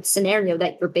current scenario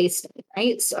that you're based in,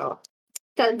 right? So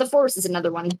The Forest is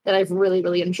another one that I've really,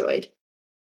 really enjoyed.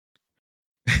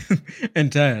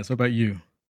 And Taz, what about you?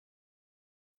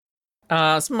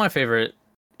 Some of my favorite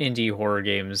indie horror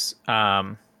games. If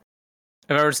I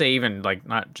were to say even like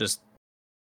not just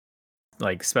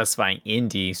like specifying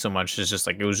indie so much, it's just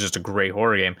like it was just a great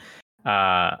horror game.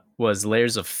 Was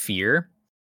Layers of Fear.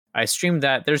 I streamed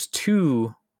that. There's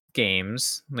 2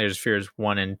 games. Layers of Fear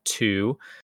 1 and 2.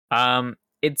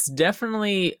 It's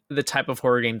definitely the type of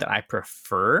horror game that I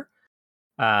prefer.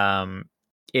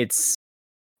 It's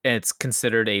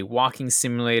considered a walking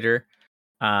simulator.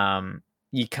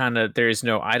 You kind of, there's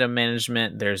no item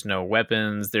management, there's no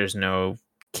weapons, there's no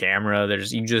camera,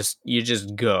 you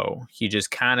just go. You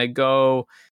just kind of go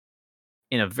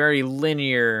in a very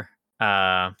linear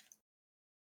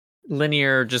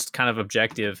just kind of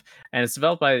objective, and it's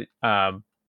developed by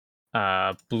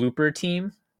Bloober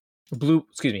team. And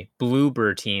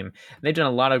they've done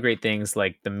a lot of great things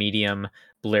like The Medium,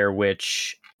 Blair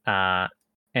Witch, and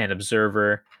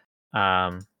Observer.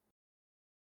 And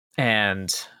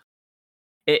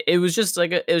it was just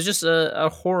like a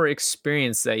horror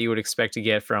experience that you would expect to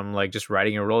get from like just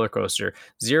riding a roller coaster.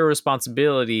 Zero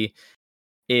responsibility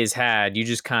is had. You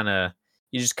just kind of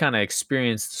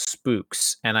experience the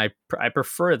spooks, and I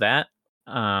prefer that.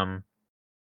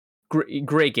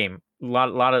 Great game. A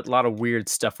lot of weird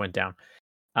stuff went down.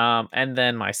 And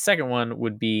then my second one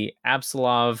would be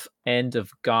Absolov End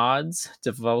of Gods,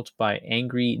 developed by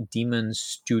Angry Demon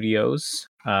Studios,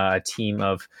 a team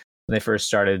of, when they first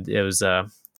started, it was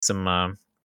some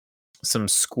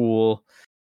school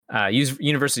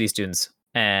university students,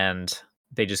 and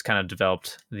they just kind of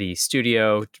developed the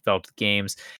studio, developed the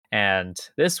games, and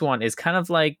this one is kind of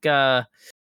like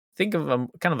think of a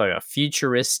kind of like a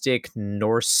futuristic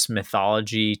Norse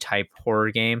mythology type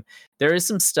horror game. There is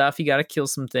some stuff, you got to kill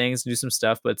some things, do some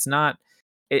stuff, but it's not.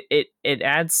 It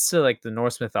adds to like the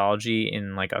Norse mythology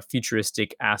in like a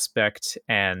futuristic aspect,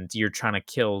 and you're trying to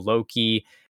kill Loki,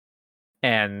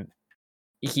 and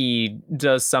he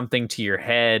does something to your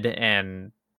head,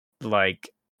 and like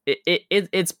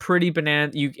it's pretty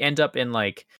banana. You end up in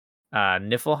like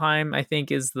Niflheim, I think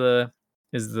is the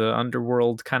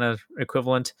underworld kind of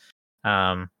equivalent.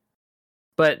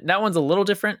 But that one's a little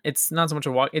different. It's not so much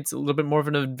a walk, it's a little bit more of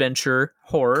an adventure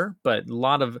horror, but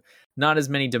not as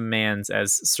many demands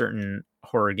as certain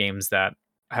horror games that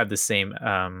have the same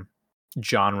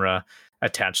genre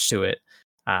attached to it.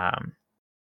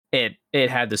 It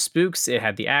had the spooks, it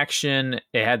had the action,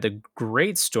 it had the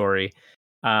great story.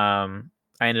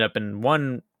 I ended up in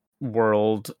one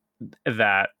world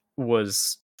that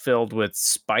was filled with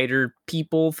spider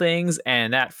people things,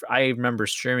 and that I remember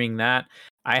streaming that.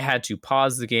 I had to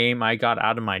pause the game. I got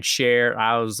out of my chair.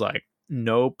 I was like,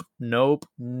 nope, not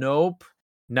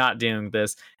doing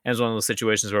this. And it was one of those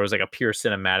situations where it was like a pure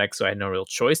cinematic, so I had no real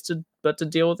choice but to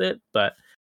deal with it. But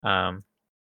if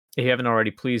you haven't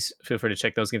already, please feel free to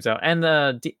check those games out. And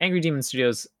the Angry Demon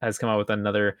Studios has come out with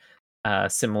another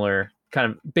similar kind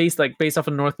of based off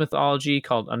of Norse mythology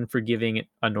called Unforgiving: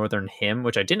 A Northern Hymn,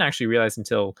 which I didn't actually realize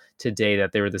until today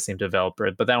that they were the same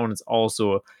developer. But that one is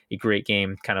also a great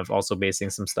game, kind of also basing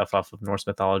some stuff off of Norse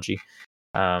mythology,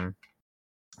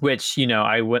 which, you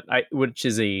know, which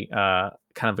is a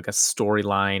kind of like a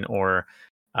storyline or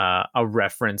a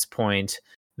reference point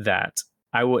that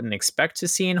I wouldn't expect to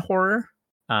see in horror.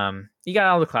 You got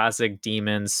all the classic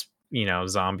demons, you know,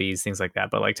 zombies, things like that,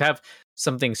 but like to have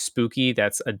something spooky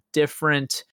that's a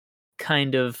different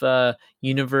kind of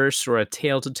universe or a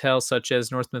tale to tell, such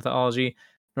as Norse mythology,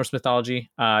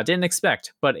 didn't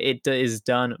expect, but it is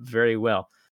done very well.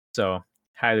 So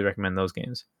highly recommend those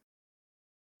games.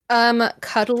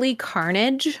 Cuddly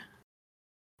Carnage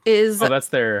is that's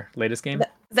their latest game.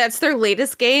 That's their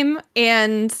latest game,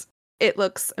 and it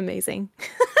looks amazing.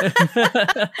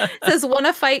 It says,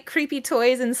 wanna fight creepy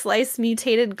toys and slice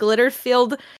mutated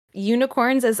glitter-filled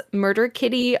unicorns as Murder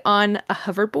Kitty on a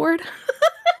hoverboard?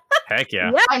 Heck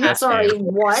yeah. I'm sorry,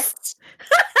 what?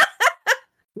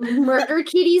 Murder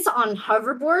kitties on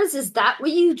hoverboards? Is that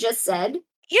what you just said?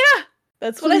 Yeah,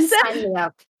 that's what I said. Sign me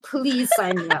up. Please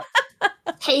sign me up.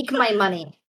 Take my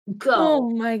money. Go. Oh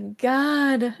my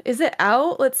god. Is it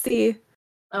out? Let's see.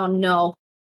 Oh no.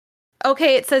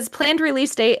 Okay, it says planned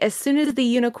release date as soon as the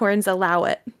unicorns allow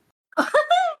it.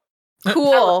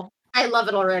 Cool. I love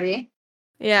it already.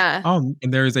 Yeah.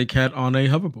 And there is a cat on a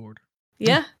hoverboard.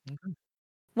 Yeah. Okay.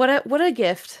 What a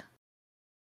gift.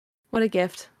 What a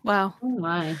gift. Wow. Oh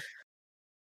my. Is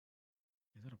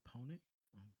that a pony?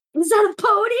 Is that a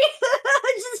pony?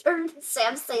 I just heard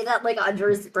Sam say that like under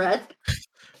his breath.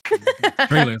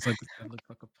 Trailer, it's like that looks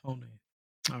like a pony.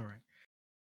 All right.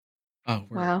 Oh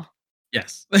wow.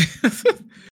 Yes.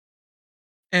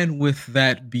 And with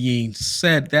that being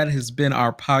said, that has been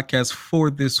our podcast for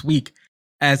this week.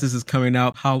 As this is coming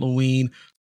out, Halloween,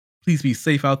 please be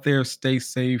safe out there. Stay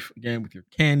safe, again, with your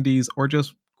candies or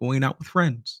just going out with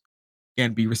friends.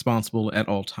 Again, be responsible at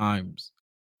all times.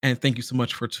 And thank you so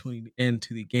much for tuning in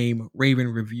to the Game Raven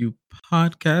Review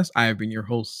podcast. I have been your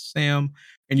host, Sam,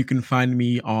 and you can find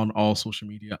me on all social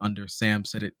media under Sam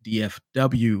Said It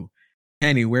DFW.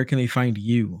 Annie, where can they find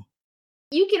you?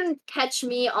 You can catch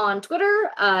me on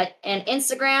Twitter and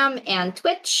Instagram and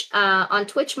Twitch. On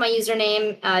Twitch, my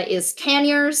username is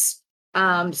Tanyers.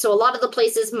 So a lot of the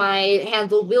places my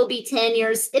handle will be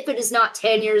Tanyers. If it is not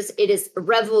Tanyers, it is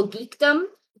Revel Geekdom.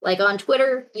 Like on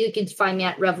Twitter, you can find me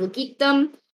at Revel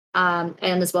Geekdom, and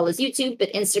as well as YouTube,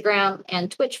 but Instagram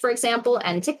and Twitch, for example,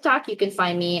 and TikTok, you can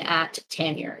find me at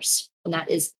Tanyers. And that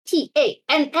is TANNYERZ.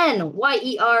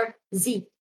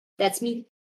 That's me.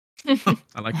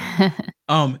 I like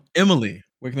that. Emily,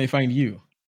 where can they find you?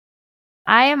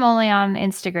 I am only on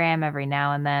Instagram every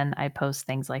now and then. I post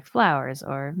things like flowers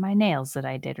or my nails that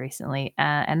I did recently.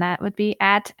 And that would be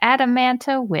at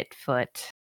Adamanta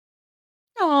Whitfoot.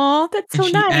 Oh, that's so and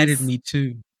she nice. added me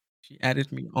too. She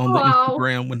added me on the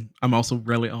Instagram when I'm also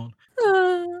rarely on.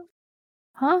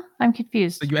 Huh? I'm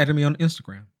confused. So you added me on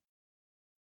Instagram.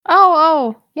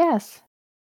 Oh, yes.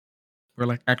 We're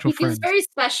like actual friends. He's very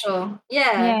special.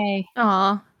 Yeah. Yay.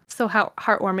 Aw, so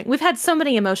heartwarming. We've had so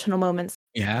many emotional moments.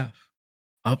 You have.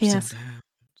 Ups and downs.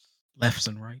 Lefts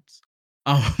and rights.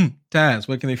 Taz,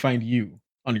 where can they find you?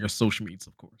 On your social medias,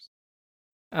 of course.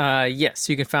 Yes,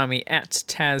 you can find me at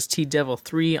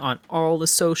TazTDevil3 on all the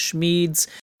social medias.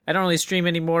 I don't really stream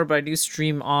anymore, but I do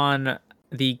stream on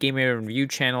the Game Raven Review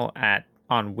channel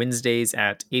on Wednesdays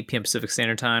at 8 p.m. Pacific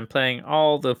Standard Time, playing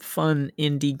all the fun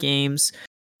indie games.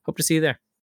 Hope to see you there.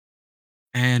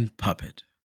 And Puppet.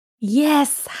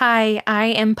 Yes, hi, I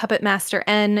am Puppet Master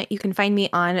N. You can find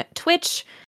me on Twitch,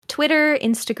 Twitter,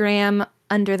 Instagram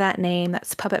under that name.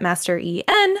 That's Puppet Master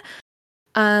EN.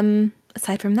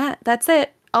 Aside from that, that's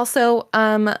it. Also,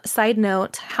 side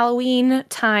note, Halloween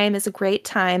time is a great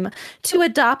time to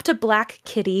adopt a black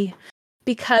kitty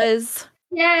because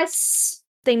yes,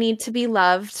 they need to be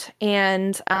loved,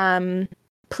 and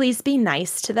please be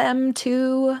nice to them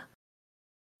too.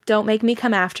 Don't make me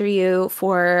come after you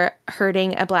for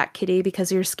hurting a black kitty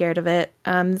because you're scared of it.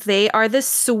 They are the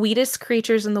sweetest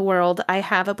creatures in the world. I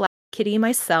have a black kitty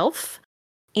myself,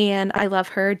 and I love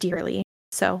her dearly.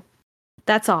 So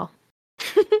that's all.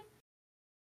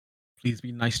 Please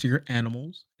be nice to your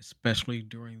animals, especially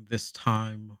during this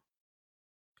time.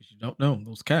 Because you don't know,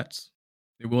 those cats,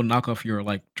 they will knock off your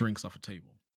drinks off a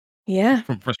table. Yeah.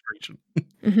 From frustration.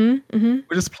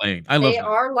 We're just playing. I love They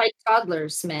are like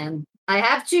toddlers, man. I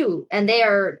have two, and they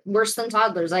are worse than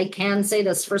toddlers. I can say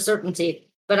this for certainty,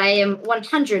 but I am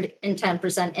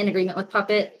 110% in agreement with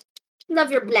Puppet.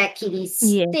 Love your black kitties.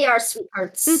 Yeah. They are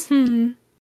sweethearts. And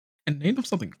name them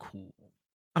something cool.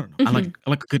 I don't know. I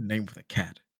like a good name for the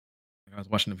cat. I was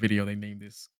watching a video. They named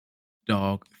this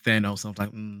dog Thanos. I was like,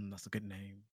 that's a good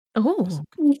name. Oh,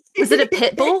 is it a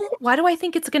pit bull? Why do I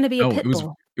think it's going to be a pit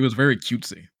bull? It was very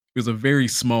cutesy. It was a very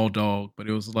small dog, but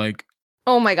it was like,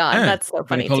 oh my god, that's so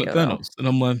funny. Call it Thanos, and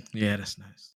I'm like, yeah, that's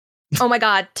nice. Oh my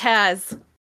god, Taz,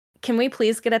 can we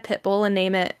please get a pit bull and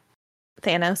name it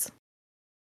Thanos?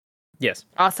 Yes.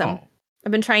 Awesome. Oh.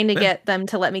 I've been trying to get them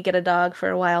to let me get a dog for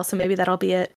a while, so maybe that'll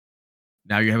be it.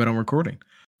 Now you have it on recording.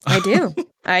 I do.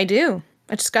 I do.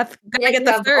 I just gotta Yeah, get you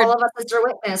the have third. all of us as your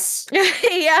witness.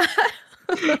 Yeah.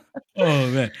 Oh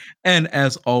man. And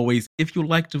as always, if you'd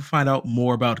like to find out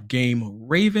more about Game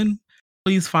Raven,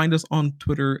 please find us on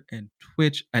Twitter and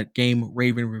Twitch at Game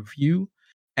Raven Review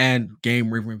and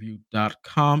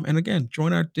GameRavenReview.com. And again,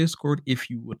 join our Discord if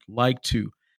you would like to.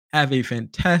 Have a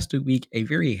fantastic week, a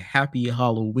very happy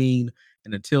Halloween,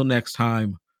 and until next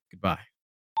time, goodbye.